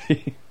jury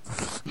duty.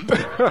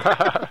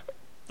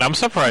 I'm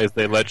surprised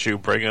they let you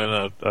bring in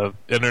a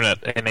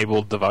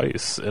internet-enabled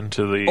device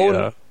into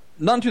the.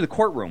 Not into the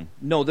courtroom.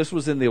 No, this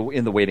was in the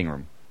waiting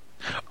room.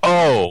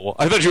 Oh,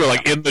 I thought you were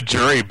like in the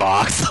jury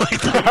box.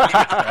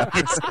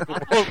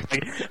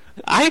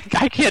 I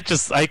can't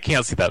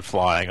see that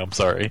flying. I'm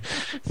sorry.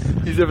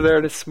 He's over there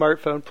on his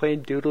smartphone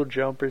playing Doodle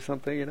Jump or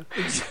something, you know.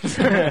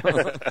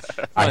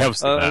 I have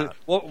seen that.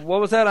 What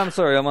was that? I'm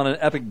sorry. I'm on an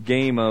epic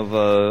game of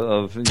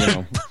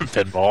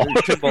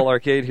pinball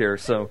arcade here.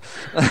 So.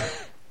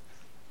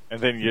 And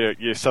then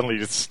you suddenly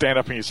just stand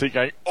up in your seat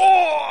going,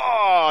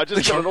 "Oh, I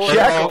just got an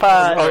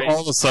jackpot!"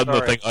 All of a sudden,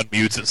 the thing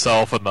unmutes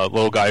itself, and the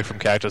little guy from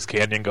Cactus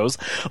Canyon goes,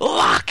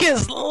 "Lock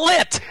is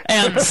lit,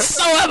 and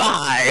so am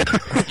I."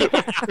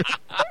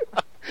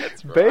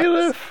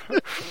 Bailiff.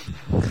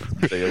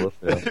 Bailiff.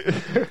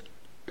 Yeah.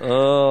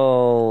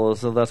 Oh,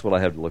 so that's what I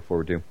have to look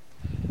forward to.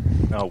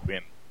 No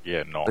win.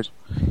 Yeah, not.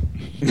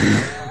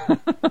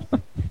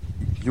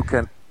 You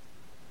could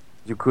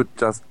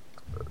just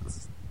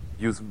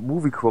use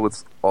movie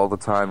quotes all the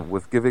time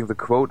with giving the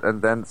quote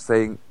and then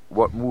saying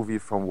what movie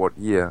from what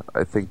year.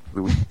 I think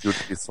we would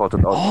be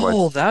sorted out.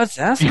 Oh, that's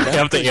you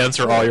have to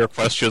answer all your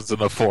questions in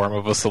the form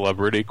of a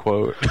celebrity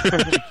quote.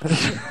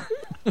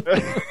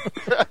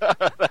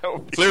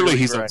 Clearly,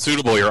 he's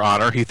unsuitable, Your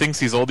Honor. He thinks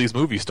he's all these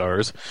movie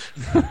stars.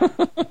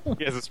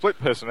 He has a split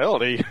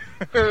personality.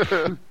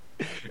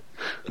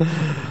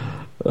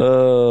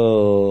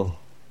 Oh.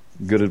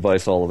 Good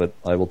advice, all of it.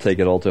 I will take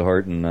it all to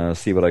heart and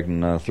see what I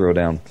can throw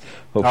down.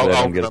 Hopefully,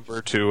 I'll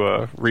remember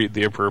to read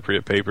the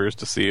appropriate papers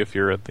to see if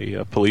you're at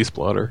the police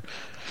blotter.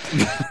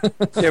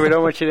 Yeah, we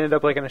don't want you to end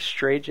up like in a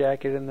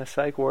straitjacket in the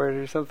psych ward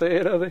or something.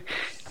 You know,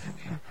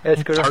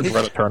 it's hard to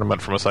run a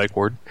tournament from a psych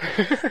ward.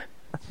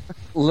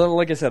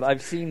 Like I said,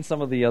 I've seen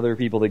some of the other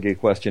people that get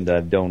questioned.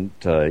 Don't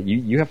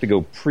you have to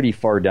go pretty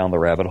far down the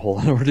rabbit hole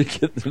in order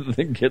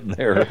to get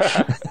there.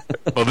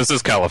 Well, this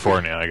is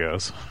California, I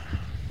guess.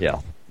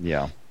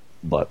 Yeah.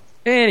 But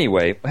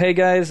anyway, hey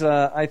guys,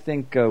 I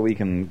think we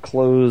can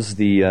close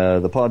the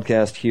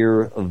podcast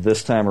here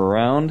this time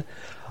around.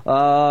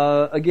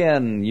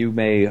 Again, you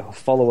may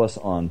follow us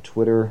on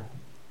Twitter.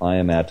 I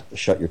am at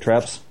Shut Your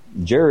Traps.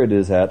 Jared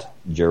is at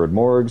Jared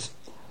Morgs.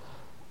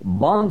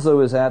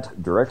 Bonzo is at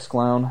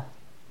DirexClown.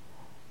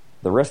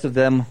 The rest of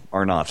them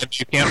are not. And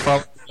you can't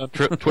follow on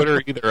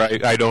Twitter either.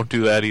 I don't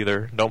do that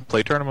either. Don't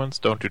play tournaments.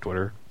 Don't do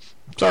Twitter.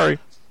 Sorry.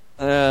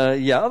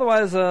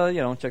 Otherwise,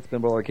 check the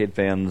Pinball Arcade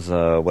Fans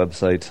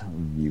website.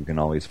 You can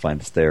always find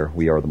us there.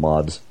 We are the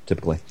mods,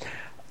 typically.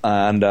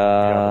 And,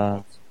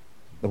 I'm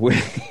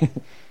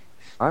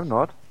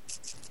not.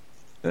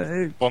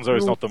 Bonzo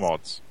is not the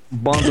mods.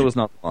 Bonzo is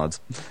not the mods.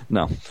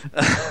 No.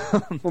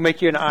 We'll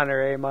make you an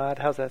honorary mod.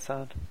 How's that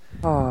sound?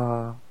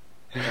 Oh,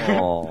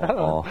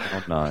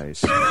 how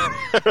nice.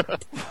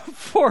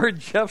 For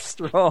Jeff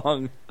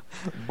Strong,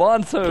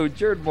 Bonzo,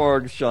 Jared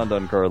Morgs, Sean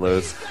Don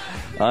Carlos,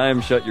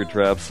 I'm Shut Your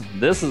Traps.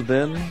 This has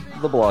been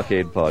the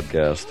Blockade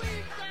Podcast.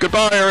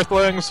 Goodbye,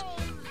 Earthlings.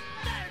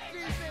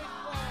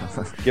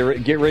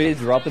 Get ready to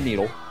drop the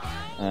needle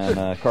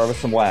and carve us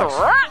some wax.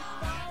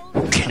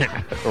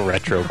 A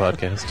retro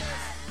podcast.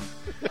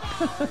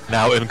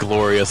 Now in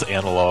glorious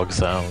analog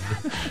sound.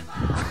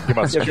 You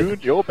must tune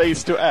your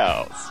bass to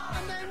ours.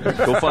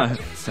 Go find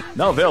it.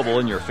 Now available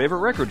in your favorite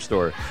record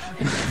store.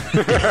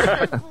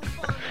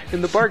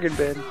 In the bargain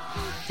bin.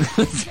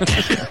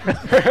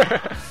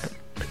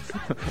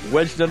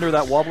 Wedged under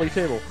that wobbly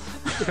table.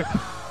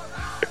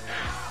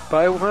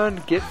 Buy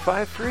one, get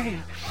 5 free.